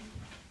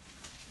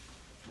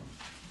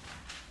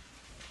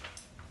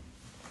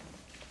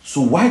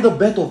 So why the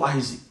birth of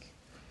Isaac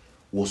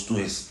was to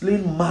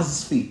explain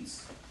man's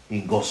faith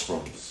in God's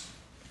promise.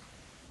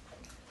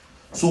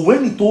 So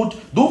when he told,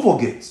 don't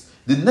forget,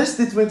 the next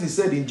statement he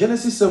said in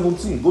Genesis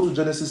 17, go to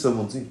Genesis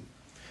 17.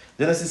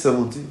 Genesis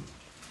 17.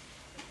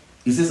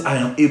 He says, I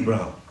am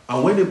Abraham.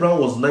 And when Abraham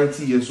was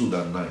 90 years old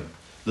and 9,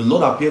 the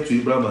Lord appeared to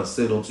Abraham and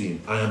said unto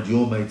him, I am the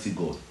Almighty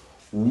God.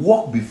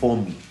 Walk before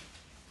me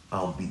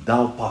and be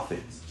thou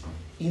perfect.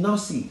 He now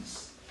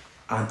says,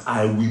 and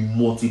I will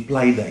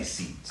multiply thy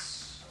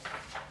seeds.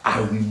 I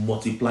will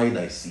multiply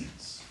thy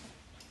seeds.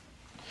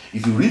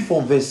 If you read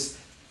from verse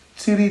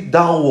 3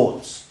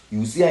 downwards, you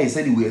will see how he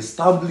said he will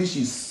establish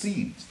his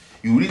seed.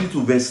 You read it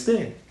to verse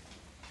 10.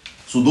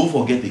 So don't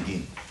forget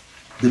again.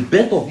 The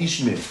birth of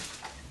Ishmael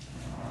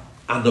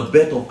and the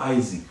birth of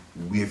Isaac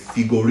were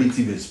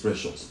figurative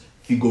expressions,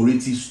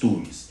 figurative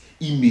stories,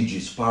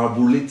 images,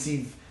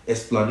 parabolative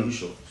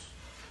explanations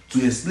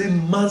to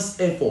explain man's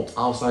effort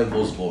outside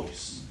God's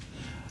voice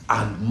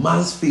and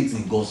man's faith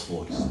in God's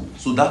voice.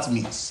 So that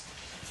means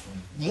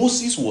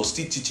Moses was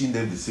still teaching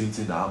them the same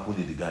thing that happened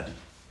in the garden.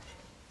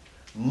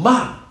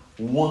 Man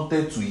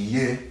wanted to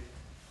hear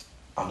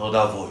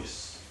another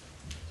voice,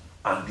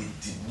 and they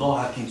did not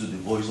hearken to the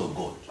voice of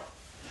God.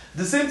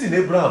 The same thing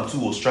Abraham too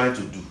was trying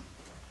to do.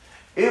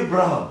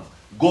 Abraham,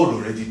 God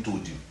already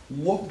told him,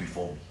 walk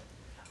before me.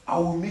 I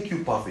will make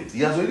you perfect. He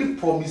has already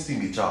promised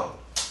him a child.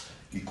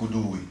 He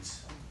couldn't wait.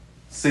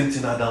 Same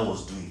thing Adam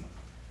was doing.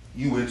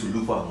 He went to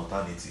look for an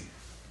alternative.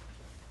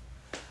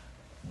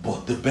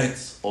 But the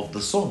birth of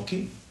the son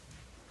came.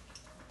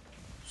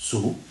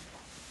 So,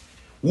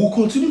 we'll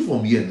continue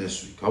from here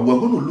next week. And we're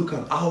going to look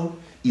at how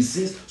it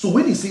says. So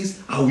when it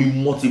says, I will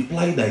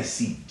multiply thy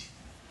seed,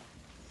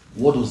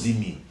 what does it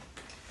mean?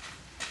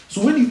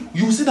 So when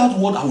you see that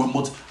word, I will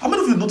multiply. How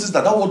many of you noticed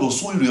that word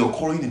was so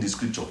reoccurring in the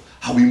scripture?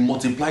 I will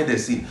multiply thy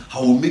seed. I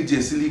will make thee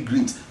exceedingly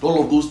great.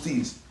 All of those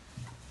things.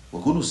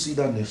 We're going to see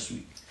that next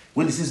week.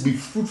 When it says, be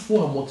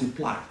fruitful and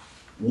multiply,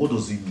 what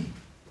does it mean?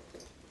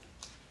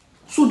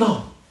 So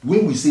now,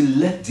 when we say,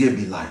 let there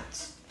be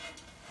light,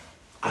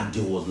 and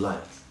there was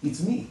light, it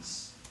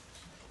means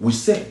we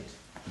said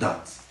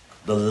that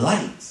the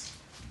light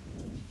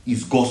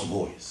is God's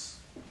voice,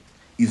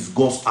 is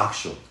God's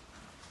action,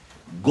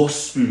 God's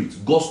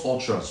spirit, God's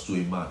utterance to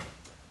a man.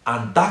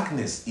 And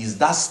darkness is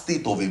that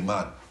state of a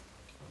man,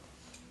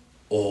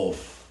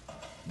 of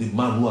the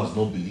man who has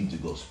not believed the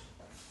gospel.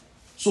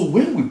 So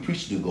when we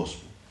preach the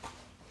gospel,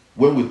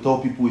 when we tell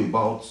people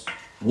about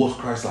what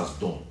Christ has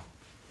done,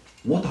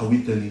 what are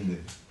we telling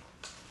them?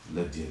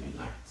 Let there be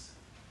light.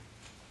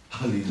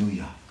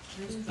 Hallelujah.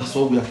 That's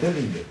what we are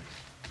telling them.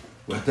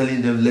 We are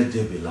telling them, let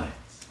there be light.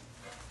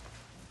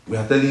 We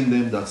are telling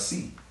them that,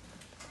 see,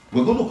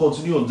 we're going to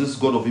continue on this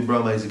God of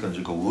Abraham, Isaac, and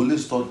Jacob. We only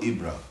start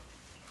Abraham.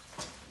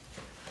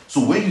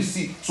 So when you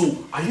see,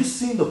 so are you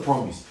seeing the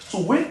promise?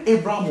 So when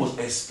Abraham was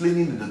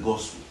explaining in the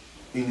gospel,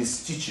 in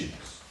his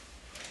teachings,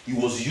 he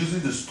was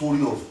using the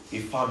story of a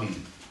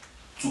family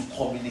to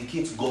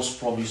communicate God's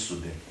promise to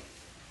them.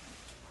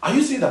 Are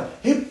you seeing that?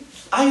 Hey,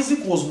 Isaac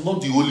was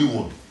not the only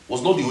one,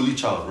 was not the only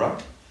child,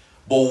 right?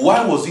 But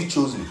why was he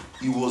chosen?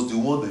 He was the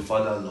one the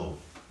father loved.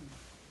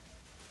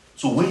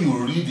 So when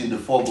you read in the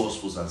four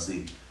gospels and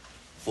say,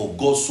 for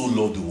God so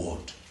loved the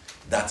world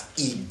that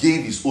he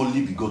gave his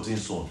only begotten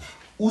son,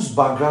 whose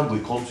background will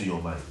come to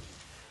your mind?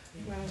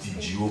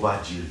 The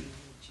Jehovah Jireh.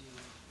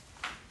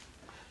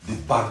 The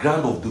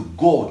background of the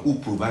God who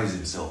provides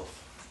himself.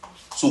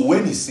 So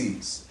when he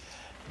says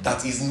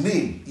that his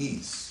name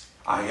is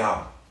I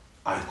am,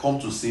 I come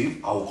to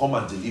save, I will come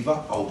and deliver,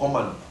 I will come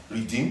and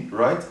redeem,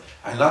 right?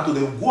 And now to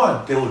them, go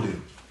and tell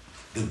them,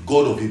 the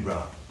God of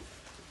Abraham,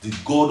 the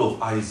God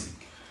of Isaac,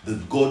 the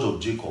God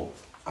of Jacob,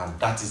 and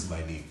that is my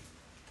name.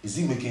 Is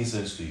it making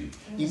sense to you?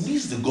 It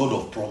means the God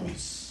of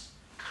promise.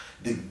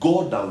 The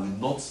God that will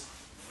not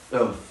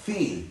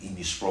fail in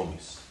his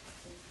promise.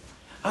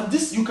 And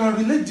this, you can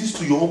relate this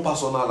to your own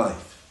personal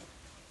life,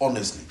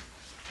 honestly,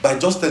 by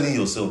just telling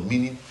yourself,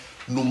 meaning,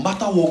 no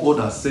matter what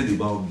God has said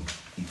about me,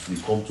 it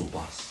will come to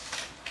pass.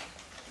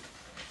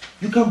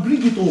 You can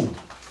bring it home.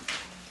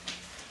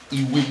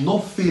 He will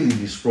not fail in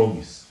his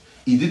promise.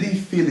 He didn't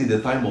fail in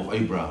the time of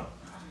Abraham.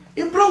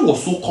 Abraham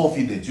was so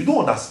confident. You don't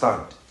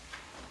understand.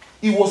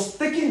 He was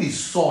taking his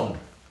son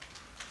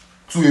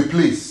to a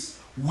place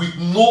with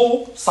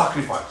no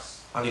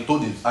sacrifice. And he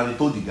told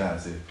the guy, I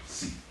said,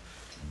 see,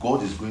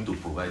 God is going to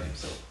provide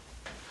himself.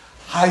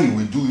 How he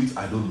will do it,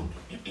 I don't know.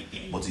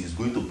 But he is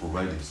going to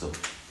provide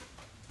himself.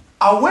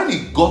 And when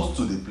he got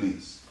to the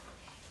place,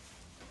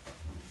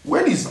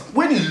 when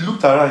he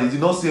looked around, he did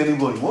not see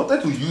anybody. He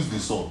wanted to use the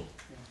son.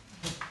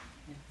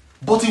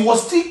 But he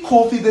was still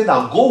confident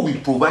that God will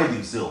provide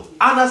himself.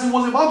 And as he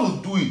was about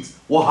to do it,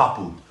 what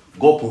happened?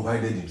 God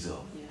provided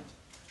himself. Yeah.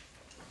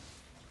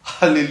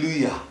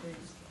 Hallelujah.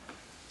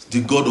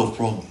 The God of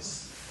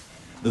promise.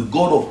 The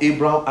God of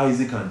Abraham,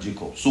 Isaac, and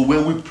Jacob. So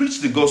when we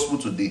preach the gospel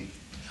today,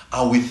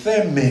 and we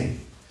tell men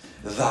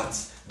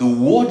that the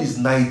word is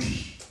nigh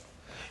thee,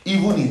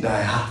 even in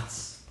thy heart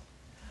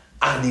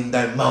and in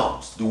thy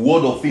mouth, the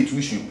word of faith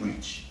which we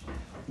preach,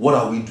 what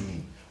are we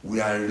doing? We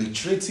are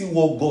reiterating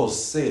what God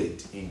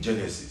said in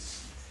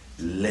Genesis.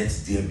 Let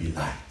there be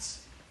light.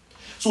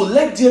 So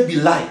let there be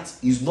light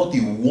is not a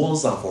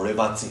once and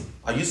forever thing.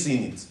 Are you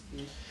seeing it?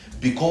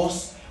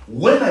 Because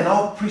when I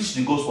now preach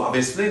the gospel, I've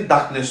explained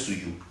darkness to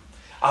you.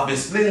 I've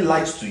explained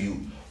light to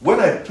you. When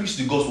I preach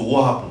the gospel,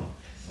 what happened?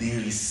 They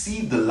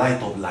receive the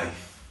light of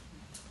life.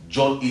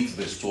 John 8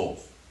 verse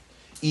 12.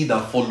 He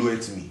that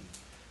followeth me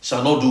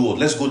shall not do what?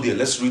 Let's go there.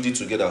 Let's read it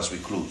together as we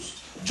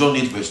close. John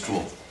 8 verse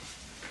 12.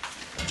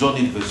 John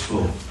 8 verse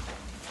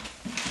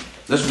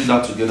 12. Let's read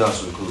that together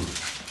as we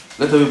close.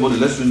 Let everybody,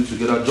 let's read it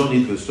together. John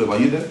 8 verse 12. Are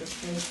you there?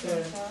 Yes,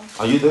 sir.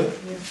 Are you there?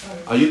 Yes,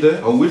 sir. Are you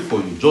there? I'll wait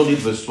for you. John 8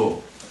 verse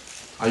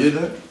 12. Are you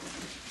there?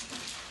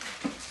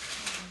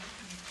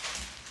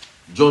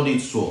 John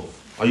 8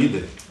 12. Are you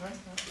there?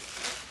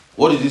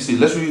 What did he say?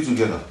 Let's read it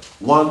together.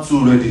 1,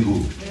 2, ready,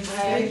 go.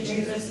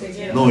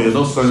 No, you're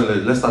not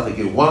starting. Let's start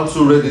again. 1,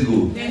 2, ready,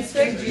 go.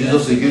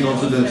 Jesus again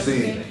unto them,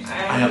 saying,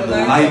 I am the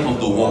light of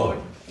the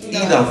world. He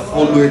that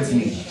followeth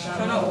me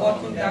shall not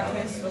walk in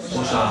darkness,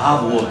 but shall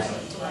have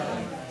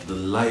what? The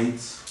light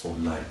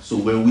of life. So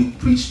when we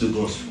preach the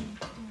gospel,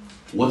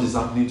 what is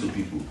happening to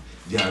people?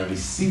 They are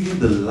receiving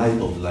the light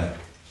of life.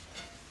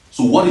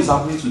 So what is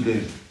happening to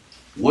them?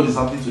 What is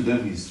happening to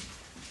them is,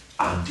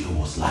 and there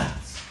was light.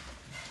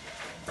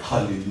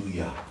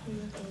 Hallelujah.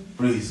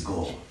 Praise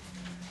God.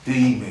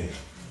 Amen.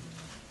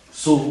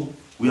 So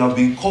we have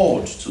been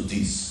called to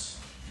this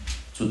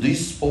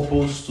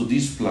purpose, to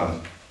this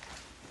plan,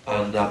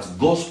 and that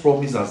God's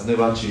promise has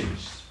never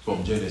changed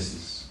from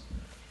Genesis.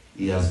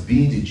 He has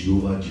been the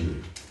Jehovah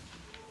Jireh,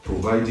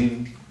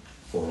 providing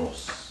for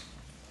us.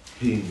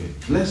 Amen.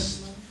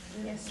 Blessed.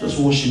 Just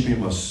worship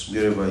him as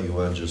wherever you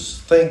are.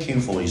 Just thank him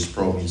for his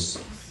promise.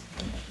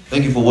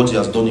 Thank you for what he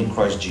has done in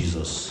Christ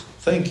Jesus.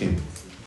 Thank him.